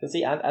Because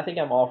see, I think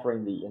I'm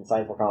offering the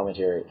insightful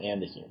commentary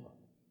and the humor.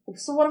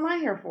 So what am I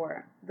here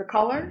for? The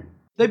color?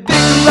 They bicker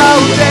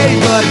all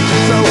day, but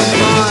so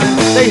fun.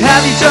 They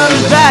have each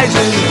other's bags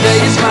and the day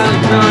is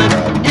finally done.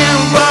 In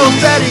a rural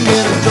setting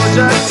in a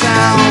Georgia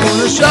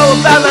town, a show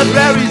about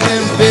libraries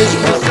and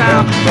visual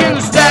sound. In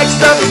the stack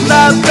stuff is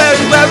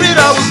library where it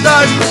always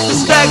starts. The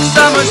stack's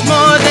so much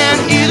more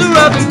than either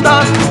of them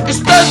thought. It's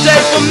Thursday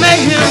for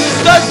mayhem,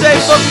 it's Thursday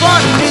for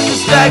fun. In the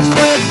stacks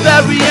with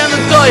Barry and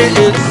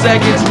Latoya, it's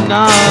second to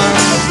none.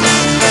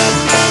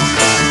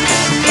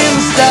 In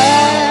the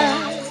stacks.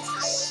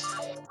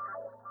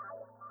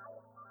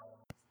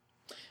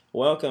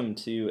 Welcome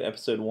to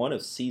episode 1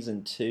 of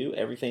season 2.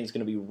 Everything's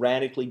going to be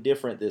radically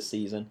different this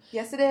season.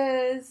 Yes, it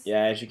is.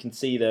 Yeah, as you can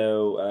see,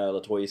 though,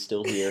 Latoya's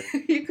still here.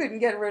 You couldn't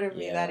get rid of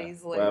me that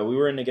easily. Well, we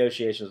were in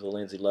negotiations with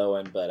Lindsay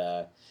Lohan,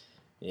 but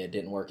it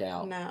didn't work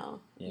out.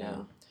 No.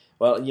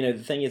 Well, the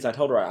thing is, I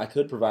told her I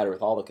could provide her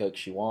with all the Coke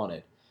she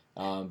wanted.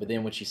 But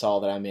then when she saw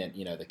that I meant,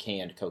 the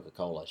canned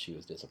Coca-Cola, she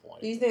was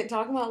disappointed. You think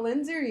talking about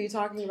Lindsay, or are you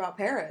talking about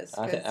Paris?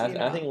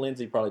 I think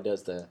Lindsay probably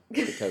does the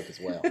Coke as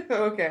well.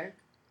 Okay.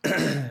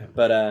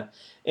 But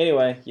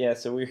anyway, yeah,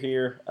 so we're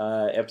here,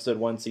 episode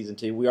 1, season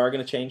 2. We are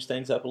going to change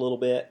things up a little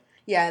bit.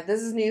 Yeah,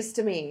 this is news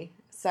to me.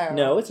 So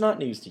no, it's not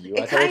news to you.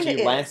 I told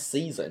you last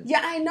season.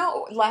 Yeah, I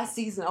know. Last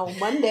season. Oh,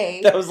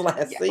 Monday. That was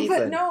last season.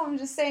 But no, I'm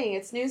just saying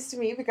it's news to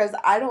me because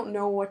I don't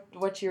know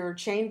what your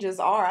changes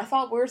are. I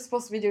thought we were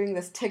supposed to be doing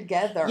this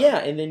together. Yeah,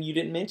 and then you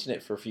didn't mention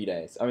it for a few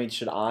days. I mean,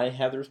 should I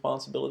have the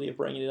responsibility of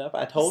bringing it up?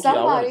 I told you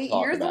I wanted to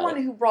talk about it. You're the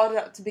one who brought it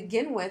up to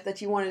begin with,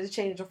 that you wanted to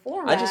change the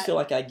format. I just feel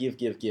like I give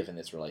in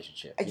this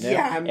relationship.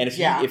 Yeah, and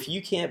if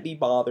you can't be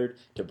bothered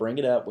to bring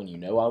it up when you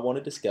know I want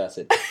to discuss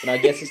it, then I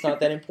guess it's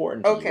not that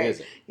important to you, is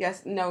it?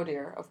 Yes, no,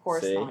 dear. Of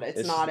course not.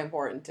 It's not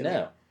important to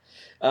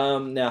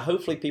me. Now,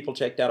 hopefully, people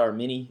checked out our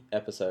mini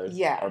episode.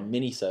 Yeah, our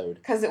mini-sode.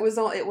 Because it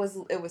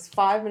was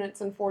 5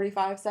 minutes and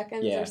 45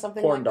 seconds or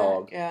something like that.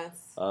 Corn dog.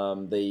 Yes.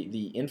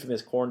 The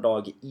infamous corn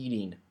dog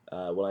eating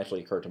will actually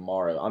occur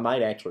tomorrow. I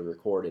might actually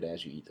record it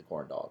as you eat the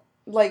corn dog.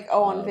 Like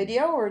on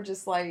video or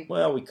just like?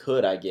 Well, we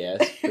could, I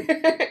guess.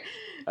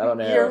 I don't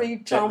know. You're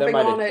chomping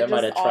on it. That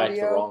might attract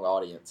audio. the wrong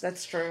audience.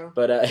 That's true.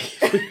 But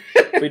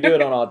if we do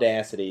it on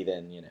Audacity,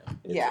 then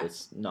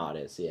it's not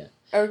as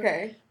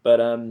Okay. But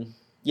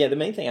the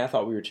main thing I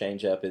thought we would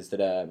change up is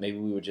that maybe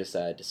we would just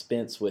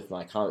dispense with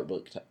my comic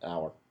book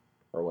hour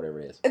or whatever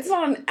it is. It's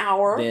not an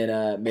hour.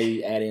 Then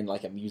maybe add in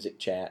like a music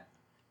chat.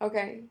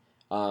 Okay.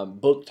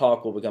 Book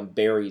talk will become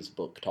Barry's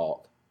book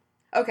talk.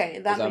 Okay,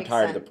 that makes sense. Because I'm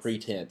tired of the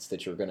pretense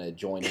that you're going to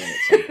join in at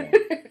some point.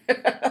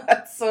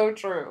 That's so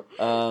true.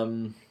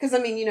 Because,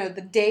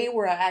 the day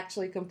where I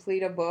actually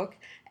complete a book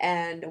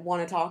and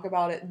want to talk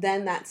about it,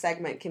 then that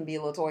segment can be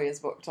Latoya's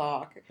book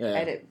talk. Yeah.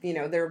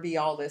 And, there'll be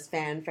all this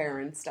fanfare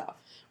and stuff.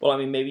 Well,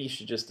 maybe you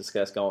should just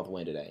discuss Gone with the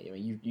Wind today.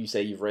 You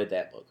say you've read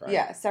that book, right?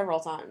 Yeah, several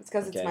times,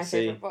 because it's my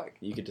favorite book.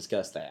 You could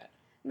discuss that.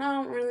 No, I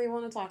don't really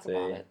want to talk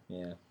about it.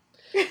 Yeah.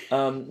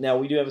 Now,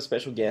 we do have a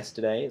special guest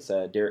today. It's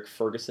Derek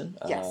Ferguson.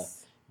 Yes.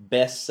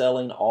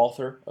 Best-selling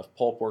author of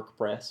Pulpwork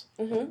Press.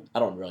 Mm-hmm. I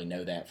don't really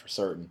know that for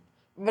certain.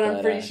 But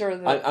I'm pretty sure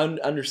that...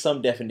 under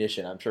some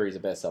definition, I'm sure he's a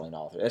best-selling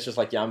author. That's just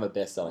like, I'm a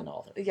best-selling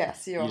author.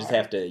 Yes, you are. You just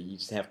have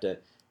to...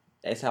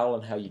 That's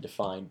how you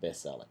define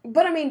best-selling.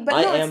 But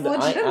it's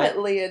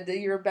legitimately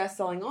you're a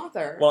best-selling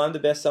author. Well, I'm the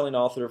best-selling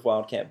author of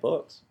Wildcat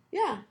Books.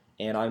 Yeah.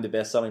 And I'm the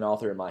best-selling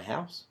author in my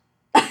house.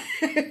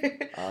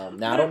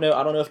 Now, I don't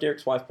know if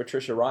Derek's wife,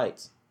 Patricia,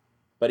 writes.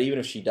 But even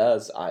if she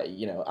does,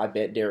 I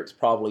bet Derek's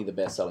probably the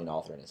best-selling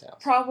author in his house.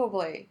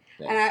 Probably.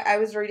 Yeah. And I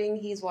was reading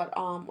he's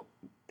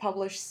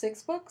published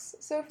 6 books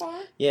so far?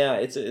 Yeah,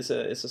 it's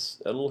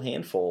a little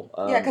handful.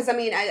 Because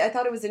I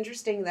thought it was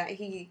interesting that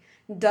he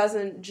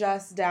doesn't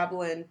just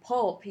dabble in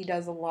pulp. He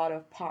does a lot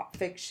of pop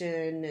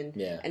fiction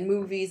and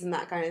movies and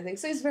that kind of thing.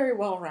 So he's very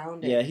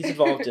well-rounded. Yeah, he's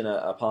involved in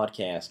a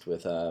podcast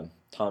with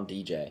Tom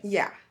DJ.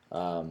 Yeah.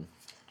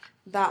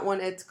 That one,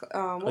 it's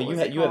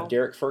you have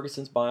Derek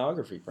Ferguson's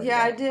biography.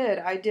 Yeah, I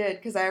did,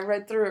 because I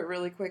read through it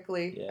really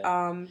quickly.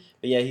 Yeah.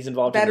 But yeah, he's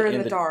involved Better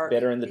in the Dark.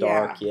 Better in the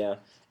Dark, yeah.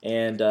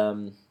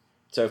 And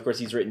so of course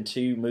he's written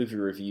 2 movie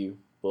review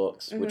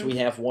books, mm-hmm. which we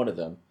have one of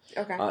them.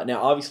 Okay.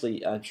 Now,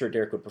 obviously, I'm sure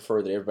Derek would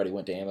prefer that everybody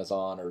went to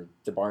Amazon or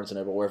the Barnes &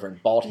 Noble or wherever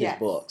and bought his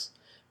books.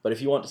 But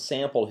if you want to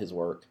sample his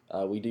work,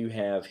 we do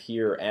have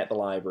here at the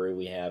library,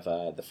 we have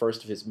the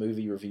first of his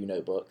movie review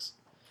notebooks.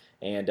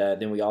 And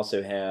then we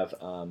also have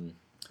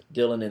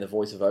Dylan and the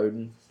Voice of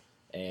Odin,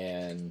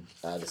 and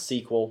the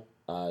sequel,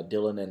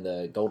 Dylan and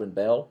the Golden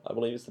Bell, I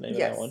believe is the name of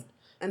that one.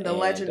 And the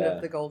Legend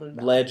of the Golden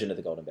Bell. Legend of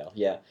the Golden Bell,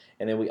 yeah.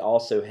 And then we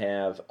also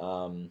have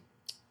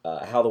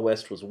How the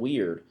West Was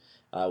Weird,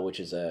 which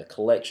is a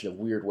collection of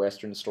weird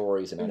Western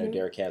stories, and I know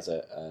Derek has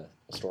a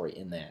story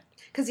in that.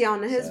 Because,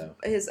 on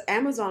his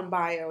Amazon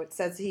bio, it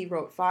says he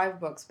wrote 5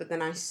 books, but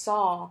then I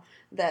saw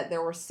that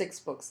there were 6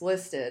 books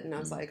listed, and I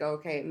was like,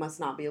 okay, it must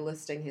not be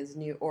listing his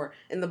new, or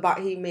in the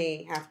he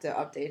may have to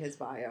update his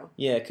bio.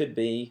 Yeah, it could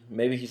be.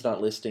 Maybe he's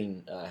not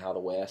listing How the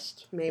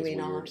West Maybe is Weird,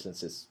 not.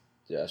 since it's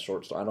a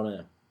short story. I don't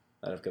know.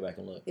 I'd have to go back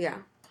and look. Yeah.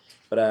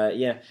 But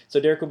yeah, so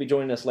Derek will be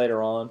joining us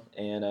later on,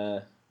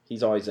 and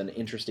he's always an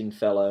interesting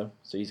fellow.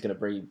 So he's going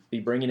to be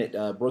bringing it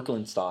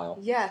Brooklyn style.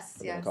 Yes,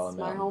 yes,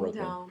 my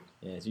hometown.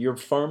 Yeah, so you're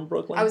from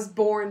Brooklyn? I was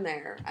born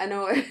there. I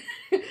know.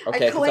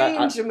 Okay, I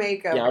claim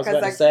Jamaica yeah,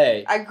 because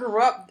I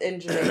grew up in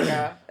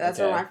Jamaica. That's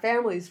where my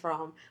family's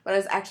from. But I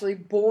was actually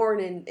born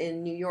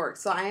in New York,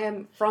 so I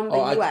am from the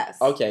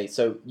U.S. Okay,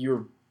 so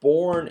you're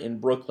born in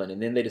Brooklyn,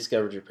 and then they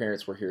discovered your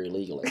parents were here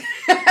illegally.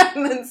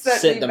 And then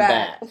sent them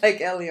back. Like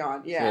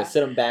Elion, yeah.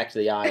 Sent them back to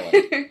the island.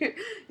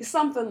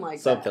 Something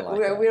like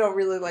that. We don't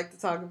really like to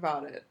talk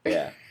about it.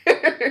 Yeah.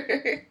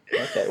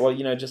 Okay, well,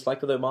 just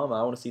like with Obama,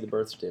 I want to see the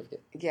birth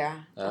certificate. Yeah.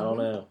 I don't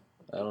know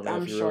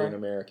if you're really an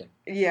American.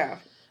 Yeah.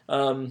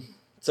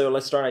 So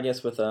let's start, I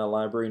guess, with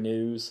library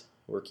news.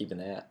 We're keeping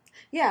that.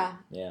 Yeah.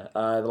 Yeah.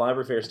 The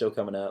library fair is still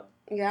coming up.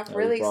 Yeah,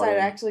 really excited.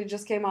 I actually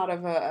just came out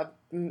of a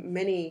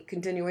mini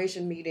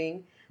continuation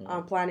meeting,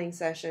 planning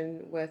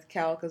session with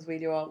Kel, because we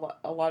do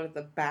a lot of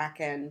the back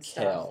end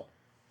stuff.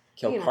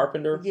 Kel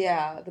Carpenter?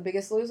 Yeah, The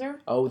Biggest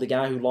Loser. Oh, the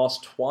guy who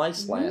lost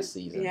twice last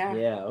season. Yeah.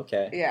 Yeah,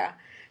 okay. Yeah.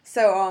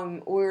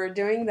 So we're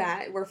doing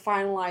that. We're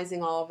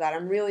finalizing all of that.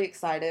 I'm really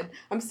excited.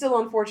 I'm still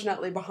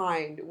unfortunately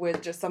behind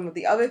with just some of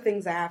the other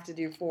things I have to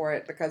do for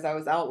it because I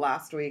was out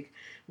last week.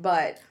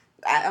 But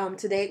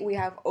to date, we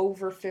have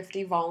over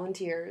 50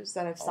 volunteers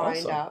that have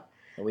signed up.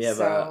 And we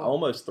have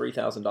almost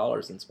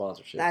 $3,000 in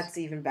sponsorships. That's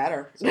even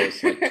better. So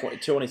it's like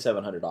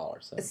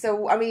 $2,700.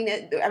 So I mean,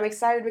 I'm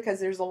excited because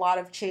there's a lot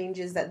of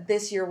changes that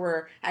this year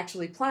we're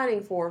actually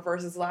planning for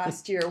versus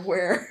last year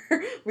where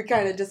we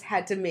kind of just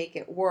had to make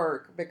it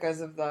work because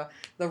of the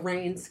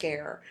rain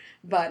scare.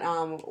 But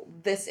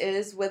this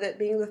is, with it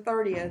being the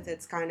 30th,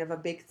 it's kind of a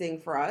big thing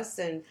for us.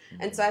 And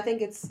so I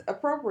think it's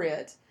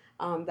appropriate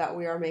that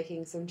we are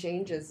making some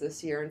changes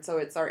this year. And so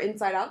it's our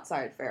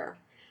Inside-Outside Fair.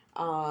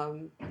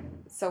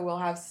 So we'll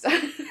have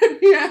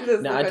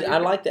I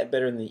like that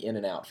better than the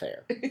In-N-Out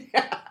Fair.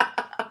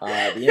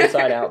 The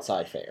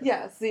Inside-Outside Fair.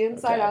 Yes, the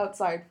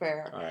Inside-Outside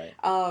Fair. All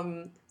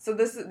right. So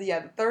this is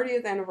the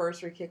 30th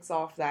anniversary kicks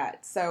off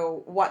that.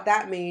 So what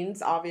that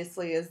means,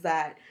 obviously, is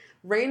that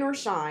rain or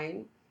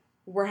shine,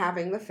 we're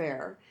having the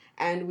fair.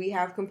 And we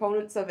have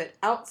components of it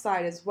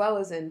outside as well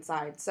as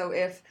inside. So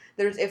if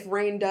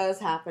rain does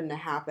happen to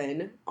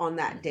happen on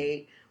that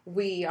date,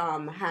 we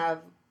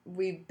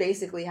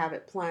basically have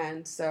it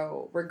planned.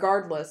 So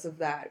regardless of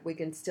that, we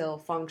can still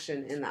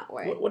function in that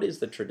way. What is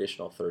the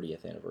traditional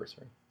 30th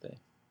anniversary thing?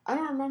 I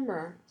don't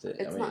remember.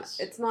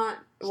 It's not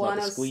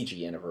the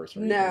squeegee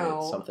anniversary. No,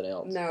 it's something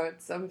else. No,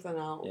 it's something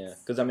else. Yeah,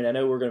 because I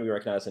know we're going to be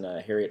recognizing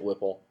Harriet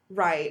Whipple,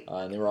 right?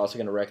 And then we're also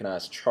going to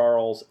recognize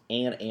Charles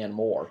and Ann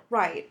Moore,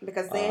 right?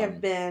 Because they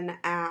have been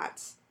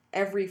at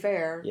every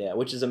fair. Yeah,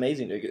 which is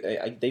amazing.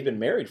 They've been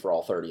married for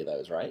all 30 of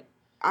those, right?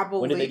 I believe so.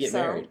 When did they get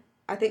married?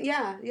 I think,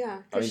 yeah.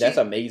 I mean, that's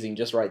amazing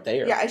just right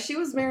there. Yeah, she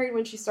was married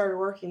when she started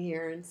working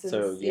here, and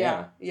since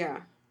yeah.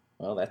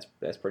 Well,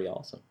 that's pretty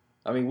awesome.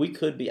 I mean,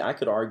 I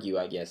could argue,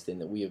 I guess, then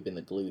that we have been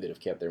the glue that have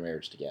kept their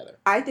marriage together.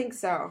 I think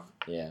so.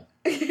 Yeah.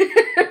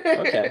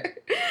 Okay.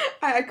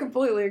 I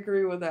completely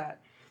agree with that.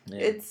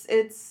 Yeah.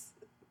 It's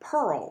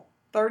pearl.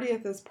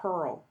 30th is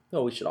pearl.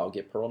 No, we should all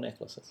get pearl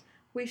necklaces.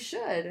 We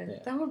should. Yeah.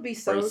 That would be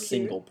so cute. Or a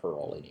single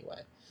pearl,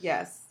 anyway.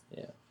 Yes.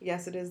 Yeah.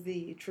 Yes, it is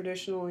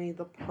traditionally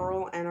the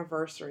pearl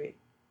anniversary.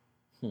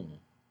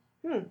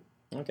 Okay.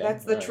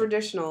 That's the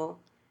traditional,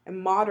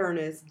 and modern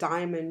is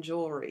diamond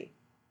jewelry.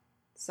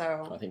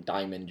 So I think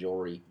diamond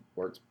jewelry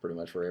works pretty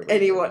much for everyone.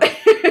 Anyone.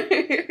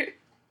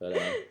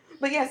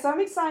 But yes, I'm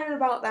excited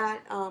about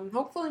that.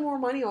 Hopefully more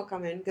money will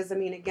come in because, I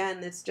mean,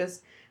 again, it's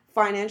just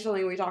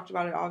financially, we talked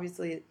about it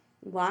obviously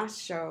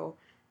last show,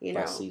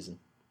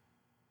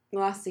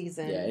 Last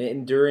season. Yeah,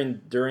 and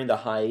during the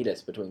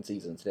hiatus between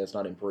seasons, it has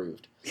not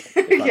improved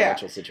the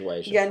financial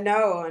situation. Yeah,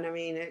 no, and I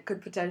mean, it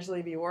could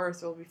potentially be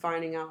worse. We'll be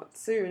finding out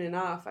soon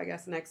enough. I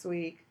guess next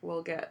week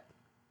we'll get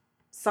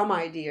some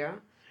idea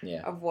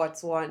of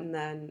what's what, and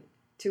then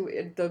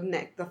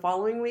the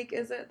following week,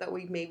 is it that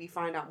we maybe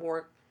find out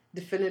more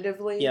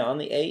definitively? Yeah, on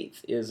the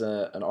 8th is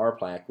an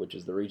RPLAC, which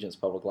is the Regents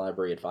Public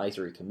Library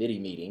Advisory Committee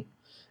meeting,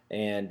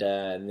 and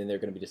then they're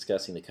going to be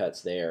discussing the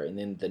cuts there, and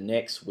then the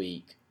next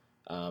week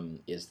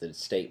is the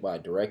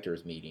statewide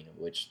directors meeting, at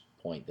which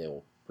point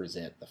they'll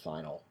present the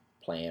final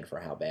plan for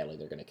how badly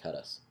they're going to cut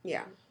us.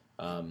 Yeah.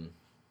 And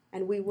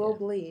we will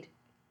bleed.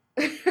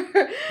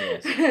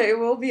 Yes. It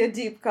will be a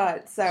deep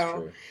cut.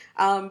 So,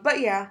 but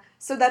yeah,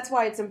 so that's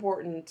why it's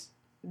important,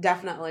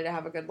 definitely, to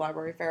have a good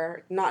library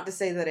fair. Not to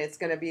say that it's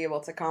going to be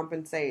able to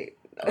compensate.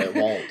 It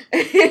won't.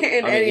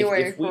 Any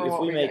way. If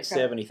we make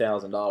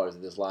 $70,000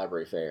 at this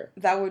library fair,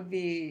 that would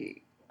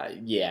be.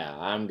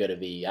 I'm going to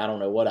be. I don't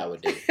know what I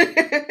would do.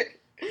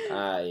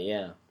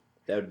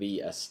 That would be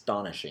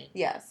astonishing.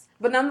 Yes.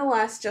 But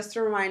nonetheless, just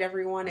to remind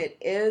everyone, it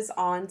is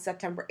on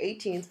September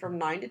 18th from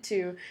 9 to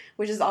 2,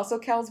 which is also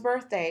Kel's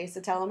birthday, so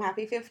tell him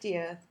happy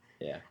 50th.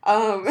 Yeah.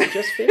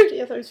 Just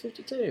 50? I thought he was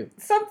 52.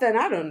 Something,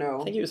 I don't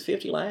know. I think he was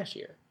 50 last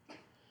year.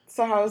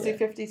 So how is he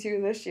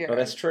 52 this year? Oh,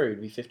 that's true.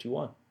 He'd be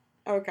 51.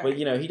 Okay. But,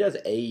 he does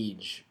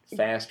age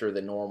faster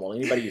than normal.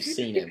 Anybody who's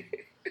seen him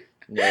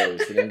No,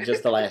 in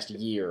just the last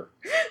year,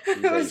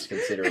 he's aged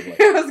considerably.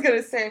 I was going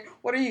to say,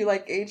 what are you,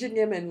 like, aging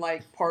him in,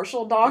 like,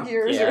 partial dog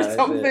years or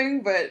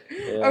something? But,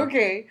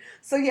 okay.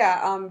 So,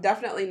 yeah,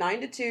 definitely 9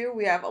 to 2.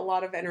 We have a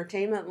lot of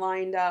entertainment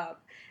lined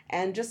up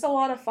and just a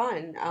lot of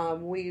fun.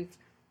 We've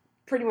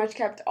pretty much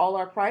kept all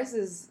our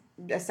prices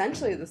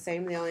essentially the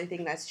same. The only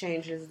thing that's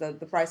changed is the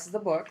price of the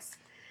books.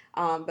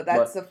 But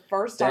that's the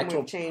first time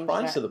we've changed. The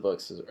price of the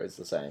books is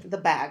the same. The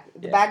bag.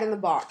 The bag in the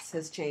box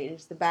has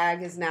changed. The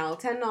bag is now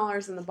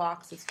 $10 and the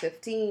box is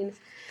 $15.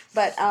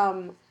 But,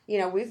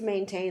 we've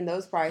maintained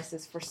those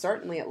prices for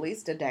certainly at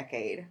least a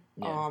decade,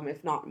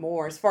 if not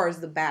more, as far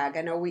as the bag.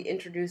 I know we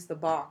introduced the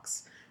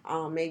box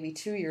maybe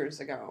 2 years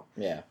ago.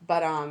 Yeah.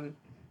 But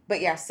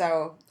yeah,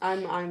 so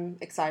I'm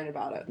excited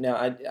about it.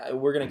 Now,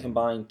 we're going to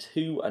combine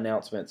 2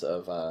 announcements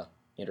of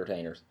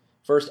entertainers.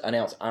 First,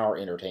 announce our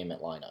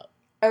entertainment lineup.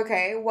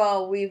 Okay,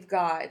 well, we've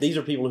got... These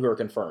are people who are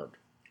confirmed.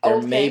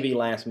 There may be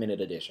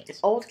last-minute additions.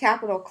 Old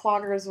Capitol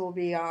Cloggers will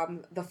be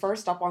the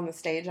first up on the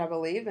stage, I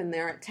believe, and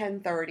they're at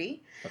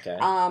 10:30. Okay.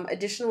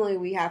 Additionally,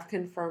 we have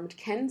confirmed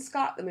Ken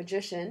Scott, the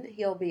magician.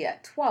 He'll be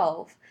at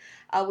 12.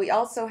 We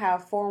also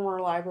have former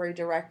library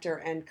director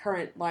and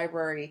current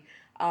library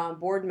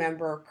board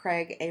member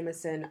Craig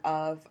Amison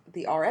of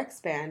the RX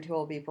Band, who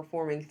will be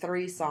performing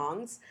 3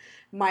 songs.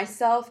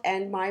 Myself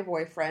and my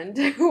boyfriend,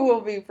 who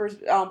will be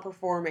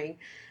performing...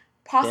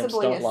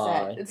 Possibly Pimps Don't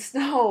Lie. It's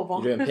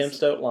no. You're doing Pimps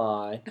Don't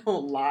Lie.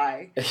 Don't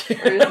lie. There's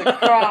a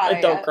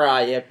cry. Don't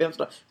cry. Yeah, Pimps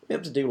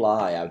do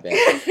lie, I bet.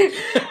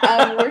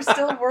 We're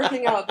still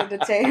working out the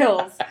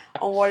details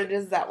on what it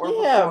is that we're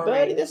performing. Yeah,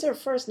 buddy, this is our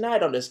first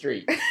night on the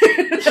street.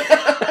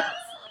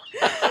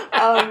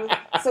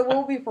 So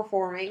we'll be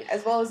performing,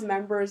 as well as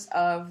members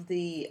of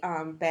the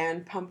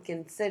band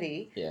Pumpkin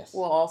City. Yes.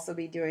 We'll also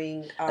be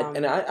doing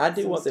and I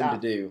do want them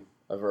to do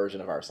a version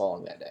of our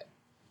song that day.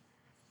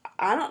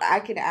 I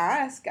could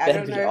ask.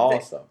 That'd be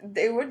awesome.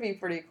 They would be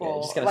pretty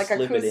cool. Yeah, like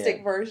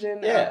acoustic version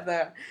of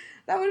that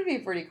would be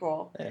pretty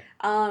cool. Yeah.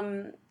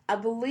 I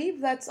believe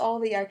that's all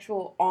the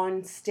actual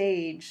on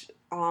stage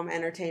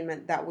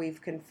entertainment that we've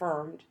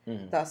confirmed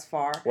thus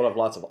far. We'll have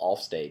lots of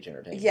off-stage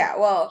entertainment. Yeah,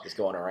 well... just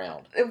going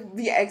around.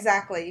 Yeah,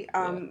 exactly.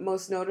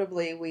 Most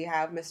notably, we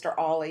have Mr.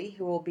 Ollie,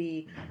 who will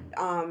be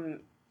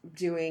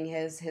doing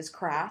his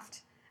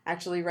craft,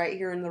 actually right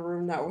here in the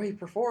room that we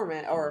perform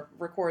in, or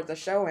record the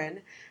show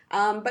in.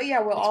 But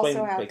yeah, we'll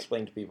also have...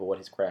 Explain to people what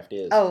his craft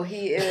is. Oh,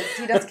 he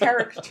does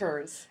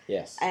caricatures.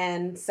 Yes.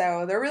 And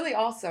so they're really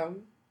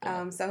awesome.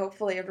 So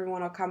hopefully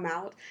everyone will come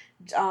out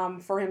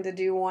for him to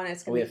do one.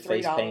 It's going to be $3.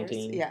 We have face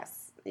painting. Yes.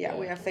 Yeah,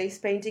 we have face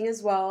painting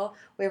as well.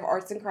 We have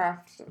arts and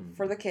crafts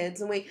for the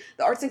kids. And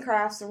the arts and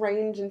crafts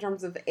range in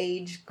terms of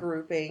age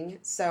grouping.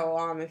 So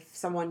if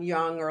someone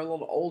young or a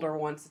little older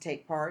wants to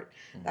take part,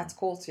 that's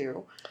cool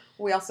too.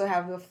 We also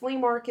have the flea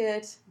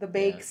market, the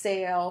bake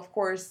sale, of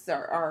course,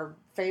 our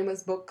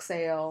famous book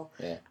sale,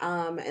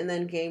 and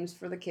then games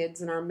for the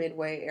kids in our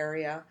Midway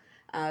area,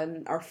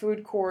 our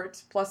food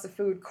court plus a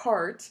food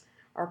cart,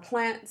 our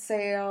plant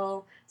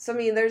sale. So, I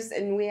mean,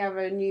 and we have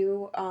a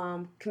new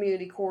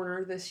community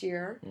corner this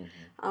year.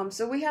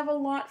 So we have a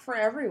lot for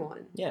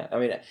everyone. Yeah, I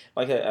mean,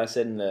 like I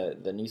said in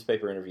the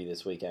newspaper interview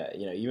this week,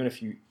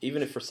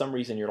 even if for some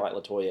reason you're like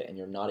LaToya and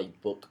you're not a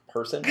book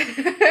person,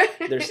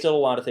 there's still a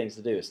lot of things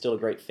to do. It's still a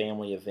great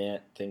family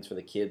event, things for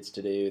the kids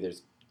to do.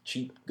 There's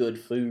cheap, good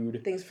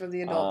food. Things for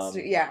the adults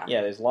to, Yeah,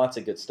 there's lots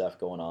of good stuff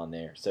going on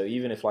there. So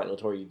even if, like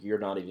LaToya, you're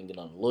not even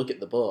going to look at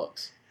the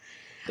books,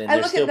 then I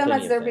look at them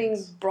as they're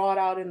being brought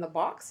out in the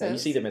boxes. And you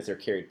see them as they're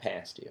carried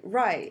past you.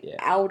 Right,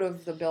 out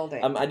of the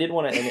building. I did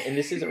want to, and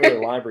this isn't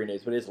really library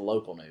news, but it is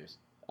local news.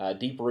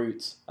 Deep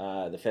Roots,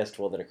 the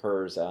festival that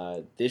occurs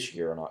this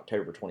year on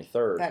October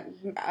 23rd.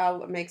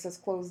 That makes us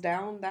close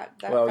down that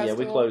well, festival?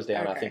 Yeah, we closed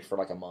down, I think, for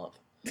like a month.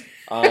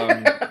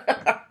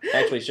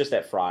 Actually, it's just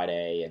that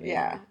Friday. And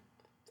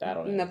I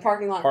don't know. And the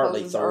parking lot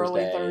closes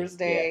early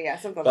Thursday. Yeah,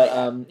 something like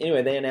that. But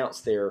anyway, they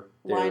announced their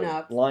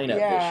lineup this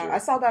year. I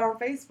saw that on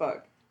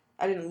Facebook.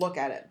 I didn't look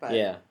at it, but...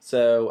 Yeah,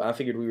 so I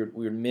figured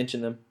we would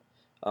mention them.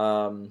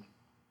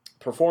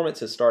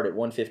 Performances start at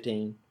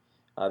 1:15.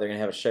 They're going to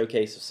have a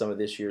showcase of some of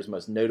this year's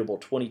most notable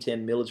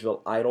 2010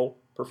 Milledgeville Idol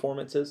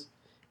performances,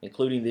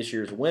 including this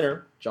year's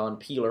winner, John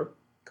Peeler.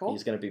 Cool.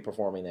 He's going to be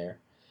performing there.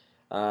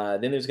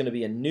 Then there's going to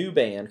be a new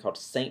band called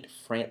St.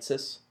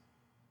 Francis.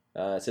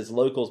 It says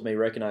locals may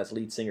recognize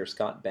lead singer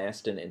Scott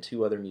Baston and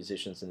 2 other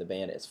musicians in the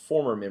band as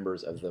former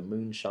members of the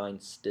Moonshine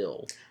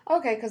Still.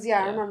 Okay, because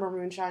I remember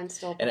Moonshine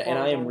Still. And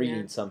I am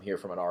reading some here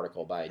from an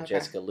article by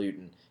Jessica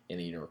Luton in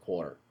the Union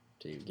Recorder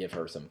to give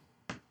her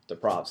the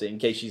props in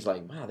case she's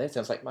like, wow, that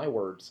sounds like my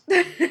words.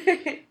 Then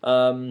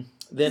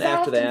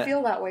after that, I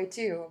feel that way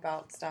too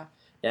about stuff.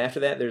 After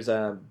that, there's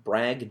a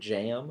Bragg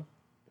Jam.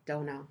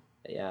 Don't know.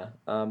 Yeah,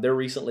 they're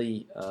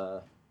recently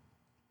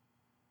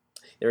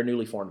they're a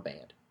newly formed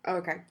band.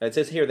 Okay. It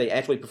says here they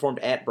actually performed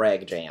at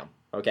Bragg Jam.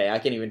 Okay, I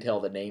can't even tell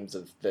the names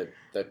of the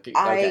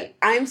okay.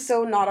 I'm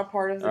so not a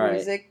part of the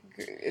music.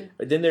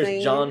 Then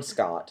there's John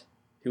Scott,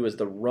 who is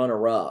the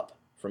runner-up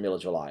for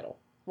Milledgeville Idol.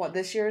 What,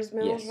 this year's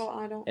Milledgeville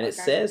Yes. Idol? And it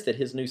says that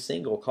his new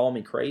single, Call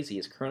Me Crazy,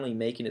 is currently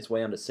making its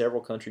way onto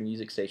several country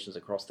music stations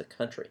across the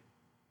country.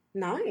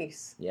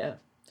 Nice. Yeah.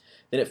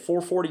 Then at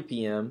 4:40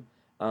 p.m.,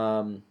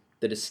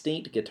 the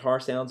distinct guitar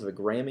sounds of a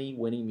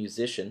Grammy-winning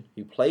musician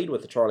who played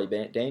with the Charlie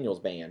Daniels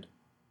Band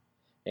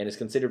and is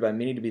considered by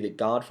many to be the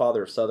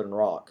godfather of Southern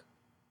rock,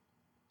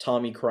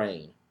 Tommy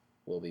Crane,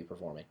 will be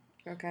performing.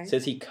 Okay. It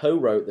says he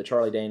co-wrote the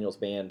Charlie Daniels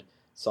Band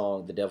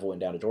song The Devil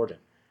Went Down to Georgia.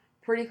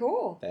 Pretty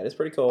cool. That is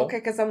pretty cool. Okay,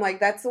 because I'm like,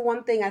 that's the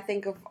one thing I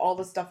think of all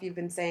the stuff you've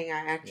been saying I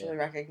actually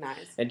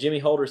recognize. And Jimmy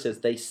Holder says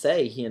they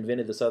say he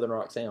invented the Southern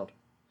rock sound,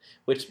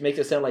 which makes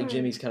it sound like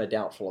Jimmy's kind of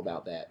doubtful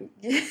about that.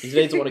 He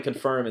doesn't want to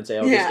confirm and say,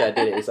 oh, this guy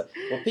did it. It's like,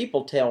 well,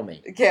 people tell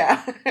me.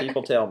 Yeah.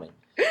 People tell me.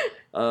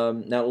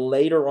 Now,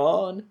 later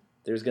on,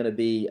 there's going to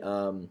be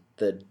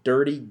the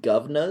Dirty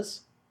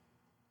Govnas.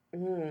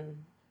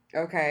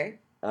 Okay.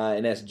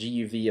 And that's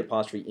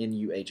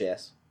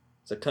GUV''NUHS.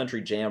 It's a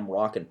country jam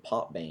rock and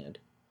pop band.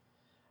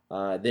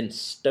 Then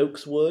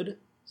Stokeswood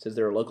says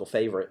they're a local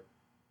favorite.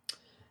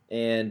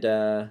 And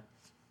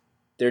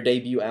their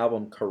debut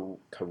album,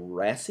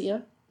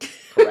 Carasia?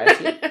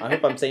 I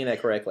hope I'm saying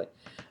that correctly.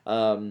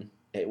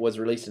 It was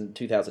released in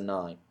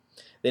 2009.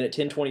 Then at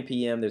 10:20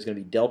 p.m., there's going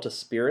to be Delta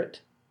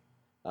Spirit.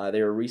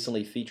 They were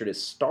recently featured as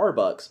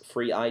Starbucks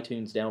free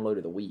iTunes download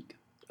of the week.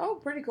 Oh,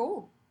 pretty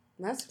cool.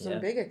 That's some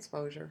big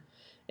exposure.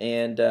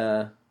 And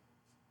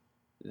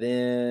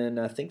then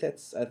I think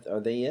that's... Are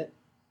they it?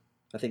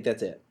 I think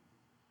that's it.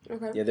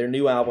 Okay. Yeah, their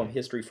new album,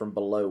 History from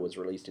Below, was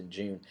released in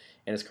June,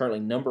 and is currently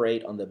number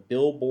 8 on the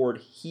Billboard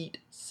Heat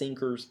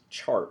Sinkers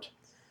chart.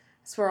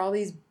 It's for all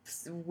these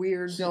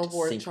weird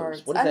Billboard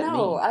charts. What does that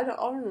mean? I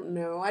don't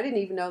know. I didn't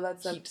even know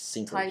that's a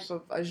type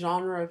of a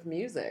genre of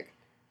music.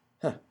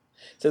 Huh.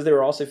 It says they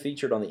were also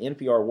featured on the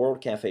NPR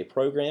World Cafe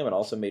program and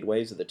also made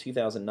waves at the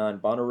 2009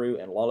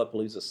 Bonnaroo and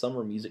Lollapalooza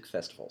Summer Music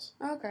Festivals.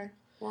 Okay.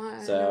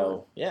 Well,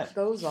 so, yeah.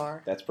 Those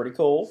are. That's pretty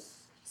cool.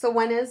 So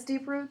when is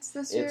Deep Roots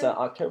this year? It's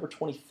October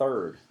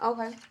 23rd.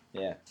 Okay.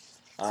 Yeah.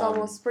 It's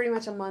almost pretty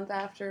much a month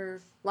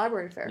after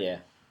Library Fair.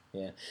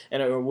 Yeah.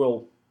 And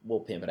we'll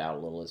pimp it out a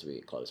little as we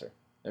get closer.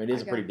 I mean, it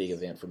is a pretty big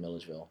event for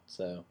Milledgeville.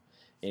 So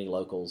any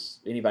locals,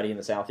 anybody in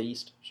the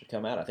Southeast should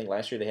come out. I think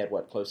last year they had,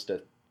 close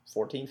to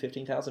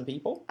 15,000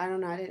 people? I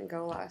don't know. I didn't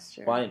go last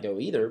year. Well, I didn't go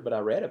either, but I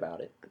read about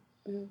it.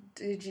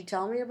 Did you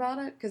tell me about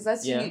it? Because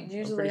that's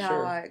usually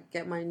how I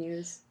get my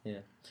news. Yeah.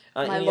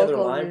 Any other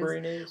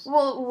library news?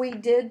 Well, we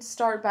did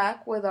start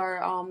back with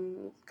our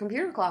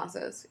computer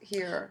classes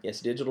here.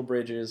 Yes, Digital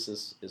Bridges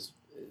is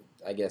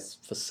I guess,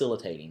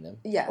 facilitating them.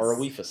 Yes. Or are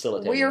we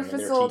facilitating them? We are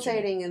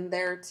facilitating and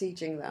they're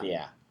teaching them.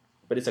 Yeah.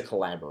 But it's a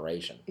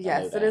collaboration.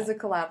 Yes, it is a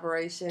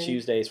collaboration.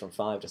 Tuesdays from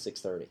 5 to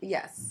 6:30.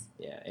 Yes.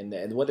 Yeah,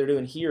 and what they're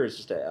doing here is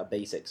just a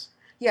basics.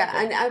 Yeah,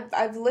 and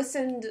I've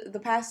listened the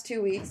past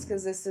 2 weeks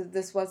because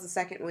this was the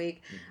second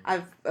week. Mm-hmm.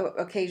 I've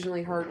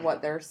occasionally heard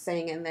what they're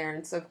saying in there,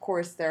 and so of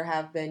course there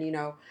have been,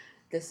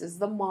 this is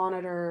the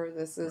monitor,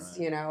 this is,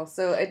 right.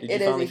 So it is.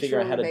 Did you finally figure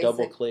out how to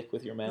double click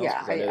with your mouse?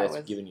 Yeah, I know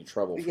that's giving you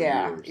trouble for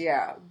years.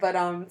 Yeah,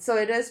 but so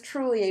it is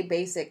truly a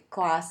basic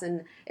class,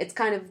 and it's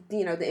kind of,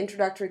 the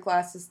introductory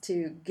classes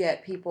to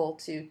get people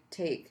to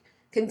take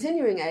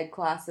continuing ed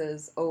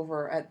classes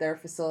over at their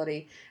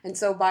facility. And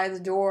so by the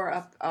door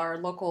up our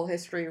local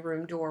history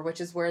room door,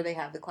 which is where they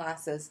have the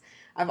classes,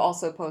 I've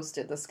also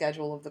posted the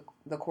schedule of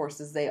the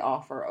courses they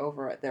offer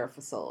over at their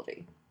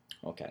facility.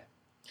 Okay.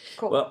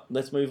 Cool. Well,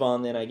 let's move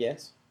on then, I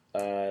guess.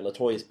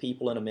 LaToya's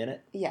People in a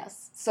minute.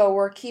 Yes. So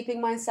we're keeping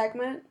my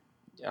segment?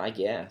 I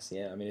guess,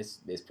 yeah. I mean,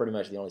 it's pretty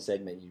much the only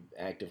segment you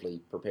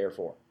actively prepare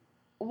for.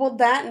 Well,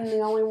 that and the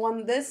only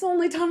one. This is the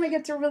only time I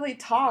get to really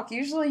talk.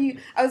 Usually,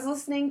 I was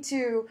listening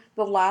to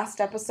the last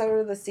episode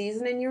of the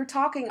season, and you were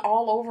talking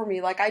all over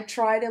me. Like, I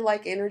try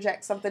to,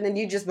 interject something, and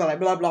you just be like,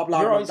 blah, blah, blah,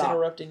 You're always blah.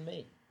 interrupting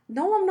me.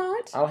 No, I'm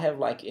not. I'll have,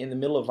 in the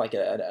middle of,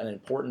 an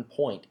important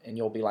point, and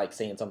you'll be,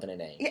 saying something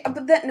inane. Yeah,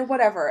 but then,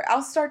 whatever.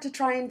 I'll start to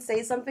try and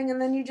say something,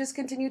 and then you just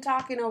continue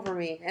talking over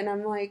me. And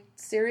I'm like,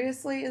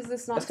 seriously? Is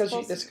this not supposed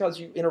to... That's because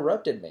you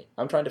interrupted me.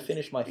 I'm trying to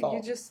finish my thought.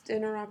 You just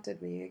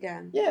interrupted me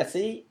again. Yeah,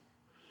 see?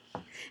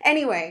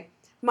 Anyway,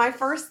 my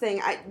first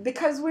thing,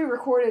 because we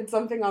recorded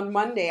something on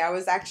Monday, I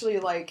was actually,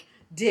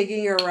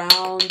 digging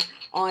around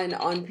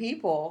on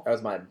People. That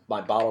was my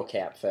bottle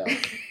cap fell.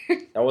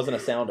 That wasn't a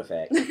sound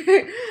effect.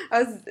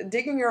 I was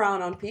digging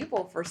around on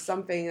People for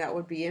something that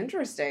would be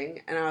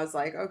interesting, and I was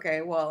like,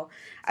 okay, well,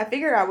 I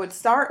figured I would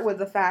start with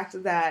the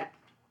fact that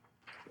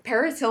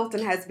Paris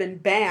Hilton has been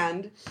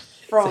banned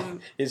from...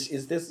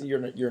 Is this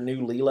your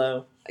new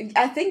Lilo?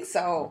 I think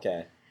so.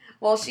 Okay.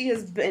 Well, she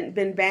has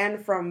been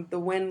banned from the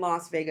Wynn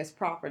Las Vegas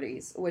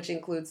properties, which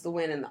includes the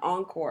Wynn and the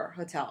Encore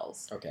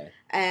hotels. Okay.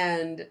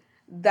 And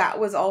that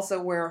was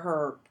also where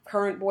her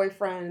current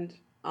boyfriend,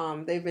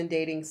 they've been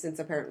dating since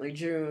apparently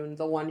June,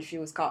 the one she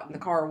was caught in the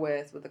car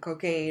with the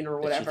cocaine or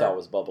whatever. That she thought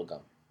was bubblegum.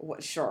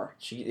 What? Sure.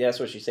 That's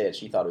what she said.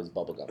 She thought it was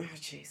bubblegum. Oh,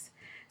 jeez.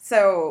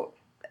 So,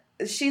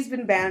 she's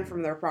been banned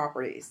from their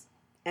properties,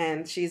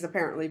 and she's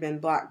apparently been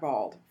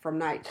blackballed from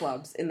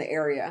nightclubs in the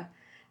area.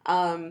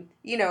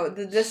 You know,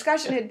 the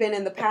discussion had been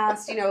in the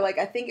past, you know, like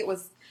I think it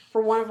was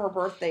for one of her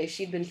birthdays,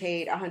 she'd been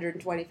paid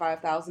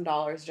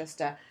 $125,000 just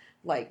to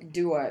like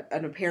do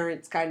an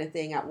appearance kind of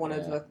thing at one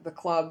of the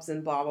clubs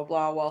and blah, blah,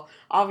 blah. Well,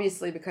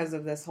 obviously because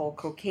of this whole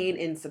cocaine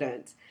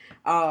incident,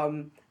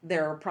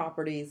 there are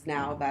properties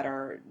now that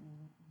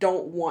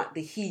don't want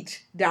the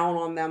heat down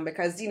on them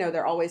because, you know,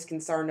 they're always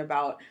concerned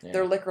about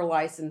their liquor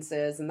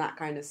licenses and that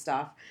kind of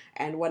stuff.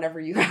 And whenever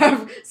you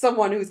have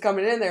someone who's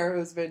coming in there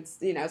who's been,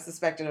 you know,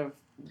 suspected of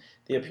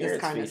the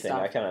appearance fee thing,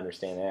 I kind of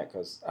understand that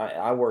because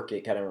I work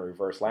it kind of in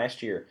reverse.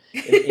 Last year,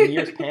 in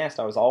years past,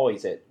 I was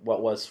always at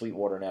what was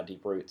Sweetwater, now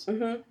Deep Roots.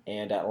 Mm-hmm.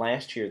 And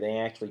last year, they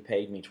actually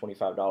paid me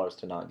 $25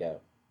 to not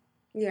go.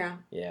 Yeah.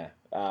 Yeah.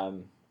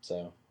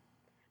 So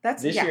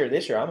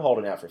this year, I'm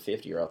holding out for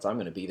 50 or else I'm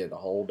going to be there the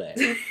whole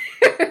day.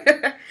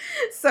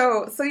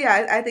 So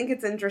yeah, I think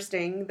it's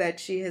interesting that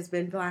she has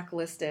been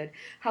blacklisted.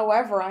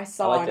 However, I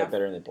like that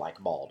better than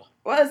blackballed.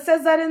 Well, it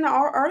says that in the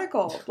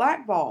article,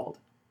 blackballed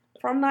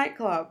from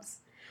nightclubs.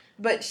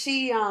 But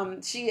she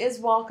is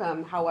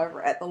welcome,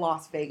 however, at the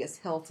Las Vegas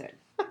Hilton.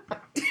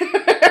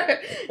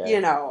 Okay.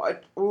 You know,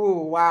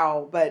 ooh,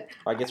 wow. But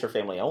I guess her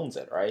family owns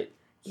it, right?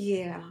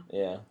 Yeah.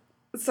 Yeah.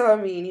 So, I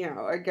mean, you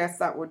know, I guess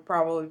that would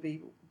probably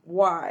be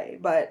why.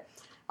 But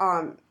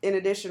in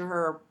addition,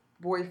 her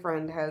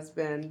boyfriend has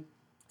been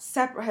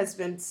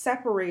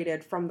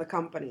separated from the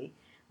company,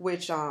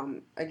 which,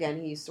 again,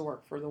 he used to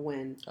work for the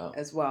Wynn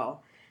as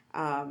well.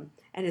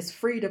 And is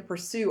free to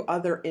pursue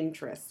other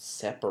interests.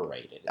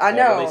 Separated. I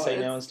know. What they say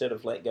now instead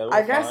of let go?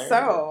 I guess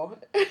so.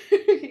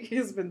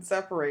 He's been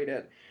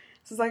separated.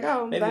 So it's like,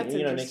 oh, maybe, that's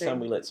interesting. Next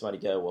time we let somebody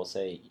go, we'll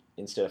say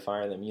instead of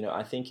firing them,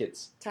 I think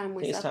it's time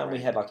we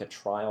had like a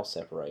trial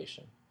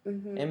separation,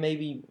 and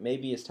maybe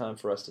it's time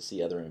for us to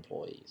see other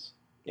employees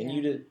and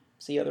you to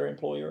see other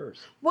employers.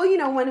 Well,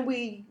 when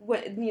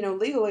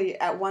legally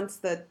at once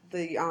the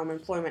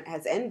employment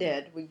has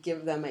ended, we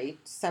give them a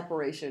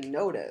separation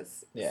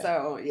notice. Yeah.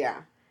 So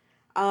yeah.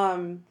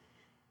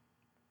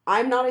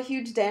 I'm not a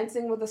huge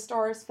Dancing with the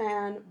Stars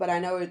fan, but I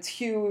know it's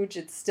huge.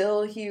 It's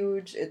still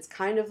huge. It's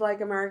kind of like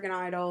American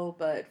Idol,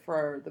 but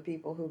for the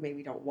people who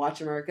maybe don't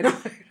watch American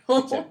Idol.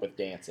 Except with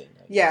dancing.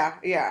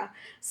 Yeah.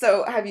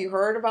 So have you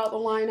heard about the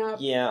lineup?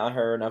 Yeah, I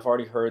heard. And I've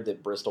already heard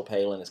that Bristol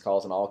Palin is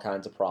causing all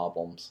kinds of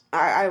problems.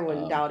 I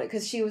wouldn't doubt it,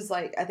 because she was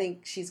like, I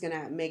think she's going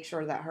to make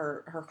sure that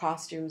her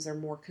costumes are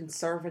more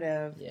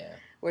conservative. Yeah.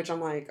 Which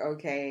I'm like,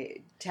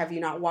 okay, have you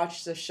not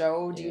watched the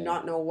show? Do you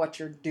not know what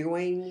you're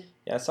doing?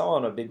 Yeah, I saw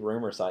on a big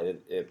rumor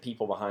site that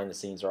people behind the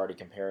scenes are already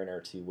comparing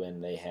her to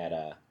when they had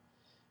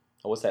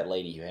what's that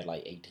lady who had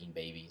like 18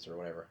 babies or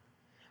whatever?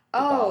 The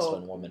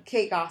Gosselin woman.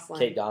 Kate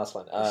Gosselin.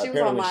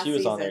 Apparently when she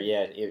was on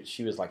there,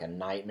 she was like a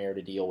nightmare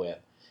to deal with.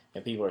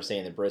 And people are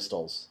saying that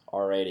Bristol's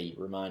already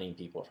reminding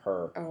people of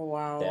her. Oh,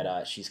 wow.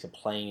 That she's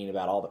complaining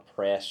about all the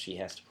press she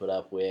has to put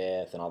up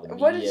with and all the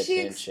media attention. What did she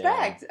attention.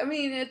 expect? I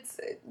mean,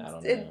 I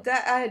don't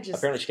know.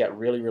 Apparently she got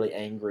really, really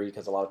angry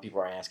because a lot of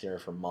people are asking her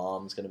if her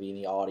mom's going to be in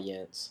the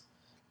audience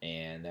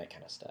and that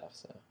kind of stuff.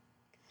 So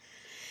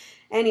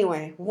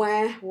anyway,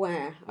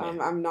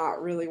 I'm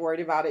not really worried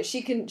about it.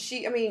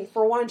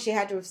 For one, she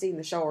had to have seen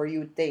the show, or you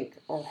would think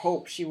or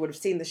hope she would have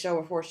seen the show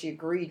before she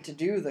agreed to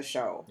do the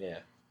show.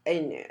 Yeah.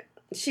 And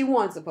she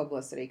wants the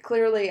publicity.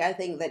 Clearly, I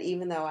think that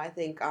even though I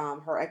think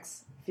her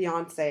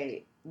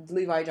ex-fiance,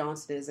 Levi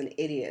Johnston, is an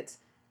idiot,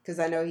 because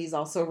I know he's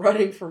also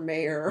running for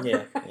mayor.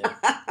 Yeah.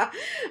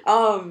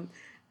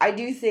 I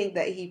do think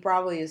that he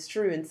probably is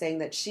true in saying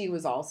that she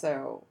was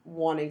also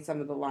wanting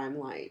some of the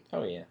limelight.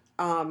 Oh, yeah.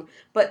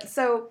 But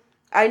so,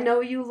 I know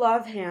you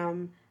love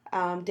him.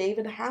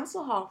 David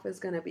Hasselhoff is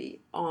going to be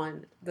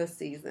on this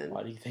season.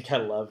 Why do you think I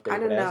love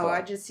David Hasselhoff?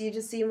 I don't know. You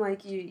just seem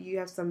like you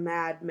have some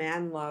mad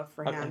man love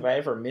for him. Have I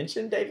ever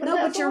mentioned David Hasselhoff?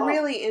 No, but you're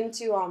really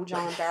into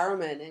John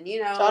Barrowman, and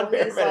John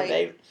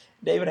Barrowman and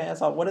David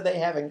Hasselhoff. What do they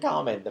have in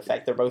common? The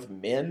fact they're both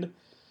men?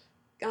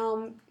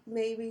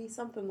 Maybe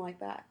something like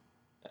that.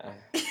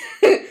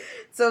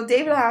 So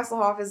David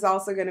Hasselhoff is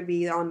also going to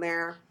be on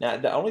there. Now,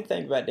 the only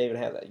thing about David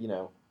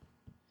Hasselhoff,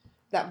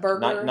 that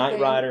burger Knight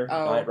Rider.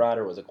 Oh. Knight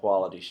Rider was a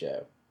quality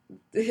show.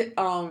 Kit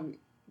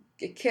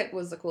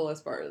was the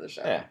coolest part of the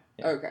show. Yeah.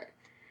 Okay.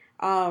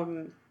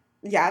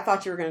 Yeah, I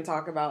thought you were going to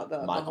talk about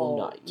the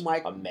Michael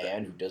Knight, a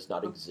man who does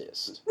not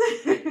exist.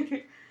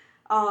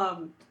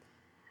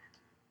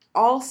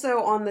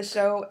 Also on the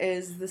show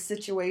is The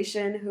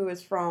Situation, who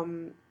is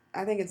from,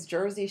 I think it's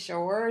Jersey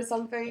Shore or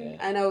something. Yeah.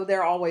 I know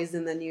they're always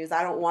in the news.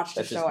 I don't watch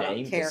the show. I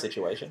don't care. The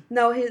Situation?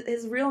 No,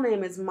 his real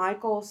name is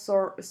Michael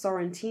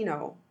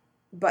Sorrentino,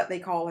 but they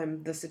call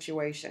him The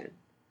Situation.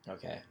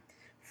 Okay.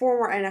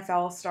 Former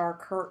NFL star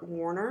Kurt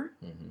Warner,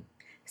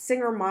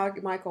 singer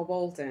Michael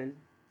Bolton,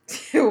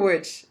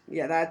 which,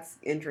 that's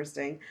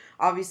interesting.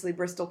 Obviously,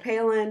 Bristol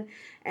Palin,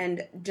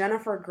 and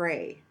Jennifer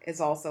Grey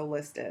is also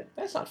listed.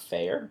 That's not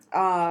fair.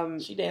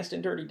 She danced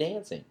in Dirty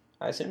Dancing.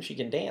 I assume she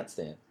can dance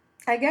then.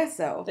 I guess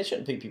so. They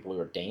shouldn't be people who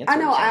are dancers. I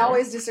know. I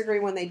always disagree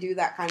when they do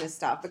that kind of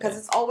stuff, because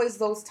it's always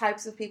those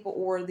types of people,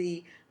 or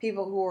the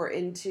people who are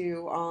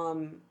into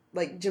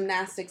like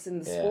gymnastics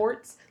and the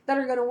sports that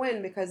are going to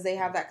win because they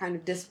have that kind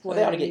of discipline.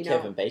 Well, they ought to get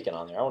Kevin Bacon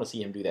on there. I want to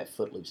see him do that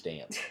Footloose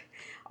dance.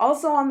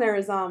 Also on there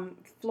is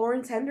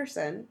Florence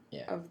Henderson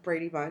of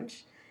Brady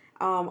Bunch,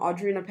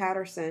 Audrina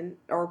Patterson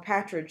or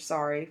Partridge,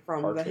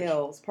 from Partridge. The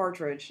Hills.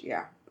 Partridge,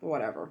 yeah,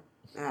 whatever.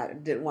 I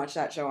didn't watch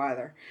that show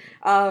either.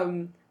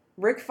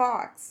 Rick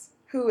Fox,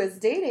 who is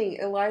dating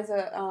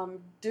Eliza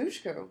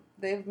Dushku.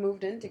 They've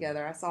moved in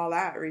together. I saw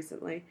that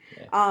recently.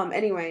 Yeah.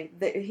 Anyway,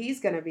 he's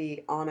going to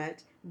be on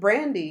it.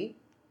 Brandy,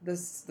 the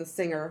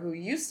singer who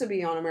used to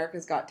be on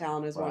America's Got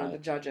Talent, is one of the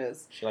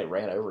judges. She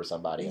ran over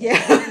somebody.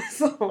 Yeah.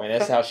 So, I mean,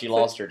 that's how she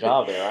lost her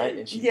job there, right?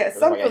 And she,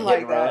 something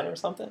like that. Run or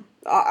something.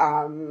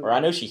 Or I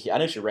know she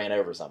ran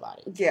over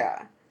somebody.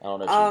 Yeah. I don't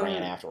know if she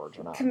ran afterwards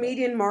or not.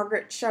 Comedian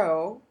Margaret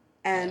Cho.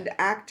 And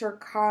actor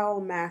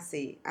Kyle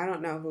Massey. I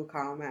don't know who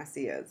Kyle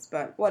Massey is,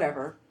 but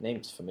whatever.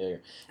 Name's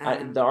familiar.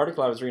 The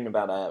article I was reading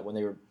about when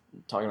they were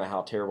talking about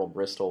how terrible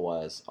Bristol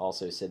was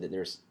also said that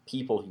there's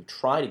people who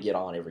try to get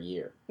on every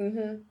year.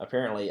 Mm-hmm.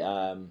 Apparently,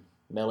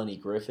 Melanie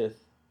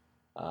Griffith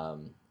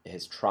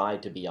has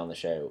tried to be on the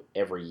show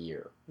every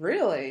year.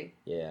 Really?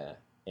 Yeah.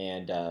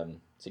 And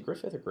is it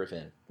Griffith or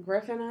Griffin?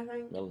 Griffin, I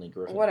think. Melanie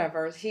Griffin.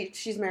 Whatever.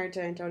 She's married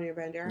to Antonio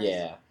Banderas.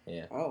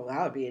 Yeah. Oh,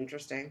 that would be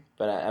interesting.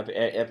 But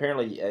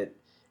apparently,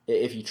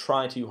 if you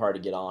try too hard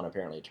to get on,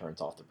 apparently it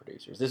turns off the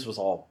producers. This was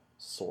all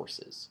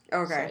sources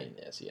saying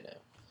this,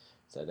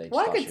 So they.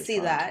 Well, I could see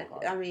that.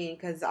 I mean,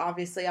 because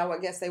obviously, I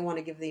guess they want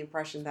to give the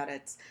impression that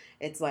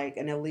it's like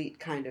an elite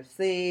kind of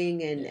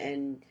thing,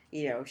 and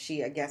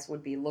she, I guess,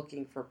 would be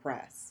looking for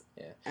press.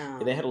 Yeah.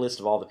 They had a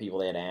list of all the people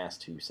they had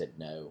asked who said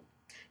no.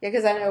 Yeah,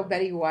 because I know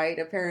Betty White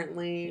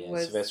apparently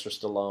was... Sylvester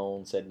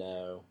Stallone said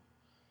no.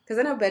 Because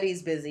I know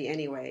Betty's busy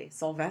anyway.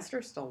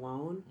 Sylvester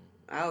Stallone?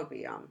 That would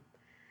be,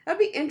 that'd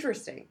be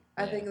interesting.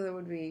 I think that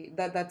would be...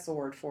 That's the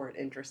word for it,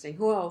 interesting.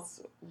 Who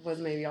else was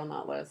maybe on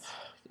that list?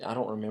 I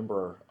don't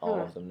remember all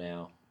of them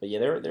now. But yeah,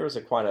 there was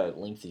quite a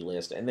lengthy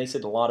list. And they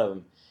said a lot of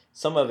them...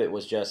 Some of it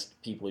was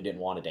just people who didn't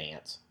want to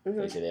dance.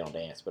 Mm-hmm. They say they don't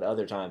dance. But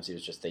other times it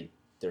was just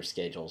their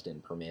schedules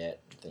didn't permit.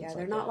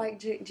 They're not like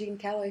Gene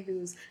Kelly,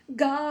 who's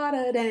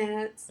gotta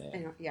dance.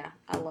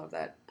 I love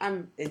that.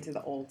 I'm into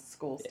the old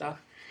school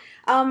stuff.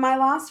 My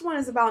last one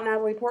is about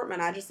Natalie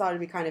Portman. I just thought it'd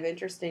be kind of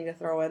interesting to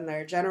throw in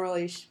there.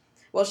 Generally,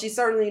 she's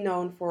certainly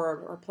known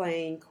for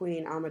playing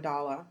Queen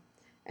Amidala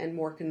and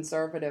more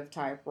conservative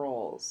type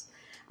roles.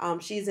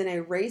 She's in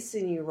a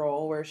racing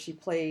role where she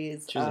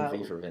plays... She was in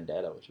V for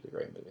Vendetta, which is a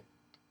great movie.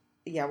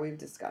 Yeah, we've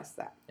discussed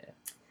that.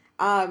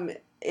 Yeah.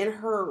 In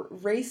her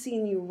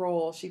racing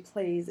role, she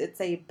plays,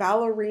 it's a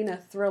ballerina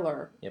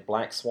thriller. Yeah,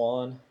 Black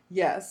Swan.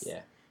 Yes.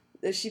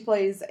 Yeah. She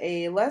plays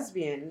a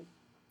lesbian.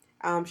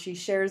 She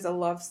shares a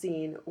love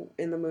scene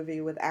in the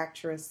movie with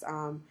actress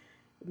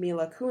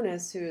Mila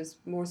Kunis, who is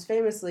most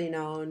famously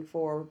known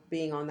for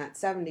being on that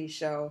 70s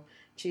show.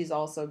 She's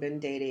also been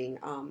dating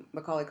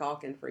Macaulay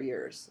Culkin for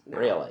years now.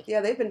 Really?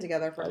 Yeah, they've been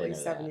together for at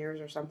least 7 years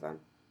or something.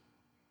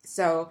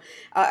 So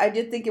I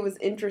did think it was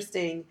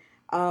interesting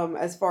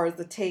as far as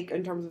the take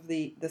in terms of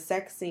the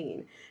sex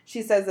scene.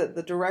 She says that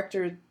the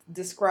director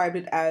described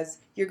it as,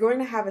 you're going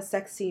to have a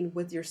sex scene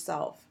with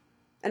yourself.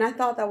 And I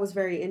thought that was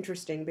very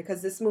interesting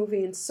because this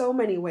movie in so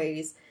many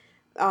ways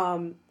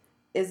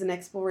is an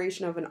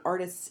exploration of an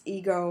artist's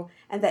ego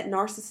and that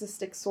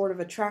narcissistic sort of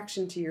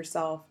attraction to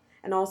yourself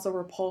and also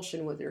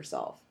repulsion with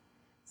yourself.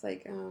 It's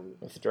like...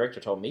 If the director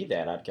told me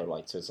that, I'd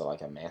go so it's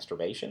like a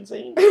masturbation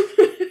scene?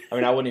 I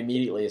mean, I wouldn't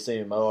immediately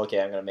assume, I'm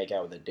going to make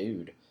out with a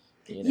dude.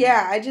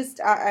 Yeah,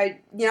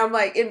 I'm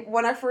like,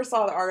 when I first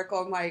saw the article,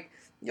 I'm like,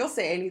 you'll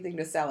say anything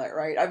to sell it,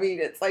 right? I mean,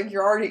 it's like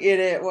you're already in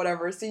it,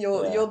 whatever. So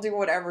you'll do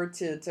whatever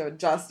to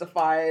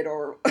justify it,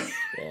 or.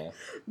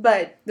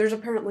 But there's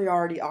apparently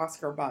already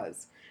Oscar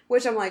buzz,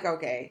 which I'm like,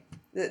 okay,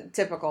 the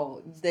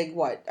typical.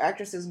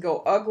 Actresses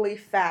go ugly,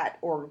 fat,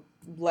 or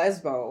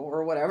lesbo,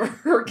 or whatever,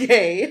 or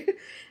gay,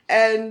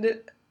 and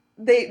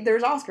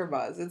there's Oscar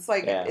buzz. It's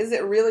like, is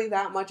it really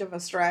that much of a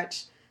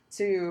stretch?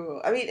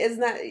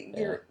 Isn't that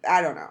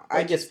I don't know.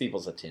 It gets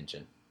people's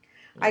attention.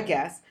 I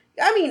guess.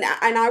 I mean,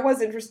 and I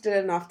was interested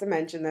enough to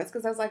mention this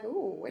because I was like,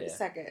 ooh, wait a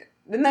second.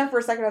 And then for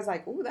a second I was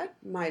like, ooh, that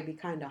might be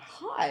kind of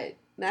hot.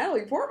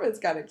 Natalie Portman's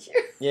kind of cute.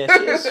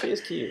 Yeah, she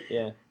is cute,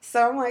 yeah.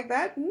 So I'm like,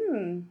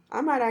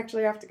 I might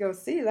actually have to go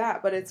see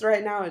that. But it's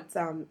right now, it's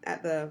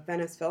at the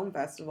Venice Film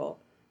Festival.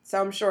 So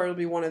I'm sure it'll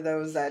be one of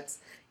those that's,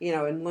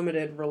 in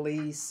limited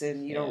release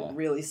and you don't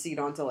really see it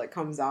until it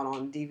comes out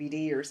on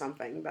DVD or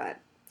something, but...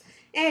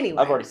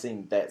 Anyway. I've already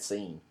seen that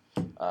scene.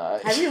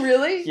 Have you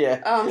really? Yeah.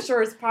 Oh, I'm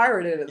sure it's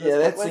pirated at this point.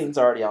 Yeah, that scene's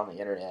already on the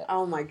internet.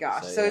 Oh my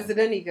gosh. So is it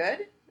any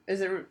good?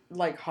 Is it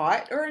like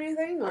hot or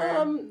anything?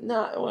 Or?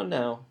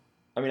 No.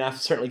 I mean,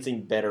 I've certainly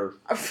seen better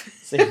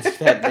scenes of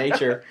that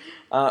nature.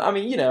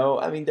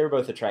 They're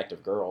both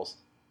attractive girls.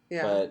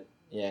 Yeah. But,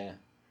 yeah.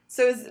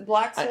 So is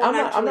Black Swan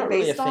actually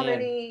based on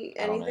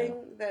anything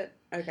that...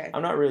 Okay.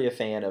 I'm not really a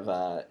fan of...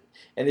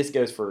 and this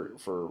goes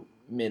for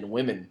men,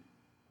 women...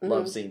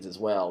 love scenes as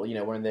well,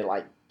 when they're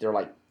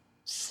like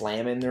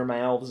slamming their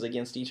mouths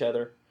against each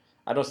other.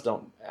 I just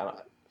don't.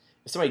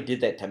 if somebody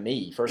did that to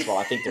me, first of all,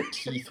 I think their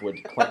teeth would.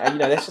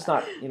 That's just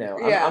not.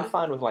 I'm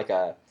fine with like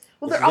a.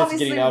 Well, they're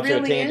obviously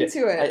really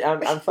into it.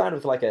 I'm fine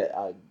with like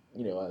a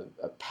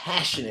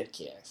passionate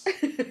kiss.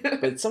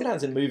 But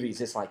sometimes in movies,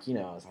 it's like, I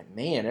was like,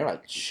 man, they're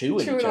like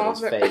chewing each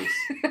other's face.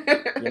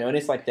 And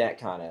it's like that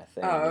kind of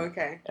thing. Oh,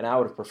 okay. And I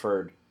would have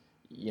preferred,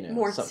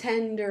 more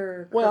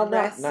tender. Well,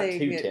 not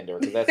too tender,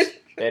 because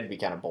that'd be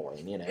kind of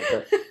boring,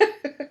 But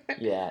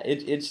yeah,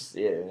 it's just,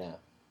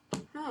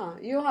 Huh.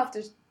 You'll have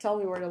to tell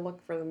me where to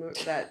look for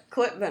that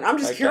clip then. I'm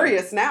just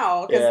curious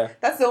now, because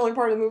that's the only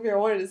part of the movie I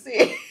wanted to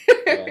see.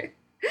 Yeah.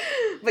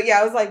 But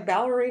yeah, I was like,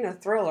 ballerina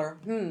thriller.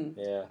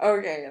 Yeah.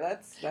 Okay,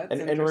 that's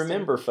and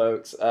remember,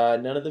 folks,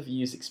 none of the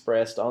views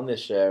expressed on this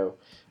show.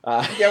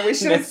 We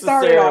should have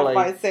started off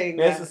by saying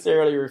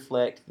necessarily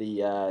reflect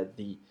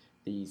the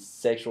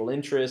sexual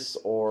interests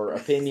or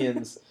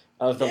opinions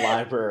of the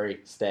library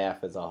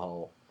staff as a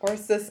whole, or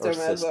system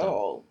as a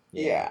whole.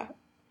 Yeah.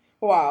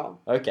 Wow.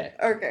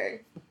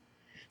 Okay.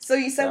 So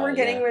you said we're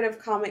getting rid of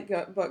Comic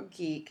Book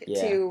Geek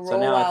to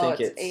roll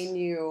out a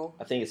new.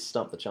 I think it's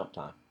Stump the Chump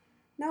time.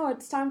 No,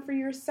 it's time for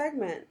your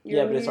segment. But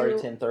it's already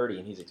 10:30,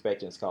 and he's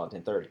expecting us to call at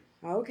 10:30.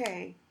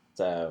 Okay.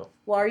 So.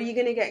 Well, are you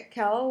gonna get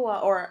Kel?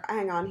 Or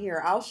hang on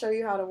here, I'll show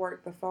you how to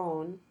work the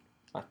phone.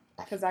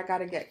 Because I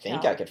gotta get Kel. I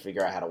think I could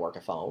figure out how to work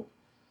a phone.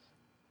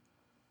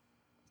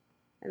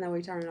 And then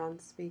we turn it on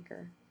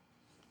speaker.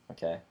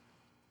 Okay.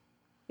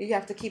 You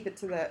have to keep it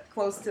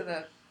close to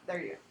the.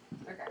 There you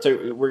go. Okay.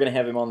 So we're gonna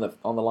have him on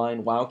the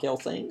line while Kel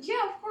sings?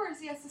 Yeah, of course.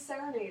 He has to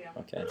serenade him.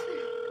 Okay.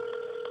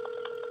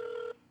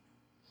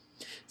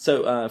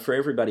 So, for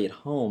everybody at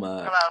home...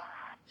 Hello?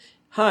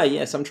 Hi,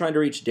 yes, I'm trying to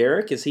reach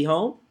Derek. Is he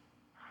home?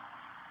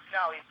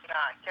 No, he's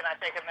not. Can I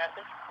take a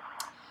message?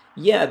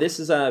 Yeah, this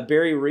is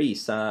Barry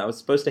Reese. I was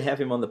supposed to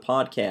have him on the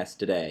podcast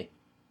today.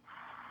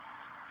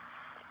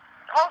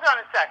 Hold on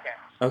a second.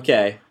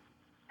 Okay.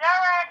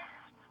 Derek!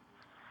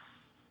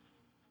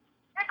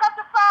 Pick up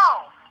the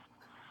phone!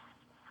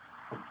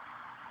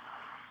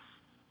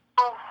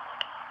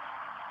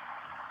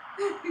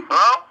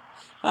 Hello?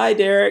 Hi,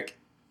 Derek.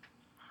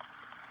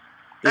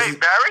 Hey,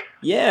 Barry?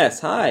 Yes,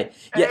 hi.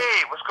 Hey,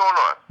 what's going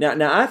on?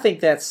 Now I think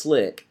that's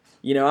slick.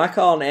 I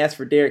call and ask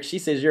for Derek. She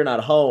says you're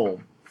not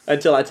home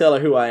until I tell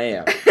her who I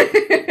am. Oh,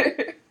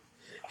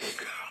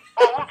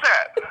 who's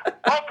that?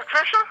 Oh,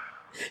 Patricia?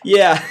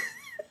 Yeah.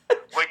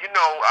 Well,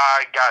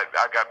 I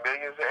got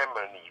millions of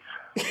enemies.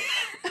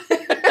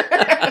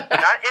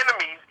 Not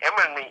enemies,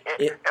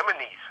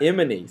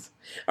 enemies.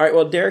 All right.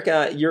 Well, Derek,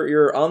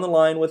 you're on the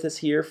line with us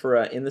here for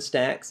In the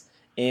Stacks,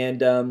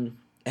 and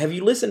have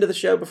you listened to the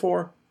show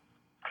before?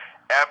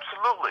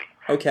 Absolutely.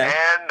 Okay.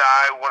 And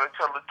I want to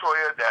tell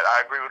LaToya that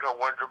I agree with her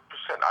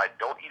 100%. I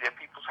don't eat at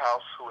people's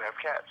house who have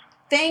cats.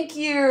 Thank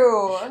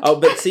you. Oh,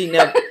 but see,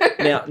 now,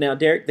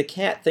 Derek, the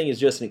cat thing is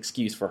just an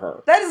excuse for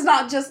her. That is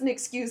not just an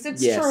excuse.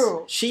 It's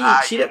true. She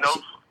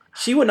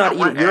would not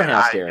eat at your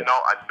house, Derek. No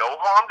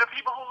harm to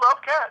people who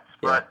love cats,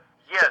 but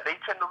they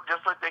tend to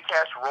just let their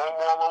cats roam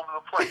all over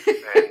the place.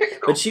 And,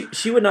 But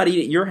she would not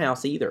eat at your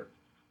house either.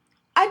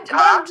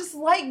 I'm just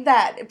like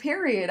that,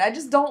 period. I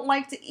just don't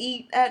like to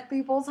eat at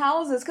people's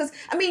houses. Because,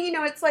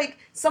 it's like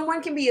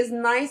someone can be as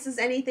nice as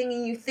anything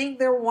and you think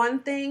they're one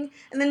thing.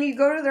 And then you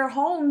go to their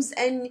homes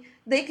and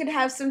they could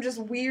have some just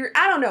weird...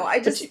 I don't know.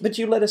 But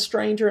you let a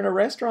stranger in a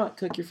restaurant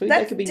cook your food.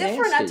 That could be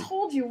different. Nasty. I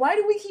told you. Why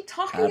do we keep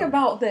talking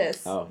about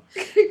this? Oh.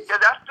 Yeah,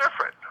 that's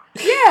different.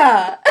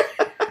 Yeah.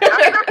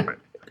 That's different.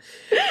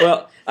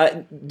 Well,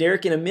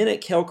 Derek, in a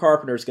minute, Kel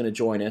Carpenter is going to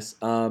join us.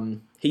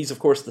 He's, of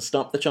course, the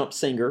Stump the Chump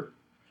singer.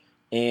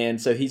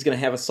 And so he's going to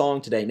have a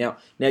song today. Now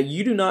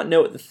you do not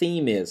know what the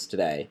theme is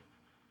today,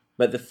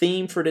 but the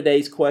theme for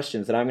today's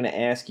questions that I'm going to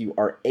ask you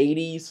are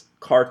 80s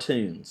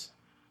cartoons.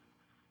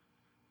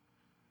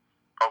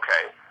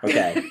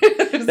 Okay.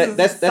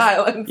 That's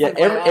silence. Yeah.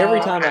 Every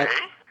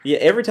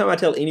time I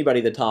tell anybody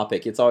the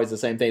topic, it's always the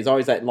same thing. It's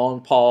always that long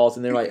pause,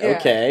 and they're like,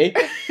 "Okay."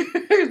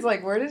 It's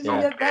like, where did you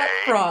get that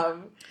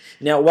from?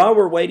 Now, while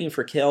we're waiting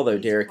for Kel, though,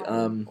 Derek,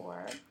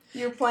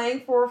 you're playing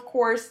for, of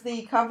course,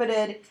 the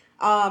coveted.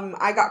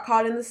 I got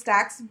caught in the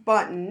stacks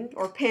button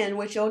or pin,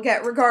 which you'll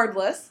get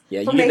regardless. Yeah,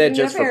 you get that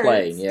just for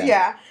playing. Yeah.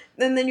 Yeah.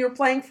 And then you're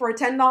playing for a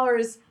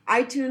 $10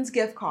 iTunes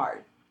gift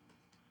card.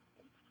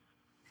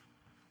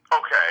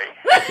 Okay.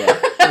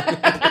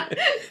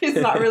 He's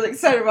not really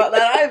excited about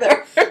that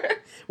either.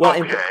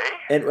 Well,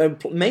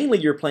 and mainly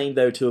you're playing,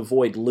 though, to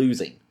avoid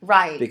losing.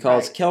 Right.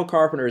 Because Kel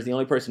Carpenter is the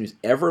only person who's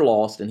ever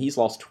lost, and he's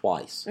lost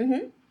twice.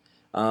 Mm-hmm.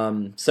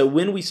 So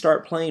when we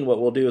start playing,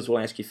 what we'll do is we'll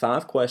ask you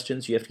 5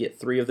 questions. You have to get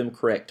 3 of them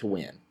correct to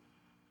win.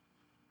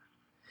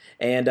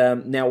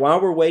 And now,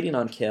 while we're waiting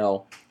on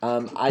Kel,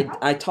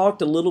 I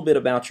talked a little bit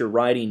about your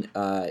writing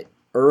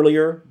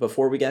earlier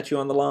before we got you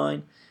on the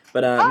line.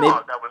 But that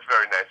was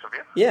very nice of you.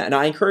 Yeah, and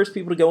I encourage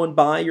people to go and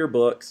buy your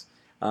books.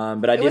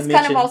 But I did mention... It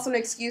was kind of also an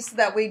excuse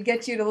that we'd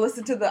get you to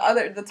listen to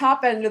the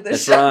top end of the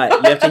show. That's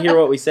right. You have to hear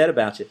what we said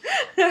about you.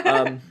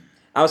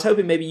 I was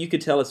hoping maybe you could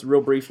tell us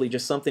real briefly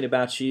just something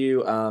about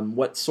you,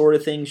 what sort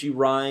of things you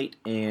write,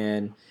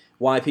 and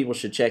why people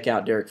should check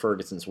out Derek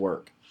Ferguson's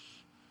work.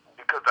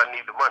 Because because I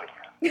need the money.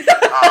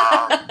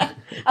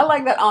 I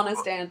like that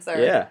honest answer.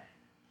 Yeah.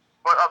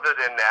 But other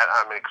than that,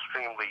 I'm an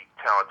extremely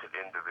talented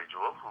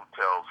individual who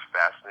tells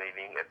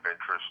fascinating,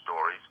 adventurous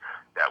stories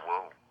that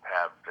will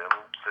have them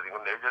sitting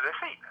on the edge of their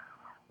seat.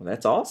 Well,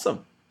 that's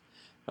awesome.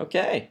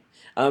 Okay.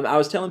 I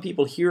was telling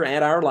people here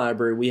at our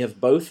library, we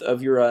have both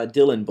of your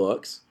Dylan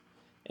books,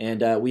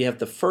 and we have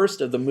the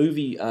first of the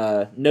movie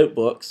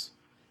notebooks,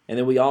 and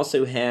then we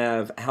also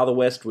have How the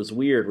West Was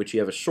Weird, which you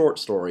have a short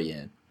story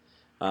in.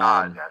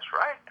 That's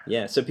right.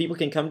 Yeah, so people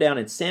can come down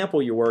and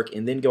sample your work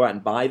and then go out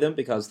and buy them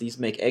because these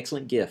make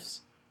excellent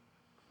gifts.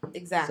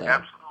 Exactly. So,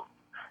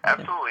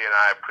 Absolutely, and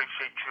I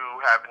appreciate you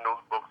having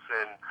those books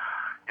in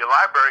your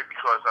library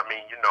because, I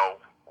mean, you know,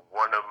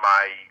 one of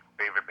my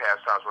favorite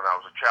pastimes when I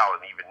was a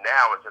child, and even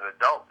now as an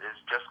adult, is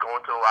just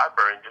going to the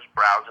library and just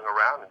browsing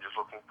around and just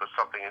looking for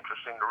something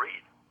interesting to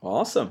read.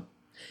 Awesome.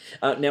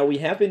 Now, we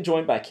have been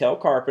joined by Kel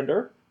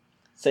Carpenter.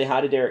 Say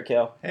hi to Derek,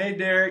 Kel. Hey,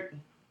 Derek.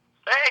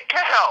 Hey,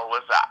 Kel,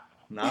 what's up?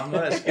 Not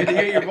much. Good to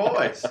hear your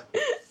voice.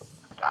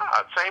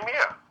 Same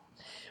here.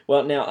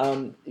 Well,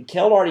 now,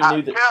 Kel already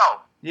knew that...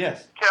 Kel.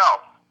 Yes.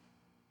 Kel.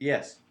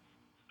 Yes.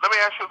 Let me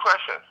ask you a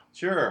question.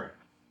 Sure.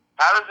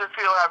 How does it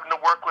feel having to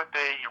work with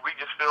the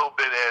Regis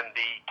Philbin and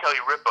the Kelly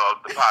Ripa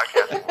of the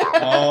podcasting world?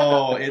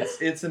 Oh,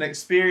 it's an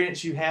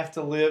experience you have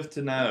to live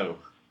to know.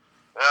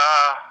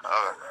 I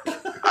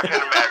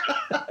can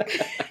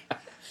imagine.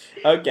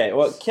 Okay,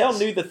 well, Kel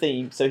knew the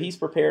theme, so he's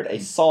prepared a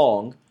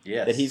song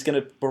that he's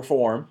going to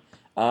perform.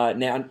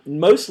 Now,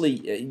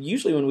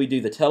 usually when we do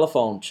the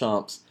telephone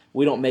chumps,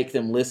 we don't make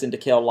them listen to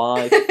Kel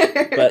live.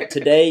 But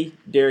today,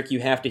 Derek, you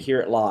have to hear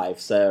it live,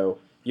 so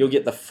you'll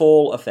get the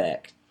full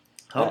effect.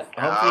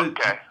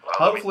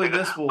 Hopefully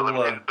this will... Let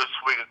me get a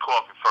swig of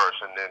coffee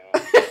first, and then...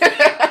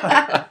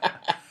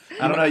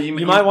 I don't know.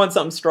 You might want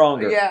something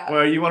stronger. Yeah.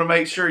 Well, you want to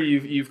make sure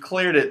you've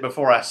cleared it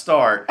before I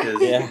start,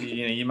 because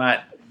you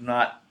might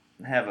not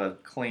have a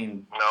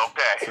clean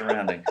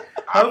surrounding.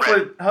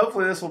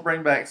 Hopefully this will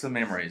bring back some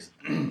memories.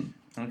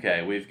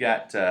 Okay, we've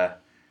got the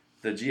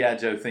G.I.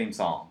 Joe theme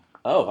song.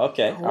 Oh,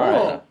 okay. Cool.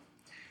 All right.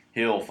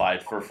 He'll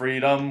fight for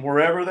freedom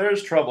wherever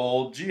there's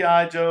trouble.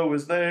 G.I. Joe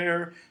is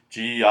there.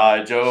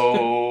 G.I.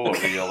 Joe, a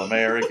real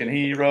American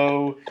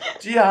hero.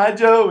 G.I.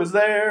 Joe is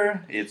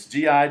there. It's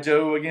G.I.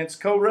 Joe against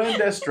Cobra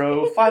and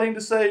Destro, fighting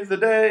to save the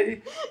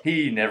day.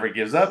 He never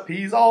gives up.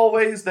 He's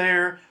always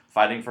there,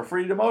 fighting for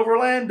freedom over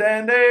land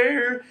and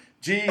air.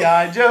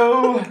 G.I.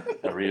 Joe,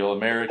 a real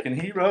American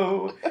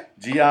hero.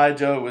 G.I.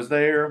 Joe is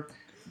there.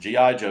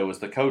 G.I. Joe is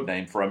the code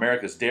name for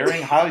America's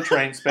daring, highly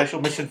trained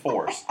Special Mission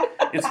Force.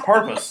 Its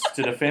purpose,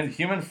 to defend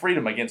human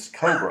freedom against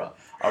Cobra,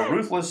 a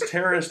ruthless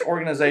terrorist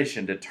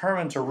organization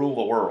determined to rule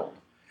the world.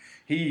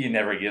 He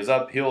never gives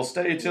up. He'll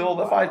stay till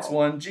the fight's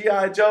won.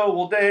 G.I. Joe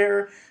will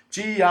dare.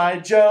 G.I.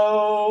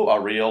 Joe, a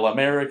real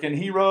American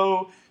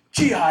hero.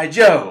 G.I.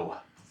 Joe.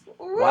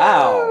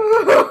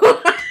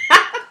 Wow.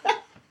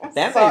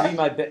 That may be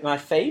my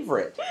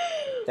favorite.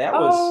 That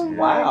was,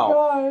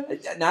 wow.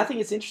 And I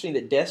think it's interesting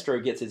that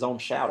Destro gets his own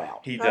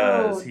shout-out. He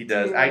does.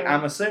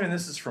 I'm assuming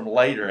this is from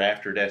later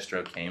after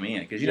Destro came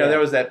in. Because, there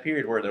was that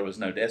period where there was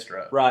no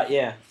Destro. Right,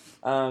 yeah.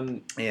 I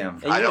don't think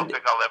I'll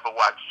ever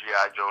watch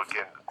G.I. Joe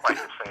again quite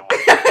the same way.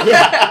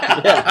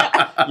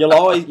 Yeah.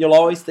 You'll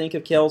always think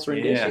of Kel's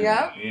rendition.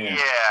 Yeah.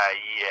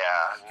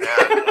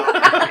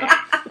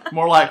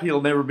 More like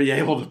he'll never be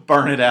able to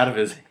burn it out of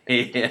his head.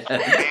 Real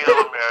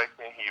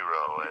American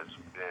hero has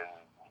been...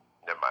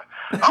 Never mind.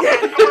 Okay,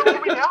 so where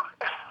are we now?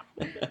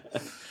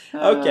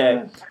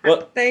 Okay.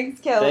 Well,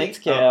 thanks, Kelly. Thanks,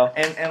 Kel.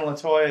 And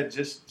LaToya,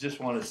 just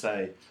want to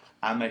say,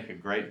 I make a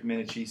great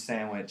pimento cheese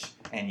sandwich,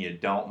 and you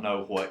don't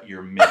know what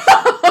you're missing.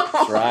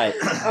 That's right.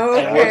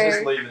 Okay. And we'll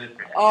just leave it at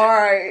that. All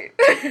right.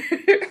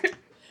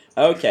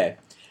 Okay.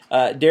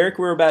 Derek,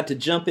 we're about to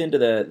jump into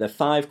the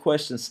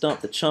 5-question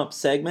Stump the Chump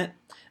segment.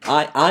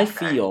 I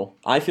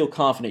feel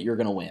confident you're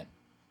going to win.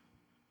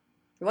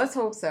 Let's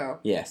hope so.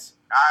 Yes.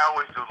 I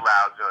always do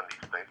lousy on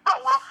these things, but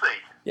we'll see.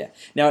 Yeah.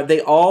 Now, they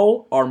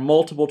all are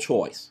multiple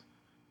choice.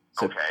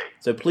 Okay.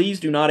 So please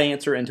do not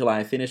answer until I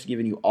have finished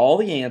giving you all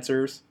the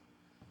answers.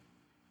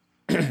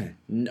 All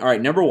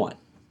right, number 1.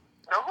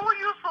 Now, who are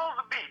you supposed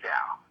to be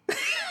now?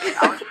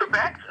 Alex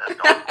Trebek?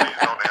 Please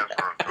don't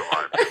answer until I...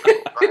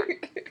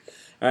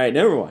 All right,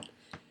 number 1.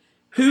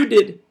 Who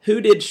did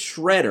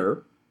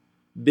Shredder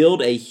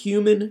build a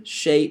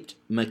human-shaped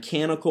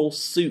mechanical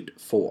suit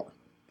for?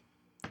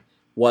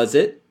 Was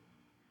it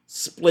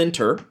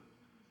Splinter,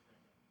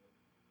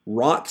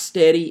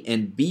 Rocksteady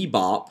and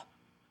Bebop,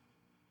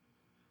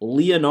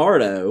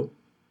 Leonardo,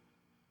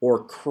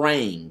 or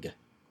Krang?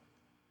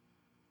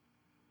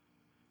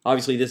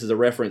 Obviously, this is a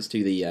reference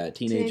to the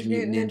Teenage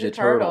Mutant Ninja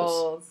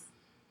Turtles.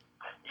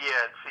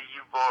 Yeah, see,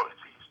 you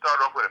start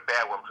off with a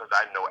bad one because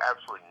I know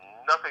absolutely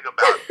nothing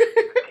about the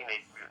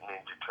Teenage Mutant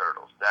Ninja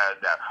Turtles.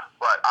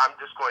 But I'm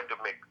just going to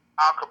make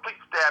a complete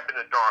stab in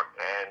the dark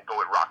and go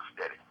with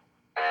Rocksteady.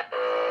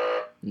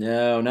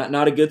 No,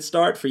 not a good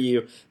start for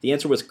you. The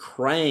answer was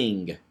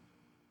Krang.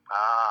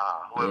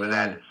 Whoever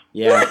that is.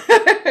 Yeah.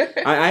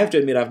 I have to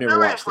admit, I've never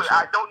watched the show.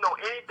 I don't know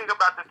anything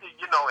about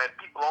and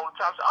people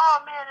child says, "Oh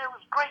man, it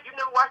was great. You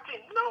never watched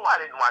it?" No, I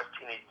didn't watch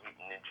Teenage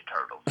Mutant Ninja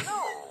Turtles.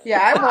 No.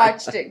 Yeah, I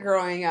watched it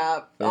growing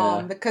up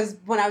because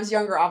when I was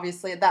younger,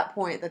 obviously at that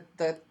point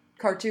the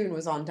cartoon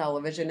was on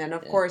television, and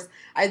of course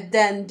I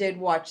then did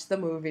watch the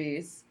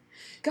movies.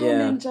 Go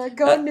Ninja,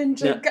 go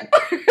Ninja, go.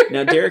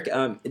 Now, Derek,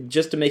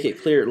 just to make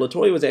it clear,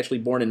 LaToya was actually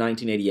born in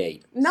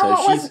 1988. No, so it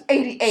wasn't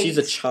 88. She's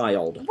a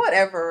child.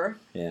 Whatever.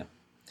 Yeah.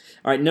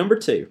 All right, number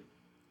 2.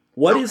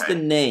 What is the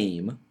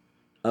name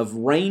of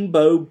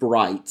Rainbow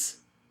Bright's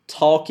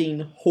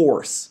talking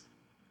horse?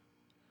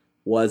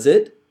 Was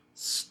it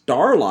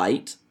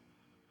Starlight,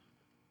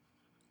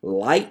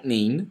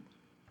 Lightning,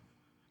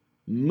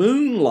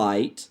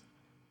 Moonlight,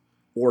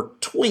 or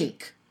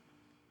Twink?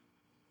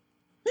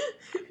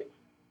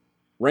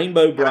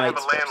 Rainbow Bright. Can I have a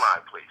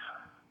landline, please?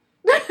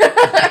 Or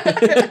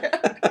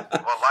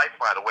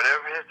lifeline, or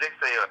whatever it is they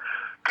say.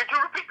 Could you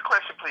repeat the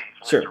question,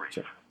 please? Sure.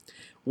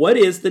 What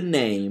is the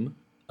name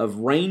of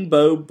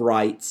Rainbow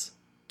Bright's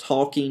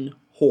talking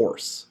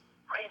horse?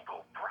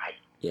 Rainbow Bright?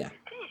 Yeah.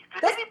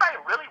 Did anybody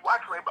really watch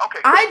Rainbow?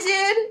 Okay. I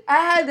did. I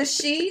had the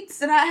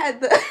sheets, and I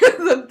had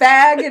the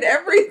bag and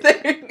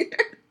everything.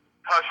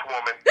 Hush,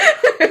 woman. Go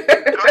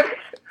ahead.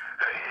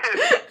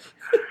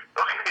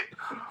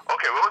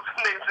 Okay, what was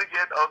the names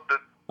again of the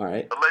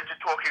alleged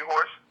talking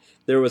horse?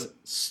 There was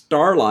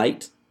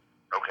Starlight.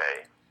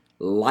 Okay.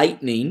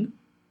 Lightning,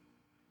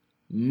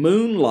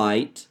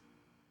 Moonlight,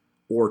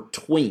 or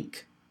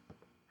Twink?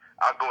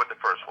 I'll go with the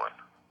first one.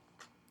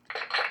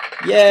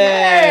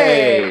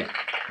 Yay! All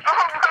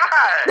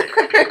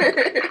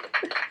right!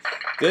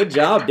 Good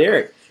job,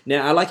 Derek.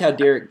 Now, I like how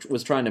Derek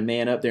was trying to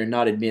man up there and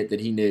not admit that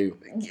he knew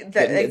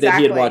that he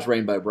had watched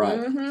Rainbow Bright.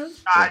 Mm-hmm.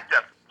 I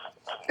definitely.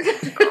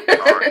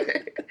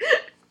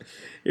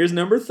 Here's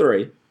number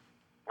 3.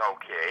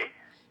 Okay.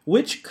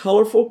 Which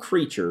colorful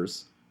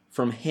creatures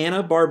from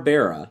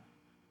Hanna-Barbera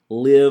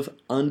live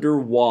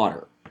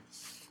underwater?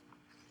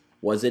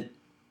 Was it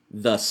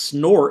the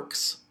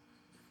Snorks,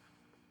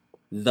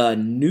 the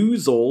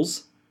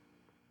Noozles,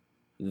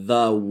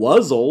 the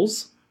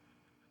Wuzzles,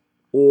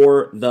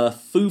 or the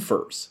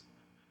Foofers?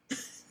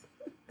 Snorks.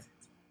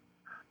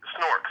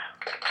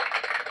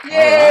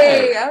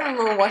 Yay! Right. I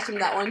remember watching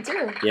that one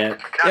too. Yeah.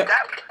 Now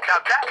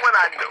that one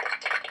I knew.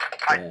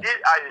 I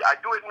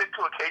do admit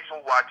to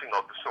occasional watching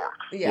of the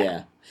Snorks.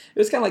 Yeah. It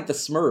was kind of like the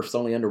Smurfs,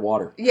 only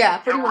underwater. Yeah,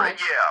 pretty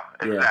much.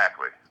 Yeah,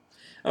 exactly.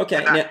 Okay.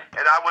 And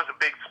I was a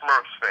big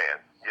Smurfs fan,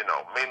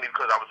 mainly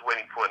because I was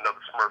waiting for another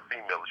Smurf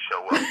female to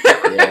show up.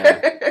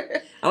 Yeah.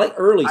 I like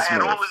early Smurfs. I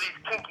had all of these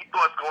kinky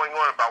thoughts going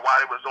on about why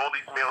there was all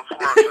these male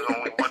Smurfs and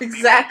only one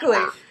exactly.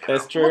 female Smurf.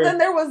 That's true. Well, then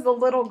there was the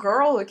little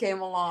girl who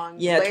came along.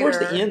 Yeah, later. Towards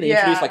the end they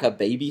introduced like a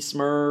baby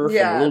Smurf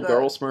and a little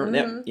girl Smurf.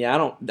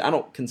 Mm-hmm. I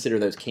don't consider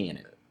those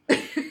canon.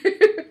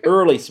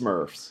 Early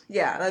Smurfs.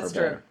 Yeah, that's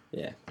true.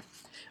 Yeah.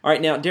 All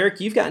right, now, Derek,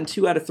 you've gotten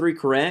 2 out of 3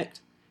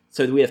 correct,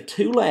 so we have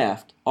 2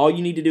 left. All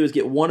you need to do is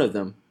get one of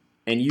them,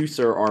 and you,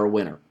 sir, are a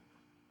winner.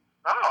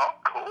 Oh,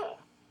 cool.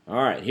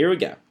 All right, here we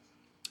go.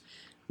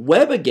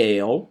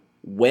 Webigail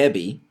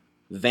Webby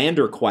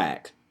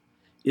Vanderquack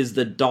is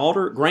the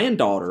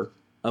granddaughter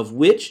of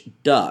which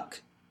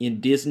duck in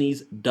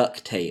Disney's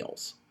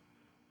DuckTales?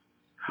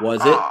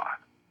 Was it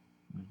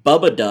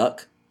Bubba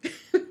Duck,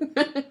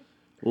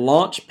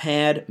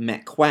 Launchpad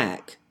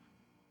McQuack,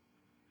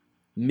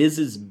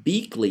 Mrs.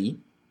 Beakley,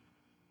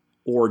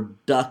 or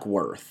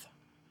Duckworth?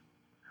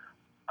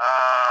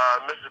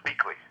 Mrs.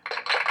 Beakley.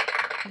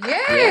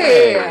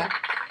 Yay!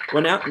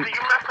 Well, now, see, you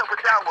messed up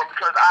with that one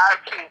because I've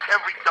seen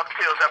every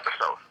DuckTales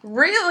episode.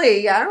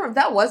 Really? Yeah, I remember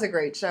that was a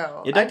great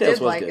show. Yeah, DuckTales I did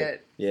was like good.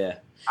 it. Yeah.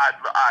 I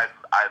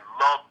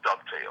love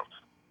DuckTales.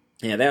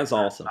 Yeah, that was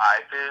awesome.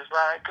 Life is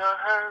like a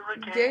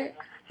hurricane.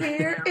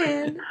 Here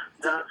in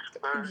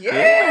Ducksburg.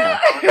 Yeah.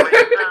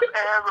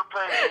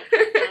 Aeroplane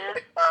in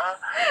a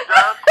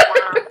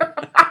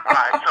Duckburg.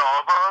 I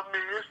solve a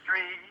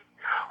mystery.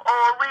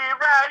 Only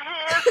right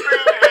here,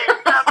 free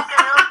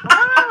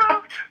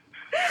DuckTales.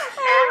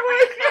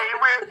 Every day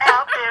we're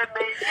out there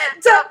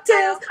making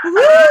DuckTales.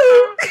 Woo!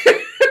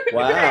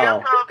 Wow.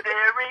 Yeah,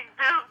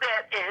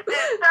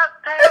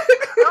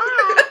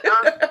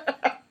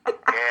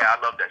 I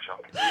love that show.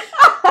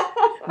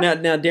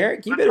 Now,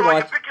 Derek, you better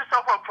watch. Pick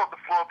yourself up from the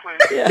floor, please.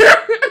 Yeah.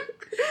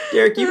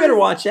 Derek, you better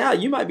watch out.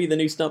 You might be the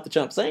new Stump the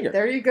Chump singer.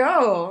 There you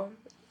go.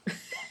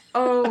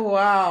 Oh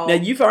wow! Now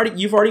you've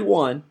already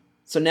won,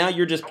 so now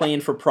you're just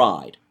playing for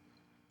pride,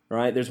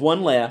 right? There's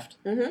one left.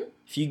 Mm-hmm.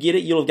 If you get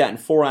it, you'll have gotten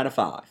 4 out of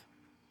 5.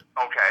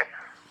 Okay.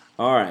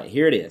 All right,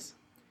 here it is.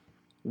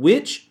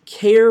 Which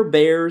Care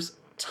Bear's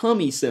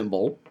tummy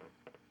symbol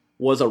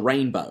was a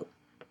rainbow?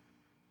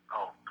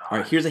 Oh God. All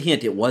right, here's a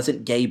hint. It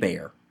wasn't Gay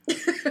Bear.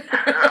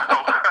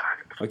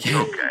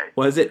 Okay.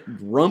 Was it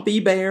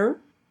Rumpy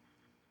Bear,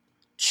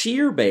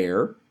 Cheer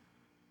Bear,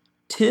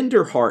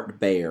 Tenderheart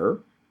Bear,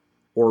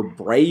 or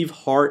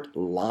Braveheart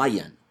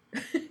Lion?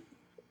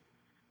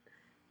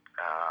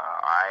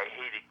 I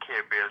hated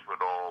Care Bears with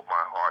all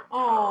my heart.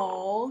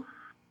 Oh.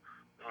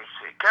 Let me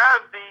see. Can I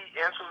have the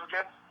answers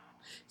again?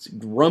 It's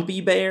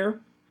Grumpy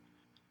Bear,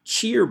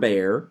 Cheer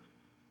Bear,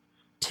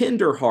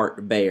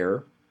 Tenderheart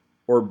Bear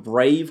or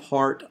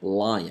Braveheart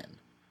Lion?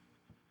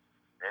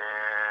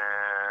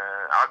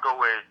 I'll go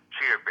with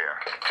Cheer Bear.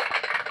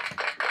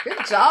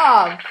 Good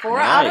job. 4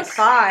 out of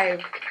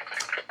 5.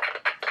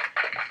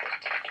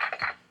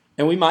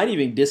 And we might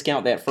even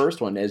discount that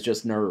first one as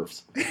just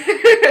nerves.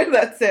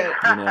 That's it.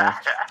 You know,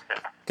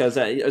 because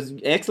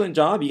excellent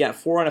job. You got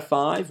 4 out of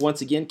 5.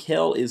 Once again,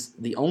 Kel is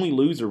the only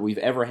loser we've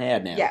ever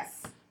had now.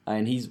 Yes.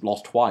 And he's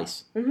lost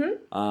twice.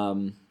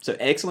 Mm-hmm. So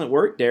excellent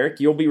work, Derek.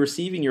 You'll be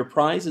receiving your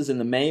prizes in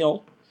the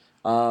mail.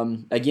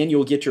 Again,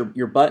 you'll get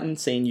your button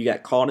saying you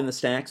got caught in the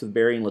stacks with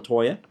Barry and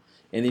LaToya.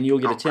 And then you'll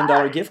get a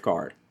 $10 gift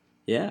card.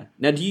 Yeah.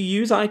 Now, do you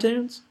use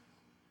iTunes?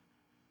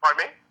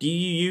 Pardon me? Do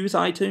you use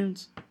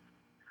iTunes?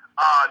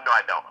 No,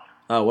 I don't.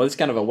 Oh, well, it's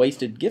kind of a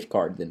wasted gift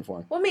card then for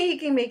him. Well, maybe he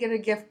can make it a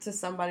gift to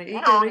somebody.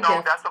 No,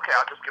 that's okay.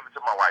 I'll just give it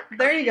to my wife.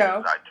 There you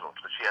go. iTunes,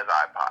 because she has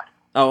an iPod.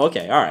 Oh,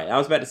 okay. All right. I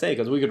was about to say,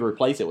 because we could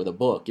replace it with a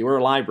book. We're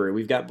a library.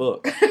 We've got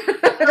books. No. She's,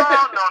 she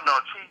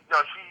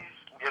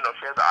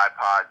has an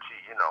iPod.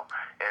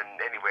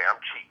 And anyway, I'm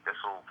cheap. This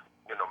will,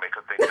 make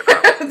her think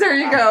that there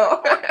you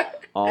go.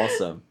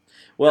 Awesome.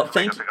 Well,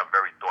 thank you. I think I'm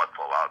very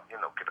thoughtful. I'll,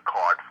 get a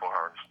card for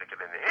her and stick it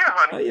in there. Here,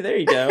 honey. Oh, yeah, there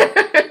you go.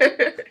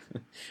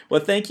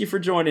 Well, thank you for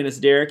joining us,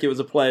 Derek. It was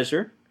a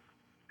pleasure.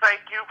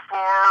 Thank you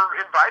for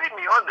inviting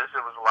me on this.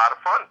 It was a lot of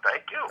fun.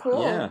 Thank you.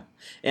 Cool. Yeah.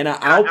 And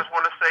I just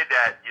want to say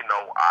that,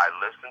 I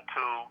listen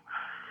to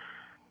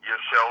your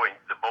show, and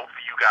both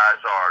of you guys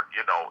are,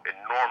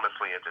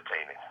 enormously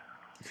entertaining.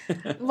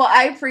 Well,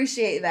 I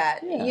appreciate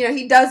that. Yeah.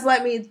 He does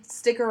let me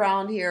stick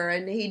around here,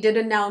 and he did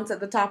announce at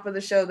the top of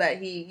the show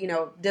that he,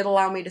 did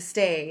allow me to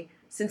stay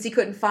since he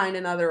couldn't find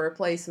another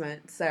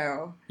replacement.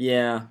 So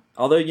yeah,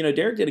 although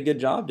Derek did a good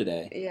job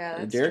today. Yeah,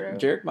 that's true.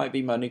 Derek might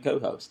be my new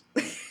co-host.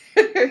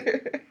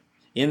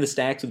 In the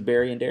Stacks with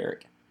Barry and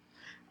Derek.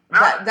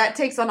 That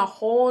takes on a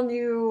whole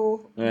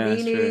new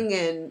meaning,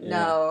 and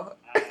no.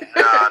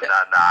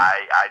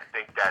 I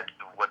think that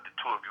what the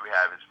two of you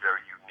have is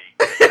very unique.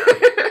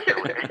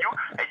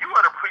 And you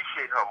ought to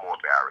appreciate her more,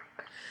 Barry.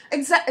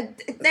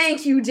 Exactly.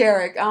 Thank you,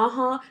 Derek.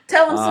 Tell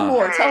him some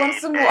more. Tell him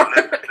some more.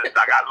 Listen,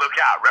 I got to look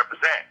out.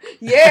 Represent.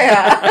 Yeah.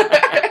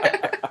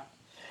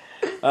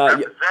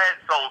 Represent,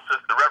 soul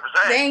sister.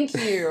 Represent. Thank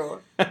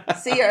you.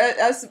 See,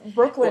 us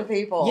Brooklyn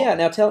people. Yeah.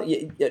 Now tell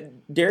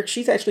Derek.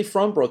 She's actually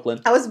from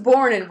Brooklyn. I was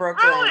born in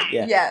Brooklyn. Really?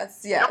 Yeah.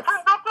 Yes. You're from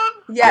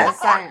Brooklyn? Yes,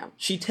 I am.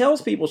 She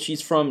tells people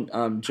she's from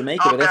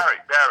Jamaica. Oh, but that's...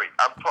 Barry,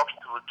 I'm talking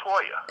to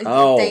LaToya.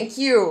 Oh. Thank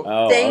you.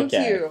 Oh, Thank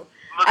okay. you.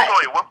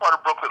 LaToya, what part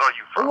of Brooklyn are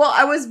you from? Well,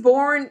 I was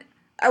born.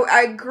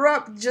 I grew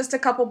up just a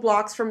couple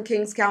blocks from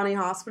Kings County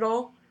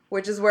Hospital,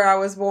 which is where I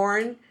was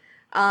born.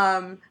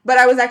 But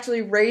I was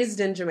actually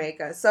raised in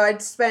Jamaica, so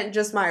I'd spent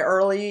just my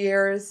early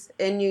years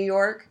in New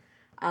York.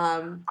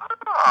 But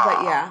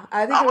yeah,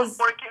 I think I it was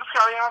born in Kings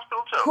County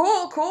Hospital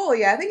too. Cool.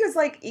 Yeah, I think it was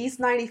like East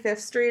 95th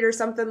Street or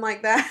something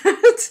like that.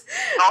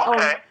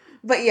 Okay.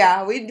 But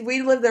yeah,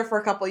 we lived there for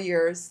a couple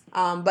years.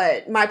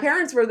 But my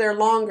parents were there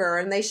longer,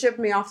 and they shipped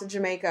me off to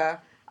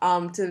Jamaica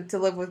to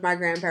live with my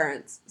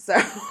grandparents. So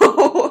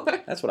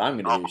that's what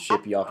I'm going to do,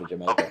 ship you off to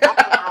Jamaica.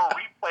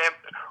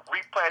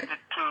 Replanted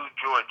to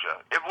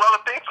Georgia. If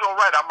things go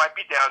right, I might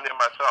be down there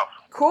myself.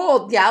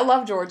 Cool. Yeah, I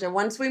love Georgia.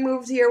 Once we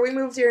moved here in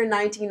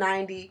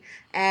 1990,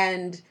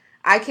 and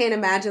I can't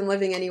imagine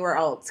living anywhere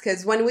else.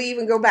 Because when we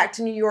even go back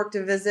to New York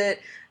to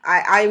visit,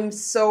 I'm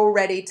so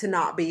ready to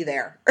not be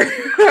there. Yeah.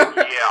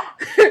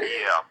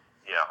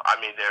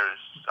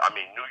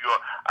 New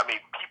York.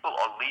 People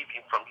are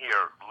leaving from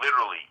here.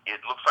 Literally, it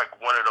looks like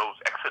one of those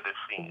Exodus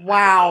scenes.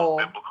 Wow.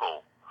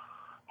 Biblical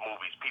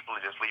movies. People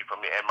just leave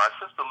from here. And my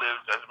sister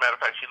lives, as a matter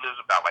of fact, she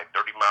lives about 30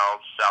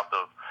 miles south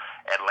of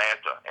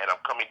Atlanta. And I'm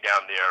coming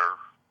down there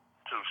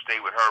to stay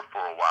with her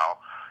for a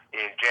while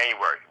in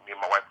January. Me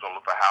and my wife are going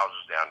to look for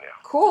houses down there.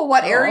 Cool.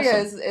 What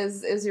area awesome.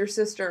 is your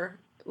sister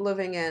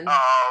living in?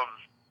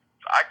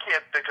 I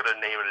can't think of the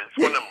name of it. It's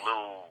one of them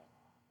little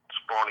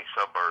scrawny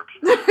suburbs.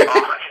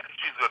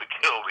 She's going to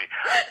kill me.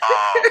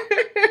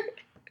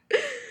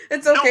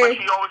 It's okay. No, but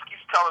she always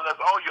keeps telling us,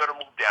 you ought to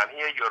move down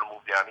here, you ought to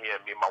move down here.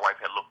 Me and my wife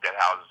had looked at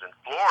houses in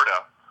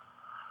Florida,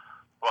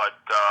 but...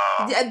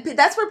 yeah,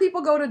 that's where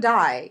people go to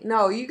die.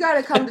 No, you got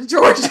to come to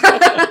Georgia.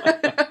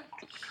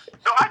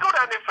 No, I go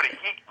down there for the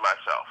heat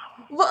myself.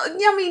 Well,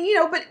 I mean,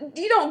 but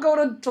you don't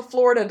go to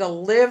Florida to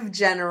live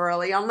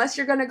generally, unless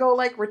you're going to go,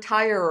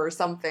 retire or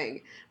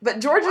something. But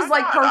Georgia's,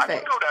 perfect. I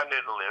can go down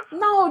there to live.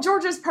 No,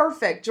 Georgia's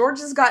perfect.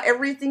 Georgia's got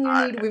everything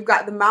you need. We've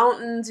got the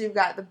mountains, you've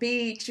got the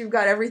beach, you've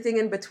got everything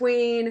in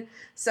between.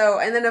 So,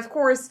 and then, of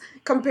course,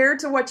 compared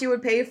to what you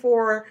would pay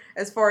for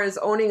as far as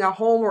owning a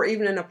home or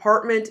even an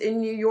apartment in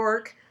New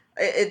York,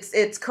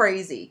 it's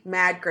crazy.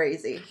 Mad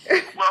crazy.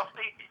 Well,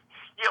 see,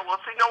 you know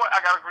what? I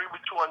got to agree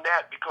with you on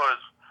that because,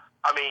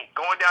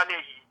 going down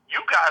there, you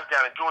guys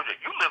down in Georgia,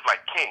 you live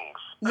like kings.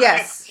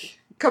 Yes.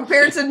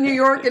 Compared to New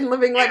York and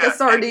living like a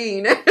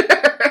sardine.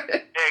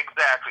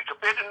 Exactly.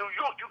 Compared to New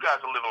York, you guys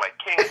are living like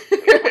kings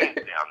and queens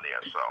down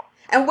there, so.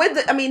 And with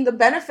the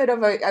benefit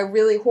of a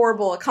really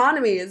horrible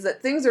economy is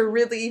that things are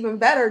really even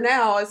better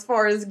now as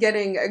far as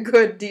getting a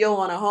good deal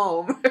on a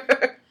home.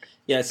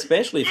 Yeah,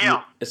 especially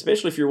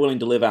if you're willing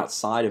to live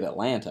outside of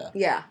Atlanta.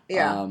 Yeah.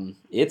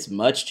 It's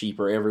much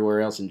cheaper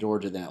everywhere else in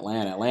Georgia than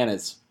Atlanta.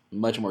 Atlanta's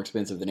much more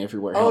expensive than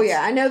everywhere else. Oh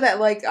yeah, I know that.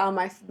 Like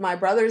my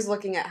brother's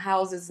looking at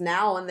houses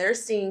now, and they're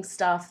seeing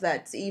stuff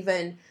that's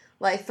even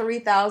like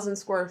 3,000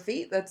 square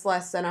feet. That's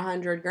less than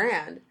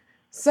 $100,000.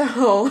 So.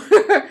 Oh, see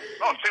what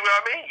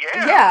I mean?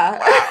 Yeah. Yeah.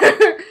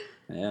 Wow.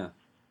 Yeah.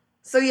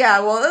 So yeah,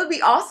 well, it would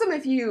be awesome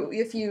if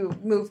you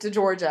move to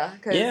Georgia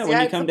because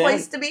it's a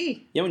place to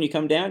be. Yeah, when you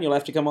come down, you'll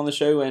have to come on the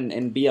show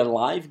and be a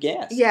live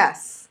guest.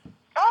 Yes.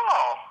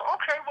 Oh,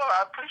 okay. Well,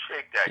 I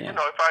appreciate that. Yeah. You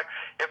know, if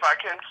I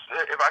can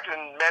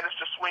manage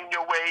to swing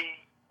your way,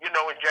 you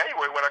know, in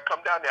January when I come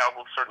down there, I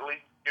will certainly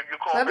give you a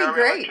call. That'd be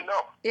great. And let you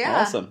know.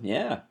 Yeah. Awesome.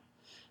 Yeah.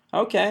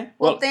 Okay.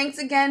 Well, thanks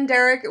again,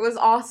 Derek. It was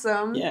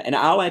awesome. Yeah, and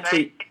I'll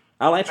actually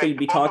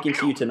be talking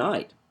to you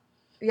tonight.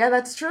 Yeah,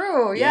 that's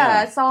true. Yeah,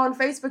 I saw on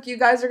Facebook you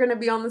guys are going to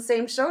be on the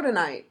same show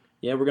tonight.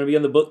 Yeah, we're going to be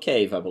on the Book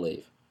Cave, I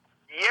believe.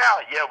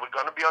 Yeah, we're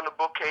going to be on the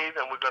Book Cave,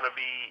 and we're going to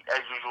be, as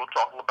usual,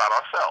 talking about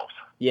ourselves.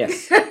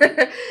 Yes.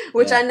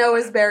 Which I know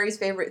is Barry's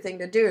favorite thing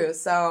to do,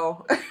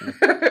 so.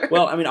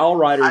 Well, I mean, all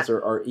writers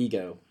are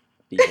ego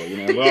people, you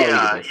know.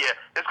 Yeah.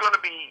 It's going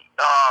to be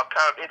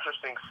kind of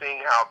interesting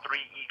seeing how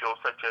three egos,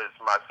 such as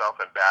myself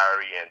and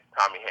Barry and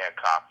Tommy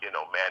Hancock, you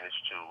know, manage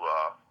to...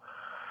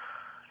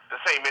 the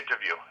same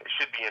interview. It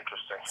should be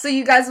interesting. So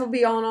you guys will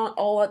be on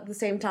all at the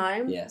same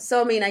time? Yeah.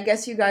 So, I mean, I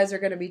guess you guys are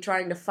going to be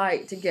trying to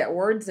fight to get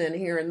words in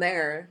here and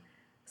there.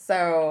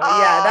 So,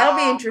 yeah, that'll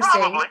be interesting.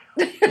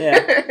 Probably.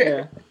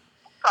 Yeah.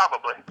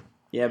 Probably.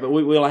 Yeah, but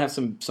we'll have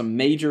some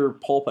major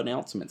pulp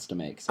announcements to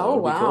make. So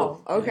wow.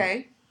 cool.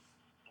 Okay.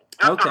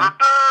 Yeah. Okay.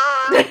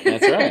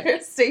 That's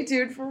right. Stay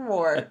tuned for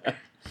more.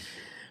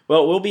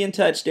 Well, we'll be in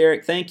touch,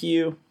 Derek. Thank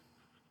you.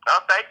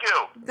 Thank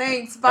you.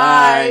 Thanks.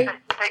 Bye.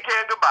 Take care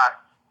and goodbye.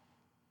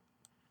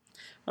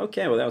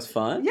 Okay, well, that was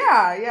fun.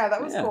 Yeah, that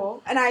was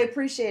cool. And I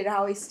appreciated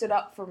how he stood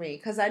up for me,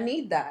 because I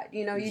need that.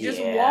 You know, you just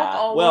walk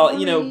all over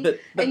me, but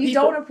and you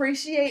don't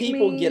appreciate me.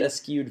 People get a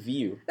skewed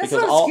view. That's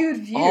because not a skewed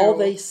view. All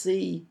they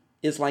see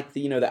is like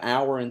the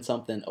hour and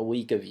something a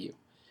week of you.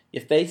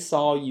 If they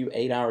saw you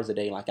 8 hours a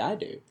day like I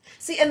do.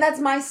 See, and that's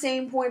my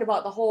same point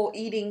about the whole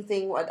eating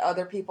thing at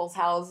other people's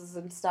houses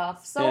and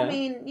stuff. So, I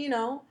mean,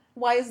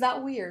 why is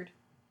that weird?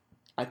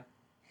 I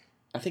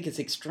think it's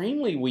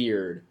extremely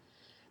weird.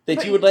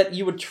 That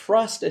you would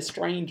trust a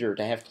stranger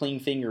to have clean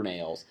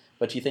fingernails,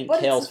 but you think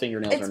Kel's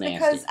fingernails are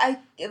nasty. It's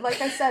because,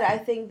 like I said, I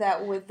think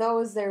that with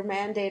those, they're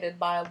mandated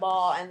by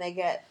law, and they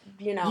get,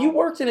 You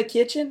worked in a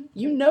kitchen?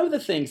 You know the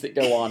things that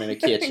go on in a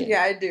kitchen.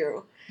 Yeah, I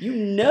do. You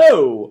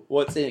know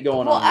what's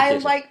going on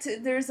in the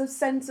kitchen. There's a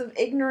sense of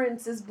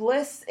ignorance is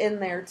bliss in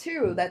there,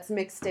 too, that's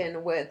mixed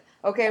in with,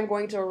 okay, I'm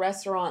going to a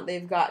restaurant,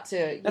 they've got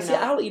to, See,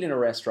 I'll eat in a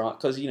restaurant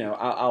because,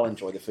 I'll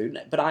enjoy the food.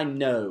 But I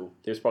know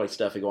there's probably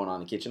stuff going on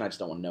in the kitchen I just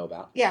don't want to know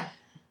about. Yeah.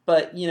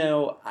 But,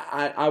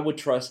 I would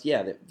trust,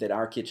 that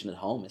our kitchen at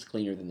home is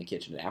cleaner than the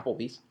kitchen at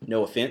Applebee's.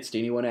 No offense to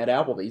anyone at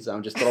Applebee's.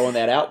 I'm just throwing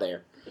that out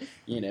there.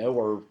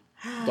 Or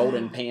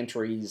Golden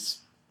Pantry's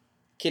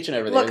kitchen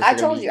over there. Look, I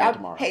told you,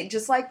 hey,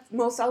 just like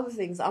most other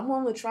things, I'm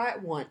willing to try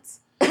it once.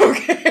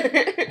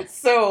 Okay?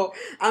 So,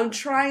 I'm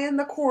trying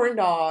the corn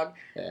dog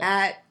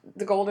at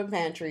the Golden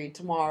Pantry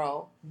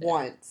tomorrow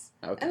once.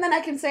 Okay. And then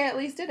I can say I at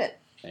least did it.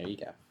 There you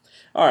go.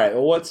 All right,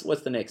 well, what's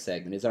the next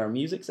segment? Is our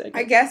music segment?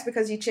 I guess,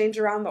 because you change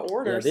around the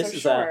order, this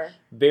is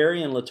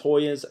Barry and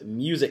LaToya's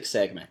music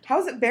segment.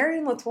 How's it Barry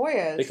and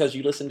LaToya's? Because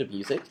you listen to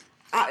music.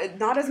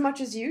 Not as much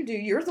as you do.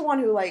 You're the one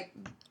who,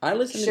 I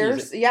listen to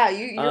music. Yeah,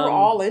 you're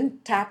all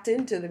tapped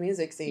into the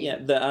music scene. Yeah,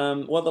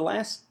 the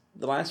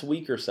last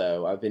week or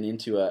so, I've been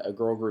into a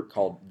girl group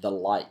called The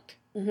Like.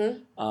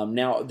 Mm-hmm.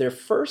 Now, their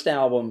first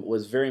album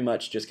was very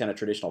much just kind of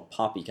traditional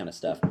poppy kind of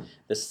stuff.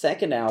 The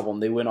second album,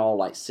 they went all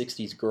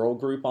 60s girl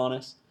group on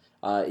us.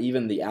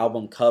 Even the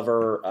album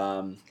cover,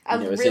 I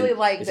really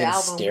like the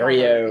album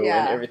stereo cover.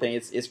 Yeah. And everything.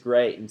 It's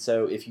great. And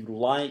so, if you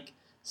like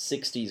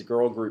 60s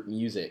girl group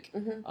music,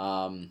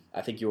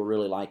 I think you'll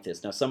really like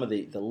this. Now, some of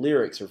the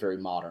lyrics are very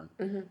modern,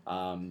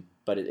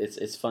 but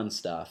it's fun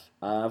stuff.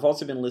 I've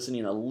also been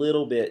listening a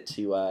little bit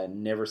to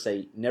Never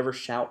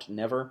Shout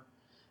Never.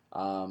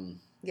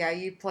 Yeah,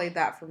 you played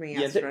that for me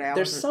yesterday.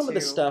 There's some of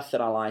the stuff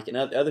that I like, and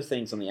other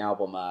things on the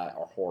album are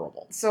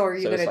horrible. So are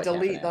you going to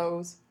delete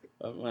those?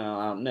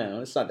 Well,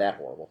 no, it's not that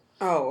horrible.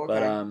 Oh,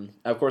 okay.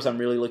 But, of course, I'm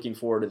really looking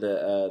forward to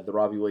the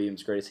Robbie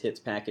Williams Greatest Hits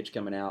package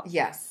coming out.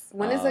 Yes.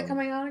 When is it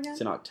coming out again? It's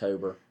in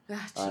October. In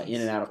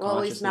and Out of Consciousness. Well,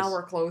 at least now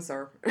we're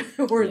closer.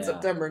 We're in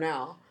September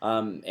now.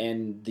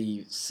 And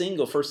the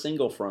first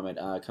single from it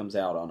comes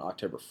out on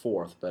October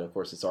 4th, but, of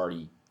course, it's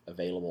already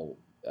available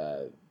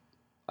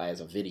as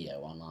a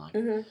video online.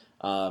 Mm-hmm.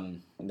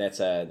 And that's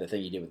the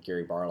thing you did with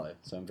Gary Barlow.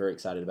 So I'm very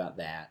excited about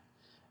that.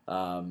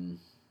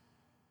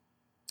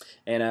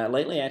 And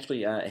lately,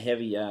 actually,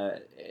 heavy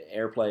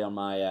airplay on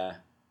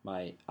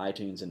my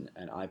iTunes and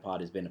iPod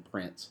has been a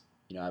Prince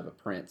I have a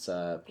Prince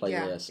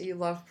playlist. Yeah, you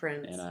love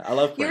Prince. And I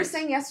love Prince. You were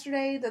saying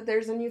yesterday that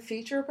there's a new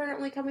feature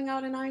apparently coming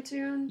out in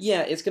iTunes?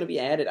 Yeah, it's going to be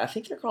added. I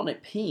think they're calling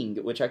it Ping,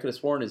 which I could have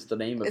sworn is the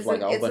name of a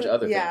whole bunch of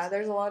other things. Yeah,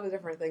 there's a lot of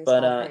different things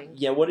called Ping.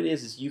 Yeah, what it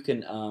is you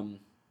can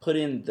put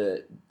in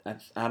the...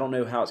 I don't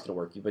know how it's going to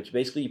work, but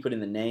basically you put in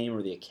the name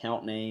or the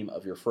account name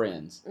of your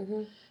friends,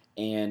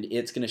 and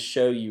it's going to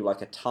show you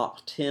like a top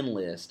 10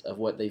 list of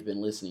what they've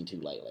been listening to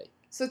lately.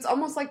 So it's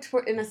almost like,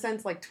 in a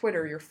sense, like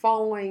Twitter. You're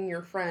following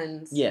your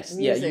friends. Yes,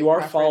 yeah, you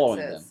are following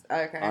them.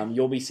 Okay.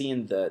 You'll be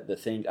seeing the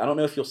things. I don't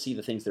know if you'll see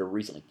the things they're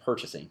recently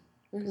purchasing,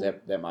 because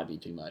that might be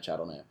too much. I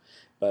don't know.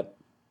 But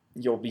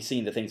you'll be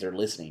seeing the things they're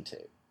listening to.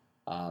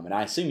 And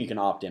I assume you can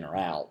opt in or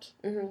out.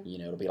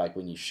 It'll be like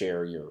when you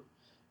share your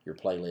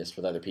playlist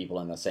with other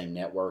people in the same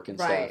network and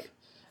stuff,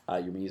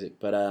 your music.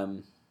 But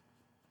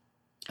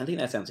I think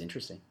that sounds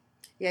interesting.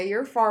 Yeah,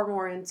 you're far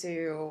more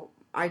into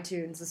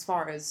iTunes as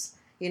far as...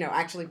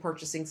 actually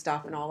purchasing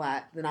stuff and all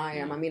that than I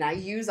am. I mean, I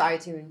use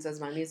iTunes as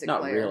my music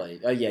player. Not really.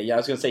 Yeah, I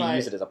was going to say you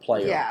use it as a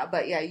player. Yeah,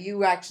 but yeah,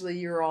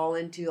 you're all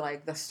into,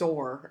 like, the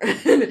store.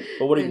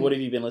 But what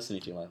have you been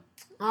listening to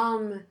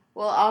lately?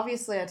 Well,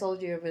 obviously I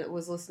told you I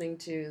was listening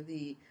to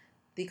the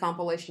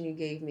compilation you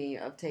gave me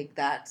of Take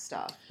That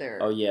stuff.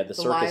 Oh, yeah, the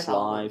Circus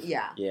Live.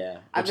 Yeah. Yeah,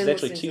 which is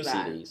actually 2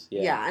 CDs.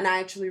 Yeah, and I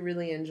actually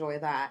really enjoy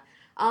that.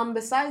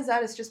 Besides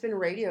that, it's just been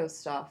radio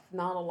stuff.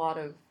 Not a lot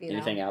of,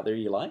 Anything out there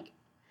you like?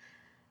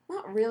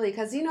 Not really,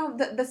 because,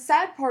 the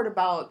sad part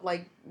about,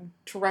 like,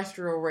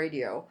 terrestrial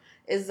radio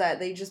is that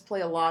they just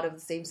play a lot of the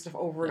same stuff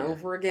over and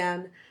over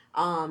again.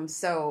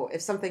 So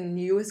if something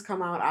new has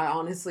come out, I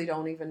honestly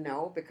don't even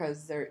know,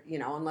 because they're,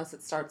 unless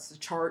it starts to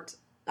chart,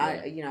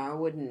 I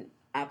wouldn't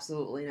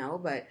absolutely know.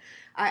 But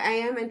I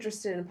am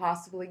interested in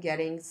possibly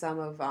getting some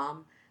of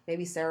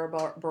maybe Sarah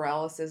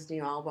Bareilles'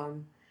 new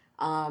album.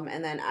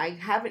 And then I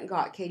haven't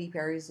got Katy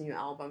Perry's new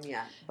album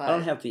yet. But I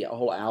don't have the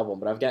whole album,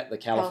 but I've got the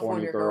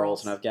California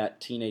Girls, and I've got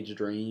Teenage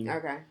Dream.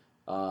 Okay.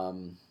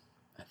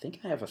 I think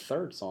I have a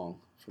third song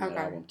from that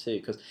album,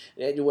 too. Because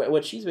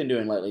what she's been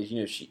doing lately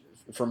is,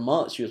 for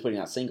months she was putting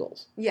out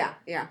singles. Yeah.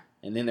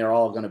 And then they're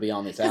all going to be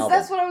on this album.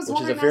 That's what I was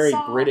wondering. Which is a very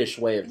British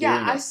way of doing it.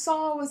 Yeah, I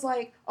saw it was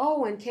like,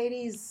 when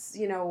Katie's,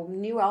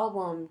 new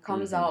album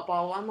comes out,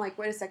 blah, blah. I'm like,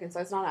 wait a second,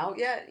 so it's not out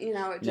yet?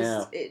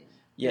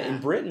 Yeah,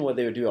 in Britain, what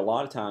they would do a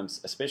lot of times,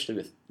 especially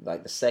with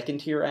like the second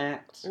tier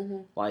acts,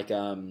 like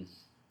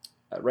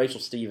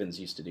Rachel Stevens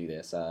used to do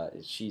this.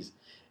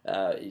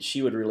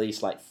 She would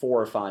release like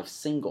 4 or 5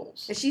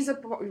 singles.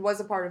 And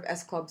was a part of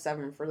S Club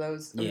 7 for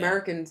those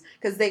Americans,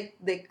 because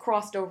they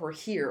crossed over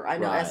here. I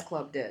know S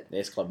Club did.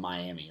 S Club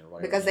Miami or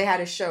whatever. Because they had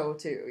a show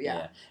too.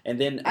 Yeah.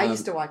 And then I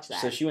used to watch that.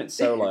 So she went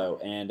solo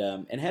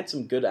and had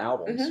some good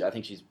albums. I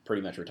think she's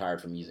pretty much retired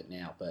from music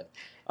now, but.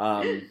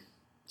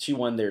 She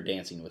won their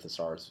Dancing with the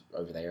Stars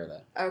over there,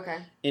 though. Okay.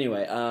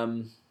 Anyway,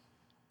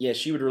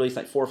 she would release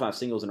like 4 or 5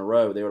 singles in a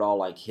row. They would all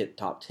like hit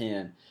top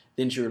 10.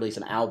 Then she would release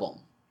an album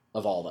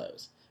of all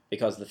those,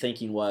 because the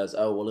thinking was,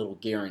 it'll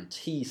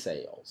guarantee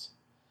sales.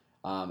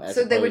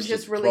 So they would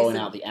just release throwing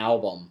out the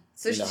album.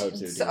 So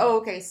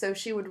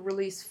she would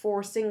release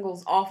 4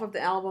 singles off of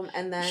the album,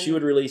 and then she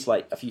would release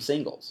like a few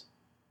singles.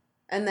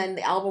 And then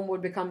the album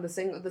would become the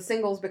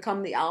singles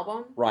become the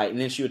album? Right, and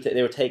then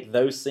they would take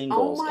those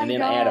singles and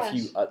then add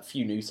a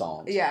few new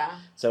songs. Yeah.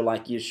 So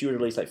like she would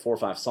release like 4 or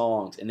 5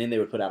 songs, and then they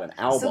would put out an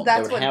album. So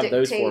that's that would what have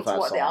those 4 or 5 dictates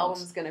what songs. the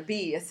album's going to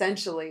be.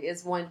 Essentially,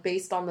 is one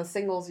based on the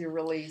singles you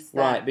release.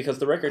 Right, because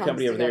the record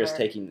company over there is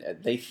taking.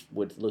 They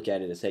would look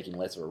at it as taking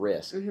less of a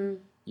risk. Mm-hmm.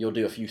 You'll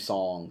do a few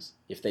songs.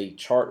 If they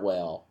chart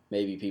well,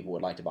 maybe people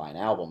would like to buy an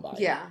album by it.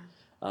 Yeah.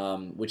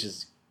 Which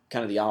is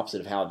kind of the opposite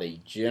of how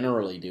they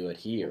generally do it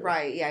here.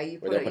 Right, yeah, you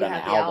have the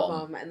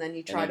album, and then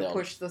you try to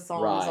push the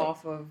songs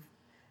off of...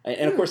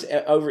 And of course,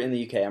 over in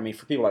the UK, I mean,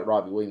 for people like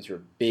Robbie Williams who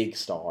are big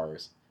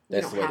stars,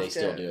 that's the way they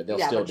still do it. They'll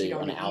still do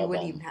an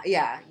album.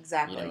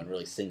 Exactly. And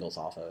release singles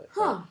off of it.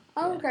 Huh,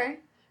 okay.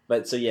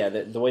 But so,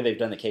 the way they've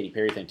done the Katy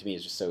Perry thing to me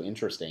is just so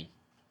interesting.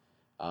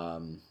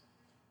 I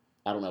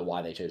don't know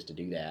why they chose to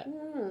do that.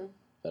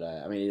 But,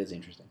 I mean, it is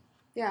interesting.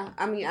 Yeah,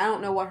 I mean, I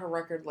don't know what her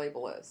record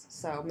label is,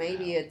 so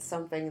maybe it's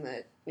something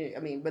that,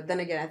 but then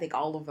again, I think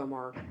all of them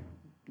are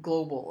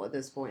global at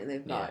this point.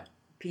 They've got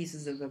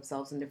pieces of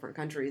themselves in different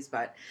countries,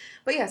 but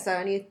yeah, so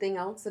anything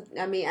else?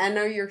 I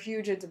know you're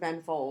huge into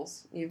Ben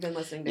Folds. You've been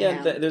listening to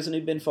him. Yeah, there's a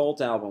new Ben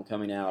Folds album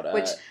coming out.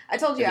 Which, I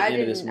told you,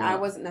 I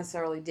wasn't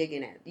necessarily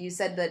digging it. You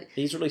said that...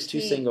 He's released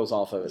 2 singles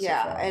off of it so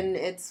far. And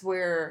it's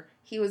where...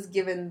 He was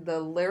given the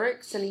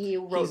lyrics and he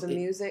wrote the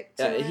music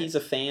to it. He's a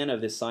fan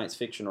of this science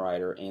fiction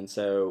writer, and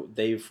so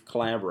they've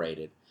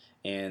collaborated.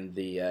 And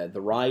the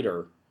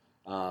writer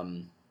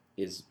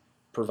is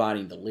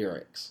providing the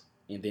lyrics,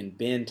 and then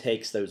Ben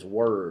takes those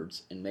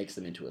words and makes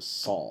them into a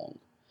song.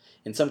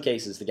 In some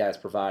cases, the guy's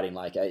providing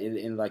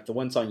in like the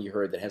one song you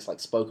heard that has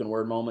like spoken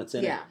word moments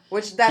in it. Yeah,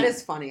 which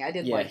is funny. I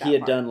did like that. Yeah, he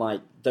had done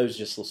like those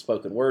just little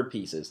spoken word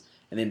pieces.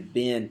 And then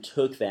Ben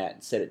took that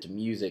and set it to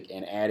music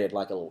and added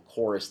like a little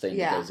chorus thing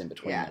that goes in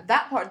between. Yeah,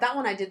 that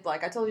one I did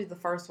like. I told you the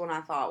first one I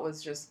thought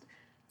was just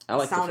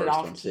sounded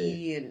off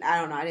key, and I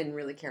don't know, I didn't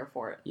really care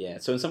for it. Yeah,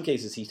 so in some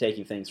cases he's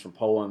taking things from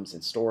poems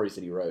and stories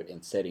that he wrote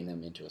and setting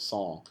them into a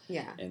song.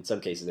 Yeah. In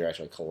some cases they're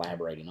actually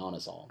collaborating on a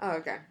song. Oh,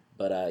 okay.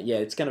 But yeah,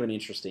 it's kind of an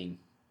interesting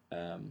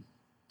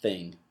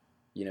thing.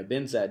 You know,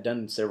 Ben's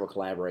done several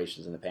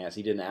collaborations in the past.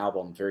 He did an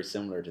album very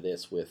similar to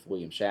this with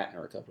William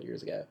Shatner a couple of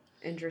years ago.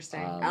 Interesting.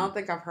 I don't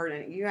think I've heard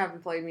any. You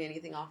haven't played me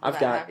anything off of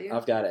that, have you?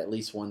 I've got at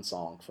least one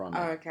song from it.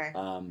 Oh, okay.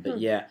 But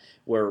yeah,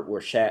 where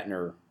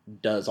Shatner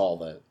does all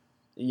the,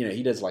 you know,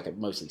 he does like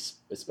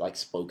it's like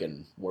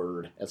spoken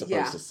word as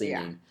opposed to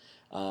singing.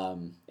 Yeah.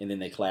 And then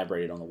they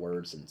collaborated on the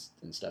words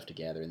and stuff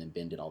together, and then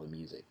Ben did all the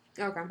music.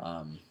 Okay.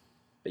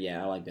 But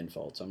yeah, I like Ben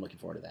Folds, so I'm looking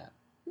forward to that.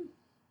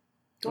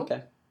 Cool.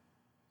 Okay.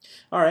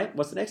 All right,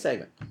 what's the next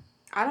segment?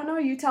 I don't know.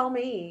 You tell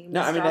me.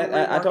 No, I mean,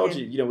 I told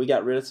you. You know, we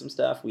got rid of some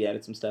stuff. We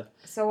added some stuff.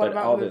 So what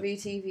about movie,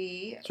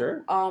 TV?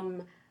 Sure.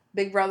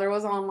 Big Brother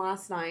was on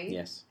last night.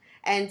 Yes.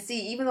 And see,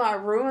 even though I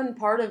ruined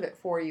part of it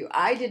for you,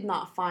 I did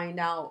not find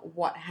out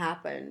what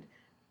happened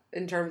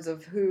in terms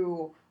of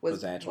who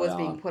was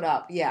being put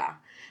up. Yeah.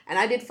 And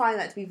I did find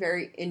that to be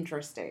very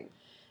interesting.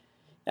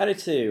 I did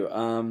too.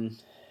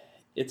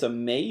 It's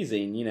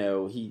amazing, you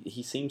know,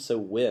 he seems so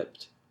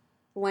whipped.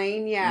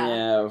 Lane, yeah.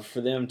 Yeah,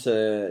 for them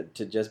to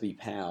just be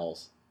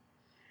pals.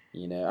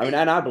 You know, I mean,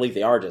 and I believe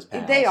they are just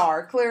pals. They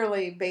are,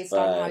 clearly, based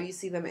on how you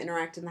see them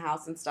interact in the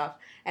house and stuff.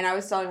 And I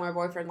was telling my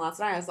boyfriend last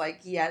night, I was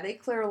like, yeah, he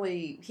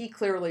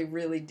clearly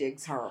really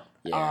digs her.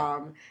 Yeah.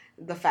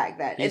 The fact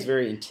that... He's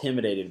very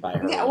intimidated by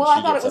her. Yeah, well,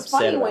 I thought it was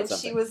funny when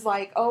she was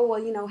like, oh,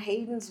 well, you know,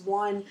 Hayden's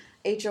won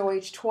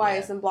HOH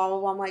twice and blah,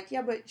 blah, blah. I'm like,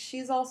 yeah, but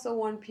she's also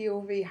won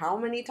POV how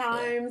many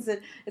times? Yeah.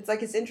 And it's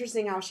like, it's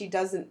interesting how she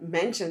doesn't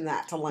mention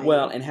that to Lane.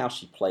 Well, and how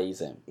she plays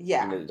him.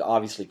 Yeah. You know,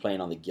 obviously playing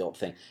on the guilt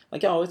thing.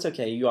 Like, oh, it's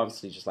okay. You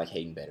obviously just like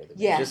Hayden better than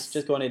me. Yes.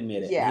 Just go and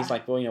admit it. Yeah. And he's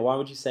like, well, you know, why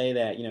would you say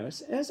that? You know,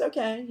 it's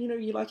okay. You know,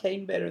 you like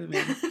Hayden better than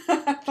me.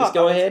 Just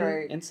go ahead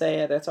and say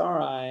it. That's all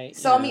right.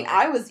 So, I mean,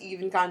 I was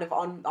even kind of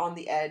on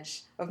the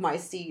edge of my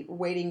seat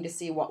waiting to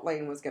see what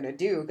Lane was going to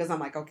do. Because I'm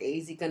like, okay,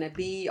 is he going to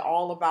be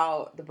all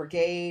about the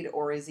brigade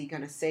or is he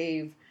going to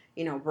save,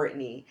 you know,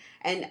 Brittany?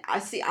 And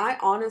I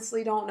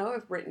honestly don't know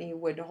if Brittany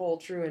would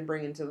hold true and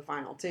bring him to the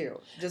final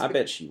two. I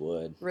bet she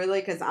would.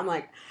 Really? Because I'm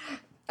like,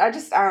 I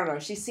don't know.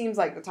 She seems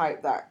like the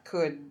type that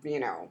could, you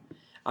know.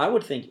 I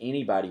would think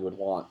anybody would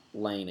want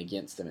Lane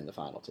against them in the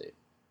final two.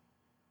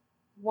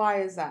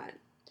 Why is that?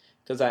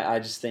 Because I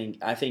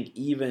think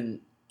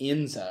even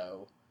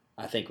Enzo,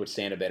 I think, would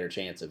stand a better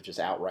chance of just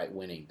outright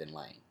winning than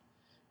Lane.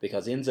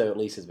 Because Enzo at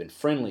least has been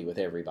friendly with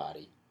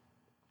everybody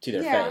to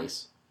their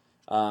face.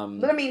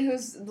 But I mean,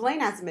 Lane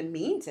hasn't been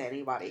mean to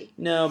anybody.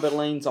 No, but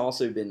Lane's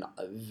also been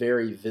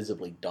very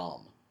visibly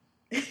dumb.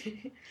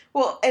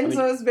 Well,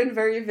 Enzo has been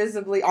very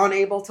visibly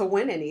unable to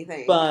win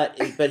anything. But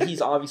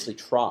he's obviously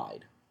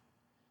tried.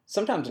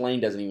 Sometimes Lane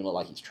doesn't even look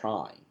like he's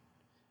trying.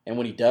 And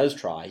when he does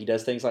try, he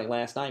does things like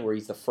last night where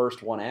he's the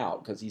first one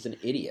out because he's an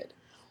idiot.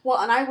 Well,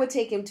 and I would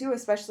take him too,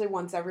 especially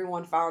once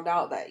everyone found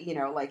out that, you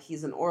know, like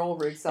he's an oil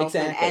rig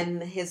salesman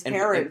and his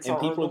parents and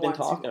are people have been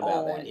talking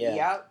about that. Yeah.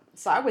 Yep.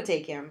 So I would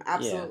take him,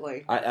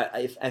 absolutely.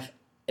 Yeah.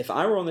 If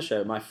I were on the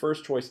show, my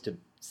first choice to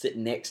sit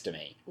next to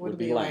me would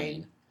be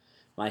Lane.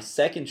 My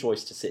second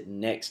choice to sit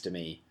next to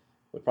me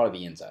would probably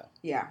be Enzo.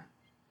 Yeah.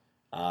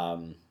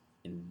 And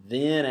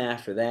then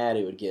after that,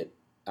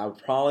 I would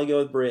probably go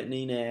with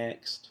Brittany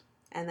next.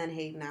 And then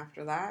Hayden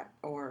after that,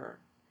 or...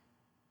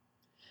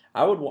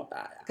 I would...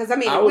 Because, I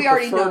mean, we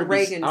already know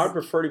Reagan's... I would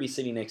prefer to be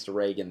sitting next to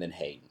Reagan than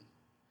Hayden.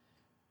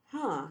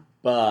 Huh.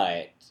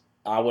 But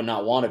I would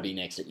not want to be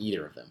next to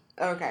either of them.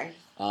 Okay.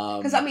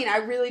 Because, I mean, I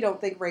really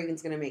don't think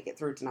Reagan's going to make it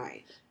through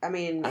tonight. I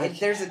mean,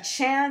 there's a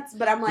chance,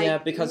 but I'm like... Yeah,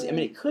 because, I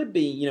mean, it could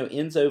be, you know,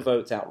 Enzo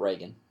votes out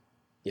Reagan.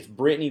 If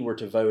Brittany were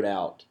to vote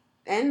out...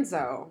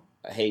 Enzo.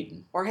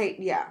 Hayden. Or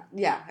Hayden, yeah.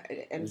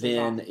 Enzo's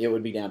then it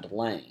would be down to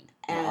Lane.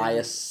 I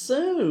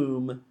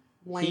assume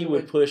he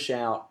would push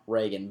out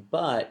Reagan,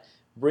 but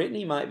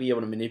Brittany might be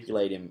able to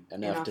manipulate him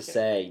enough to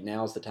say,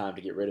 now's the time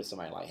to get rid of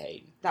somebody like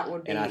Hayden. That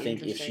would be And I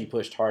think if she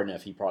pushed hard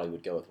enough, he probably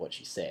would go with what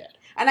she said.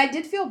 And I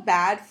did feel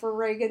bad for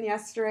Reagan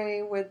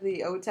yesterday with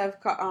the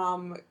OTEV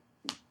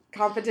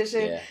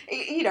competition. Yeah.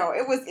 You know,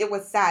 it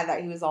was sad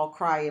that he was all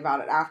cryy about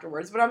it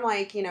afterwards, but I'm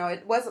like, you know,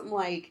 it wasn't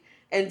like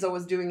Enzo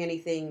was doing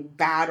anything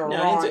bad or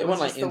wrong. It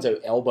wasn't like Enzo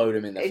elbowed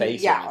him in the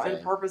face or anything.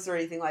 On purpose or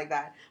anything like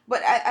that.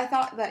 But I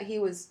thought that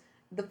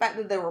the fact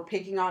that they were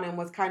picking on him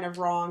was kind of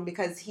wrong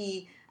because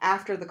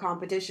after the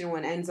competition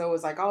when Enzo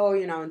was like, oh,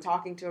 you know, and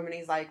talking to him and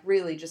he's like,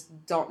 really, just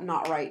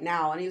not right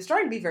now. And he was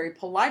trying to be very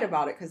polite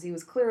about it because he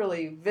was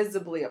clearly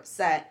visibly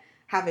upset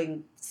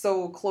having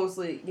so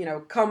closely, you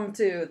know, come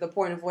to the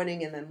point of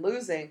winning and then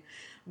losing.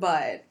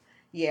 But...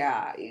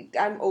 yeah,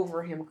 I'm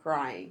over him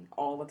crying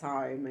all the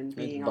time and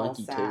being all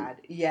sad.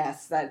 Too.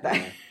 Yes, that.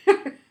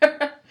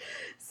 Yeah.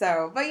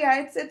 So, but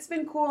yeah, it's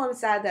been cool. I'm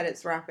sad that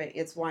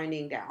it's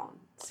winding down.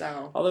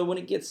 So, although when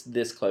it gets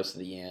this close to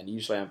the end,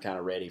 usually I'm kind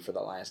of ready for the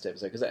last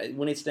episode because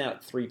when it's down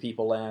to 3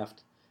 people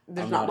left,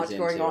 there's not much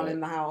going on in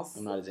the house.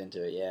 I'm not as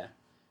into it, yeah.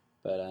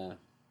 But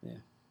yeah.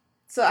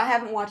 So I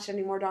haven't watched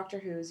any more Doctor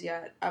Who's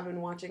yet. I've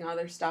been watching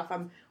other stuff.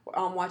 I'm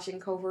watching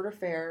Covert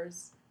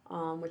Affairs,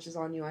 which is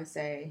on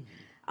USA.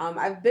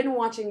 I've been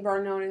watching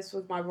Burn Notice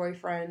with my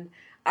boyfriend.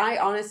 I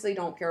honestly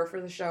don't care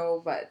for the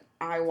show, but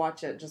I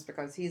watch it just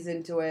because he's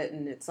into it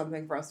and it's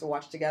something for us to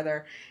watch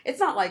together. It's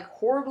not like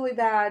horribly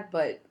bad,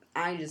 but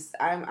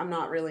I'm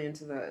not really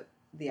into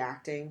the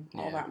acting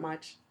all that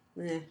much.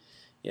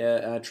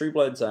 Yeah, True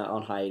Blood's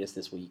on hiatus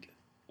this week.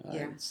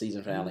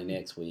 Season finale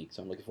next week,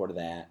 so I'm looking forward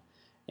to that.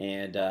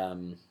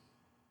 And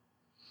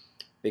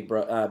Big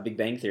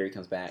Bang Theory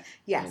comes back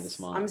this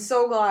month. I'm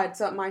so glad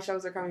my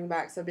shows are coming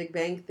back. So Big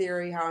Bang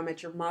Theory, How I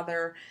Met Your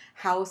Mother,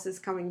 House is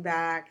coming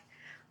back.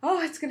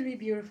 Oh, it's going to be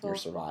beautiful. Your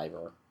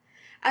Survivor.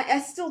 I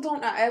still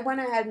don't know. I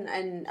went ahead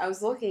and I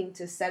was looking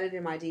to set it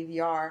in my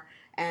DVR,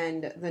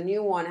 and the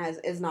new one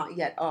is not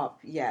yet up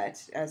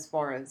yet as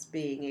far as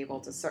being able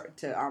to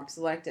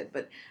select it.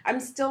 But I'm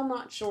still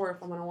not sure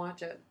if I'm going to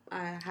watch it.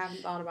 I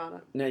haven't thought about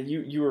it. Now,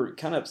 you were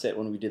kind of upset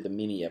when we did the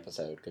mini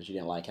episode because you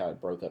didn't like how it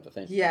broke up the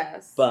thing.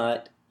 Yes.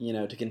 But,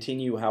 to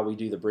continue how we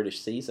do the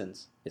British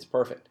seasons, it's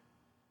perfect.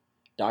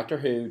 Doctor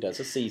Who does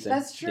a season.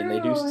 That's true. Then they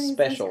do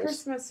specials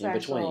Christmas in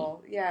between.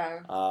 Yeah.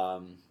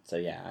 So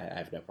I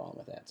have no problem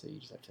with that. So you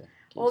just have to.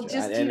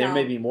 There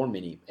may be more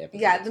mini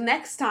episodes. Yeah, the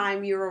next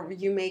time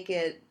you make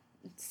it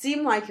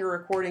seem like you're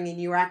recording and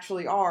you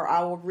actually are,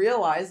 I will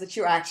realize that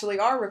you actually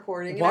are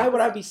recording. Why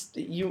would I be?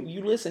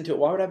 You listen to it.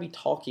 Why would I be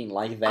talking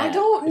like that? I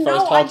don't know. If I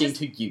was talking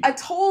to you. I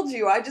told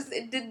you.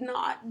 It did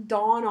not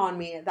dawn on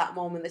me at that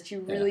moment that you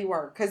really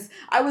were, because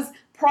I was.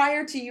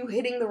 Prior to you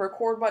hitting the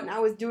record button, I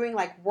was doing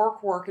like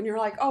work, and you're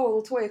like,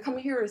 "Oh, Latoya, come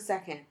here a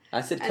second." I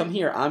said, "Come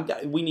here.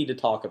 We need to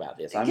talk about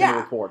this. I'm going to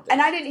record this."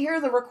 And I didn't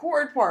hear the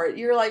record part.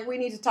 You're like, "We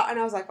need to talk," and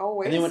I was like, "Oh,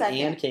 wait a second." And then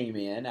when Ann came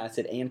in, I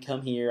said, "Ann,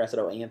 come here." I said,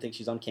 "Oh, Ann thinks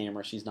she's on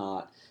camera. She's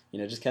not.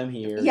 Just come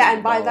here." Yeah,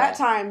 and by that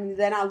time,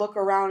 then I look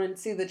around and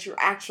see that you're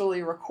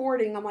actually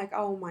recording. I'm like,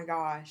 "Oh my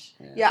gosh!"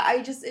 Yeah,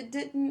 it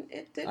didn't.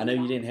 I know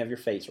you didn't have your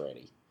face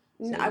ready.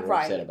 So you were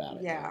upset about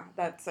it. Yeah,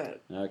 that's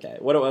it. Okay.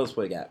 What else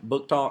we got?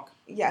 Book talk?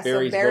 Yeah,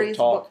 Barry's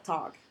book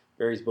talk.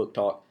 Barry's book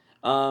talk.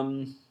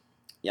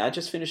 I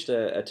just finished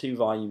a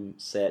 2-volume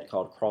set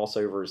called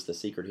Crossovers, The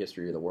Secret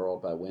History of the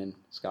World by Wynne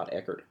Scott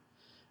Eckert.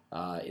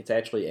 It's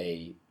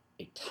actually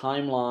a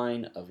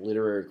timeline of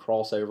literary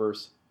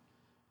crossovers.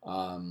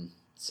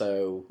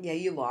 Yeah,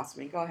 you lost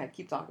me. Go ahead.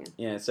 Keep talking.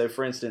 Yeah, so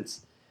for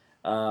instance,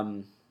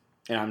 and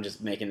I'm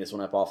just making this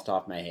one up off the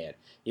top of my head,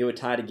 it would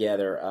tie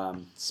together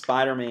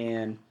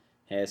Spider-Man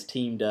has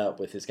teamed up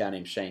with this guy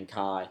named Shane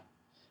Kai.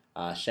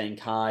 Shane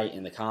Kai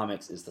in the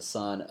comics is the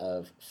son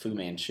of Fu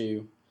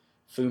Manchu.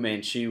 Fu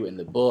Manchu in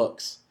the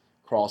books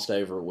crossed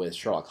over with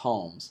Sherlock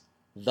Holmes.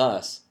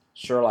 Thus,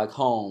 Sherlock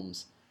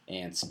Holmes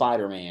and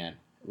Spider-Man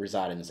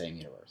reside in the same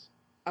universe.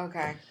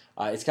 Okay.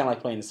 It's kind of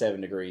like playing the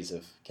 7 Degrees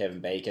of Kevin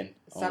Bacon.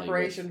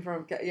 Separation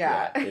from...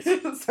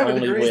 It's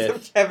 7 Degrees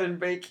of Kevin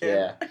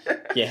Bacon.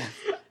 Yeah.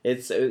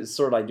 It's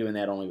sort of like doing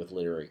that only with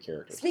literary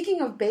characters.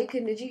 Speaking of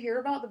bacon, did you hear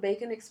about the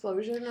bacon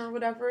explosion or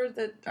whatever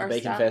that our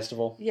Bacon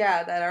Festival?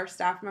 Yeah, that our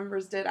staff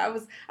members did. I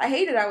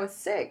hated. I was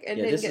sick and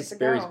didn't get to go. This is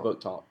Barry's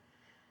book talk.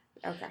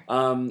 Okay.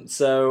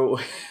 So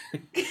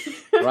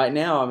right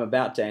now I'm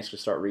about to actually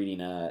start reading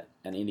an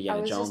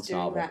Indiana Jones novel. I was just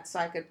doing that so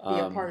I could be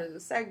a part of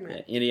the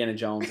segment. Yeah, Indiana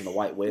Jones and the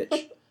White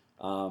Witch.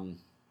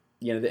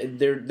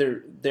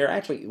 They're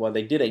actually,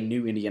 they did a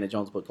new Indiana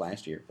Jones book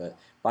last year, but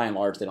by and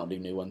large they don't do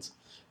new ones.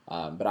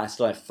 But I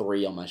still have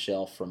 3 on my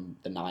shelf from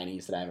the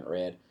 90s that I haven't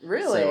read.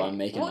 Really? So I'm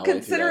making my way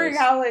considering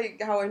how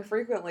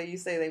infrequently you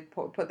say they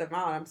put them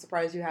out, I'm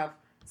surprised you have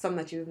some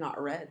that you've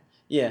not read.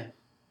 Yeah.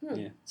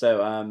 Yeah.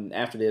 So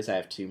after this, I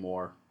have 2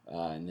 more,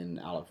 and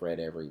then I'll have read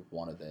every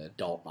one of the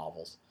adult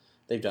novels.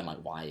 They've done like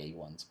YA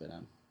ones, but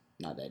I'm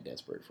not that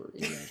desperate for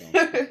Indiana Jones.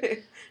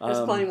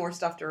 There's plenty more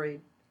stuff to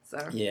read.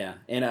 So. Yeah,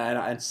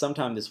 and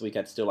sometime this week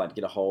I'd still like to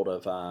get a hold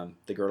of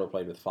The Girl Who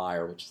Played with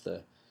Fire, which is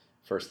the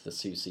first of the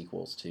 2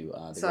 sequels to The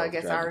Girl with the Dragon Tattoo. So I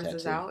guess ours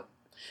is out?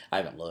 I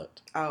haven't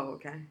looked. Oh,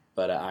 okay.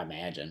 But I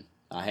imagine.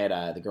 I had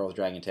The Girl with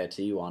the Dragon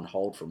Tattoo on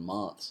hold for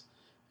months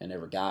and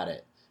never got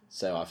it.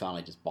 So I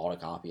finally just bought a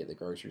copy at the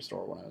grocery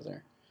store when I was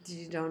there. Did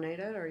you donate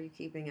it, or are you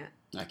keeping it?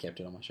 I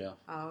kept it on my shelf.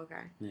 Oh,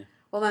 okay. Yeah.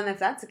 Well, then if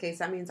that's the case,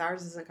 that means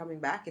ours isn't coming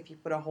back if you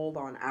put a hold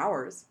on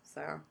ours,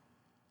 so.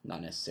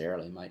 Not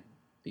necessarily. Might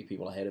be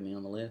people ahead of me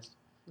on the list.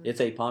 It's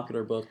a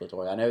popular book,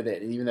 Latoya. I know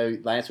that, even though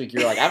last week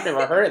you were like, I've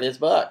never heard of this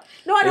book.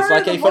 No, I'd heard of the book.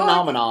 It's like a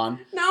phenomenon.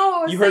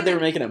 No, you heard they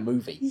were making a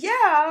movie.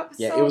 Yeah.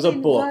 Yeah, it was a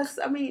book.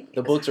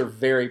 The books are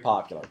very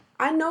popular.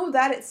 I know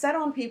that. It said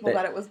on people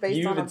that it was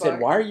based on a book. You even said,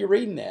 why are you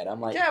reading that?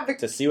 I'm like,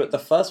 to see what the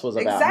fuss was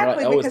about.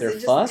 Exactly, like, because is there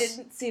it fuss? just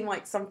didn't seem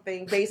like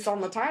something based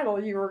on the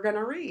title you were going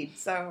to read.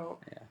 So,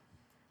 yeah.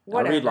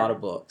 Whatever. I read a lot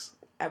of books.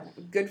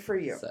 Good for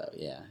you. So,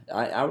 yeah.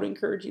 I would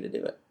encourage you to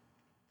do it.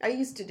 I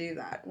used to do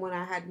that when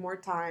I had more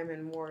time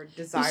and more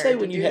desire you say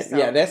when you had, so.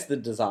 Yeah, that's the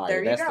desire.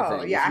 There you that's go. The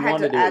thing. Yeah, I had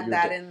to add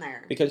that in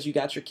there. Because you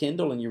got your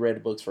Kindle and you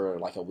read books for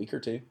like a week or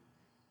 2. It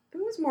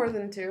was more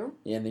than 2.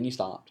 Yeah, and then you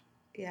stopped.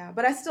 Yeah,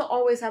 but I still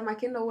always have my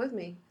Kindle with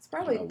me. It's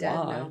probably dead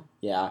now.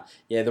 Yeah,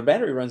 the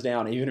battery runs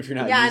down even if you're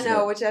not using it. Yeah, I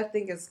know, which I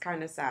think is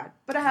kind of sad.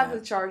 But I have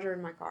the charger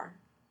in my car.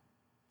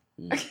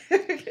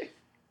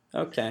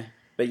 Okay.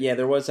 But yeah,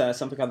 there was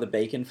something called the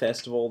Bacon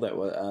Festival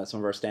that some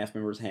of our staff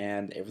members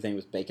had. Everything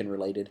was bacon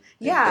related.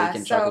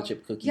 Bacon chocolate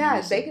chip cookies.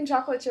 Yeah, bacon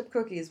chocolate chip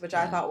cookies, which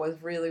I thought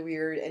was really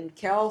weird. And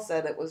Kel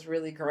said it was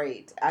really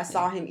great. I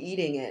saw him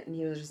eating it, and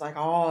he was just like,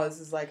 "Oh, this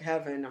is like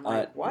heaven." I'm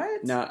like,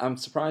 "What?" Now, I'm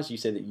surprised you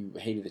said that you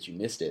hated that you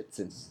missed it,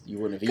 since you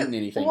wouldn't have eaten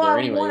anything there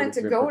anyway. I wanted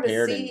to go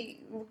to see,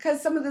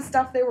 because some of the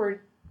stuff they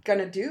were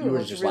gonna do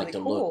was just really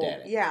cool. Look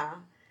at it. Yeah.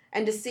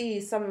 And to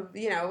see some of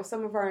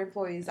our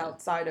employees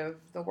outside of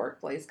the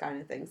workplace kind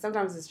of thing.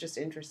 Sometimes it's just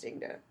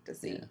interesting to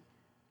see. Yeah.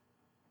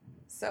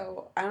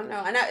 So, I don't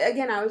know. And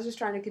I was just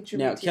trying to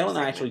contribute to Kel and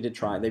I actually did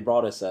try. They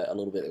brought us a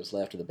little bit that was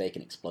left of the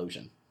bacon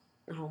explosion.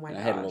 Oh my gosh.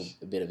 I had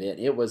a bit of it.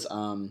 It was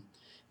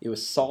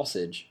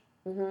sausage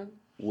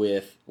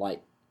with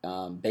like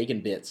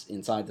bacon bits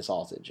inside the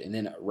sausage. And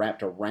then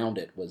wrapped around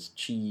it was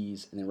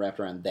cheese. And then wrapped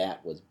around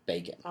that was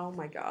bacon. Oh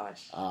my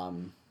gosh.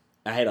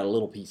 I had a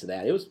little piece of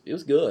that. It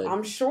was good.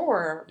 I'm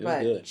sure,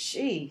 but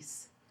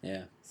jeez.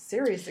 Yeah.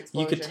 Serious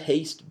explosion. You could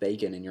taste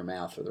bacon in your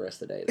mouth for the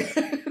rest of the day, though.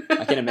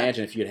 I can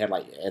imagine if you had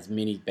like as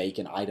many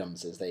bacon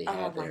items as they had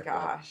there. Oh my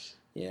gosh.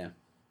 But, yeah.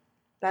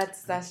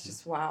 That's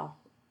just wow.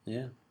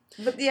 Yeah.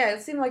 But yeah,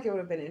 it seemed like it would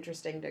have been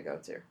interesting to go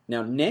to.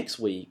 Now next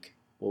week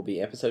will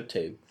be episode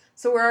 2.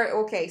 So we're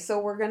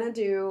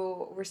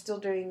still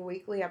doing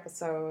weekly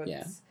episodes.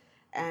 Yeah.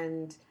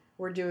 And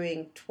we're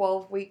doing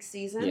 12-week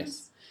seasons.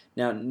 Yes.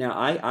 Now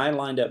I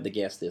lined up the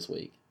guest this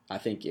week. I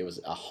think it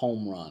was a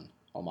home run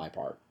on my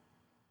part.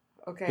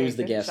 Okay. Who's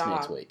the guest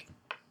next week?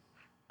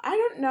 I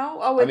don't know.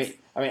 Oh, I mean,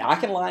 I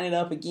can line it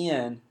up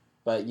again,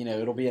 but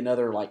it'll be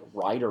another like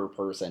writer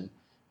person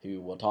who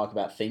will talk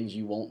about things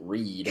you won't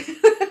read.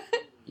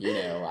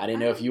 I didn't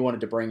know if you wanted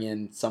to bring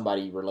in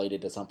somebody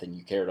related to something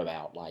you cared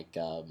about, like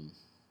I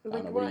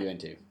don't know, what are you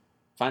into?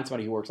 Find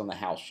somebody who works on the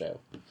house show.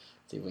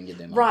 See if we can get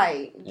them.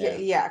 Right. On.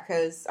 Yeah.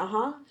 Because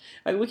I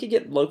mean, we could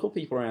get local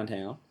people around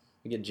town.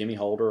 We get Jimmy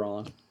Holder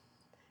on.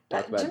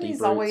 Talk about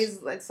Jimmy's always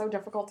so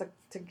difficult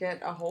to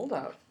get a hold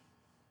of.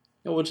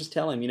 No, we'll just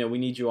tell him, we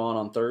need you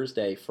on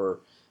Thursday for,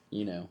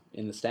 in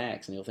the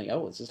Stacks, and he'll think,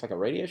 oh, is this like a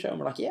radio show? And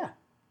we're like, yeah,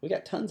 we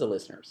got tons of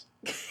listeners.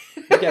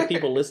 We got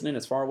people listening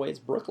as far away as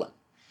Brooklyn.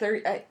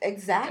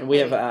 Exactly. And we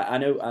have, I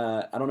know,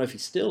 I don't know if he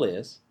still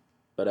is,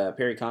 but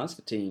Perry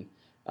Constantine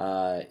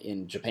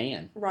in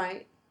Japan,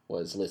 right,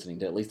 was listening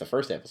to at least the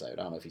first episode.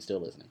 I don't know if he's still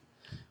listening.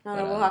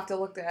 We'll have to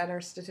look at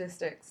our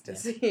statistics to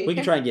see. We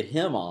can try and get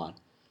him on.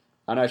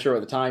 I'm not sure what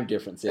the time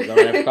difference is. I'm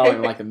going to have to call him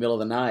in like the middle of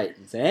the night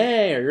and say,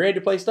 hey, are you ready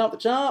to play Stomp the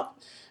Chomp?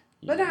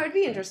 But no, it would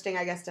be interesting,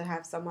 I guess, to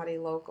have somebody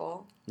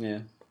local. Yeah.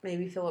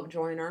 Maybe Philip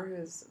Joyner,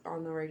 who's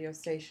on the radio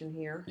station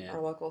here,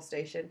 our local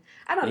station.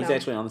 I don't know. He's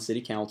actually on the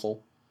city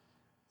council.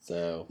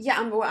 So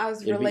yeah, I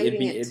was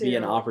relating it to... It'd be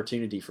an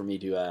opportunity for me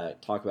to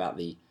talk about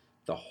the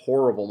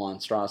horrible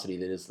monstrosity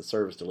that is the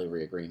service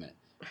delivery agreement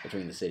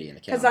between the city and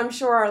the county. Because I'm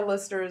sure our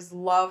listeners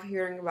love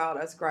hearing about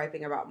us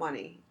griping about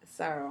money.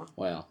 So...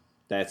 Well...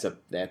 That's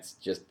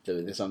just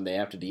something they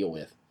have to deal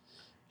with.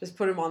 Just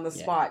put them on the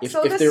spot. If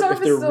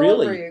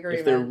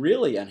they're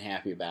really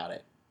unhappy about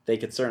it, they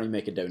could certainly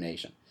make a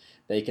donation.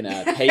 They can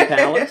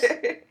PayPal us.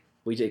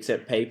 We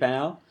accept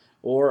PayPal,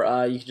 or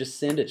you can just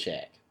send a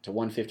check to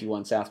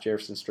 151 South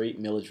Jefferson Street,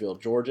 Milledgeville,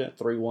 Georgia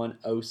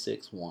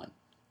 31061.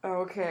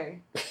 Okay.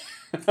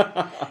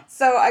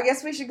 So I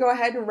guess we should go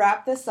ahead and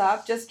wrap this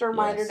up. Just a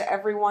reminder to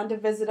everyone to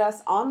visit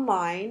us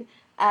online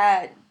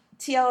at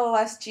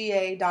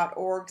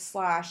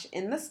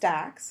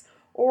tllsga.org/inthestacks,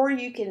 or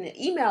you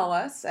can email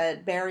us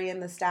at Barry in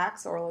the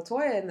Stacks or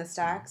Latoya in the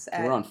Stacks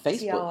at we're on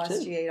Facebook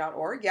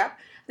tllsga.org. Yep. I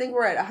think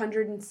we're at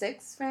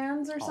 106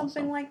 fans or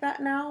something like that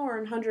now,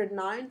 or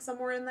 109,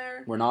 somewhere in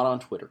there. We're not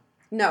on Twitter.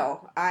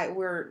 No,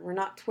 we're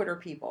not Twitter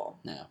people.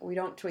 No. We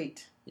don't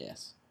tweet.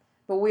 Yes.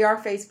 But we are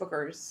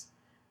Facebookers.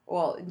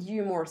 Well,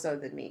 you more so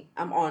than me.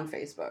 I'm on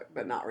Facebook,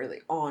 but not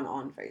really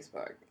on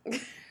Facebook.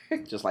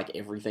 Just like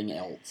everything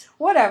else.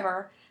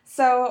 Whatever.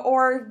 So,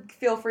 or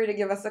feel free to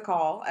give us a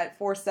call at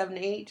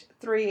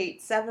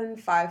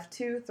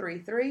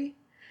 478-387-5233.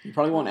 You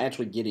probably won't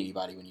actually get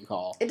anybody when you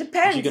call. It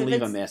depends. You can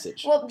leave a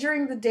message. Well,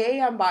 during the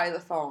day, I'm by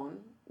the phone,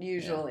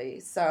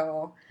 usually,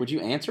 so... Would you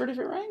answer it if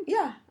it rang?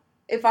 Yeah,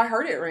 if I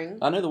heard it ring.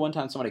 I know the one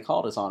time somebody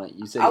called us on it,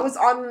 you said... I was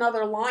on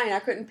another line. I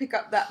couldn't pick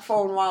up that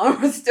phone while I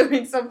was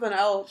doing something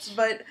else,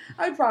 but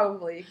I'd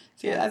probably...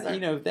 See,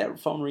 if that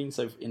phone rings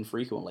so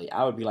infrequently,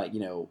 I would be like,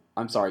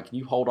 I'm sorry, can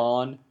you hold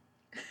on?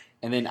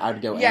 And then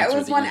I'd go answer the Yeah, it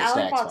was when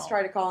Alex Fox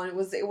tried to call, and it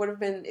was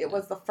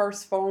the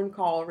first phone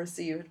call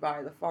received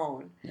by the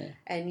phone. Yeah.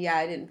 And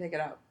I didn't pick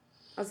it up.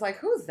 I was like,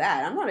 who's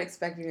that? I'm not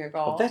expecting a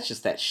call. Well, that's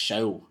just that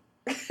show.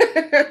 I'm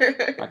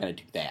not going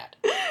to do that.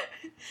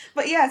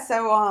 But yeah,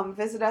 so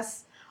visit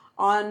us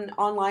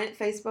online at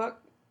Facebook.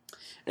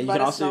 And you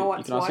can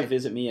also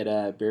visit me at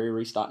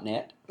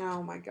barryreese.net.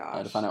 Oh my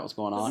gosh! To find out what's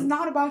going on. This is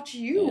not about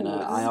you. And, this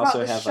is I about also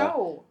the have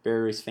show. a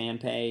Barry Reese fan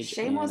page.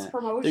 Shameless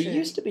promotion. There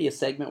used to be a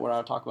segment where I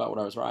would talk about what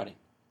I was writing.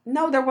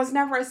 No, there was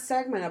never a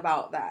segment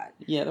about that.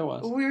 Yeah, there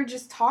was. We would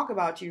just talk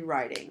about you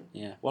writing.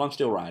 Yeah, well, I'm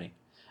still writing.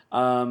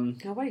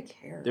 Nobody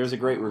cares. There's a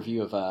great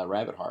review of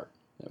Rabbit Heart.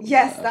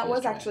 That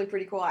was actually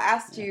pretty cool. I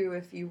asked you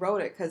if you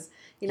wrote it because,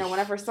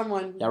 whenever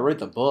someone... Yeah, I wrote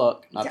the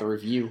book, not the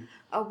review.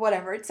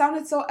 Whatever. It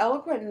sounded so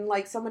eloquent and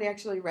like somebody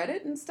actually read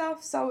it and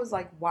stuff. So I was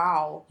like,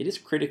 wow. It is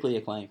critically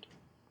acclaimed.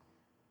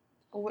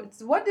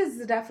 What is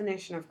the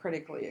definition of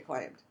critically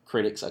acclaimed?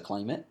 Critics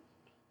acclaim it.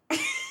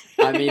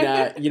 I mean,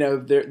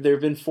 there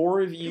have been 4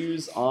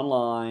 reviews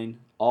online.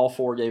 All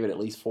 4 gave it at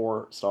least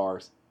 4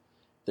 stars.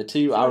 The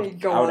 2 I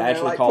would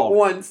actually call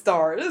 1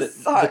 star. This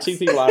sucks. The 2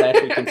 people I'd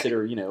actually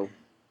consider,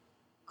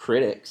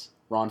 critics.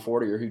 Ron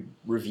Fortier, who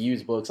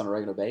reviews books on a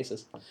regular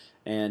basis,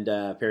 and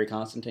Perry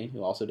Constantine,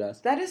 who also does.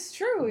 That is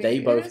true. They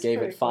both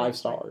gave it 5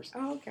 stars.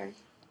 Oh, okay.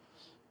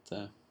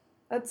 So.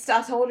 I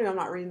told you I'm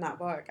not reading that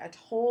book. I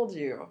told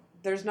you.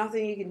 There's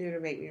nothing you can do to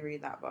make me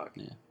read that book.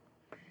 Yeah.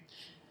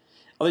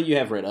 Although you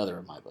have read other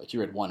of my books. You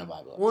read one of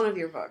my books. One of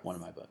your books. One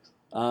of my books.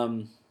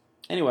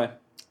 Anyway,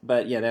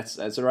 but yeah, that's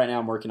so right now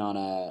I'm working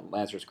on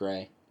Lazarus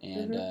Gray,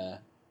 and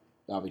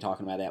I'll be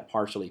talking about that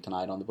partially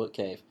tonight on the Book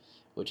Cave,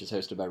 which is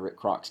hosted by Rick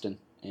Croxton.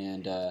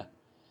 And I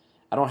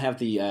don't have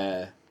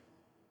the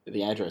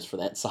address for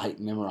that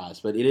site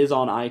memorized, but it is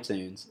on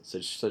iTunes.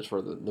 So search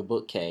for the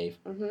Book Cave.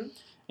 Mm-hmm.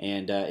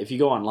 And if you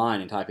go online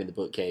and type in the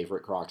Book Cave,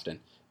 Rick Croxton,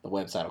 the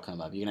website will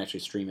come up. You can actually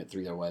stream it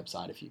through their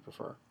website if you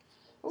prefer.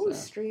 Oh,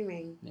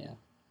 streaming. Yeah.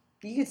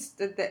 You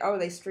could.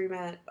 They stream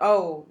it.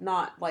 Oh,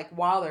 not like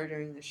while they're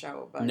doing the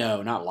show, but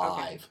no, not live.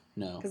 Okay.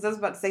 No. Because I was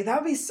about to say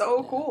that would be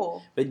so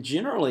cool. But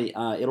generally,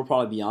 it'll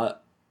probably be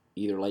up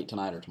either late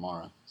tonight or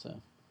tomorrow.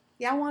 So.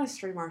 Yeah, I want to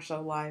stream our show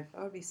live.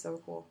 That would be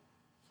so cool.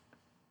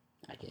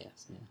 I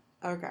guess,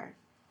 yeah. Okay.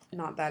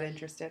 Not that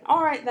interested.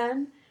 All right,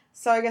 then.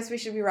 So I guess we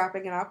should be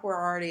wrapping it up. We're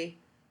already,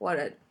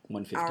 an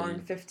 1:15. Hour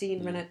and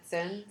 15 minutes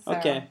in. So.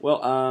 Okay,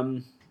 well,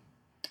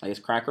 I guess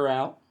Cracker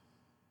out,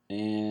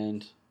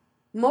 and...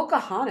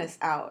 Mochahanna's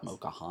out.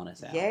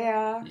 Mochahanna's out.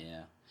 Yeah.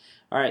 Yeah.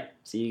 All right,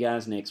 see you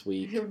guys next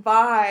week.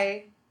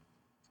 Bye.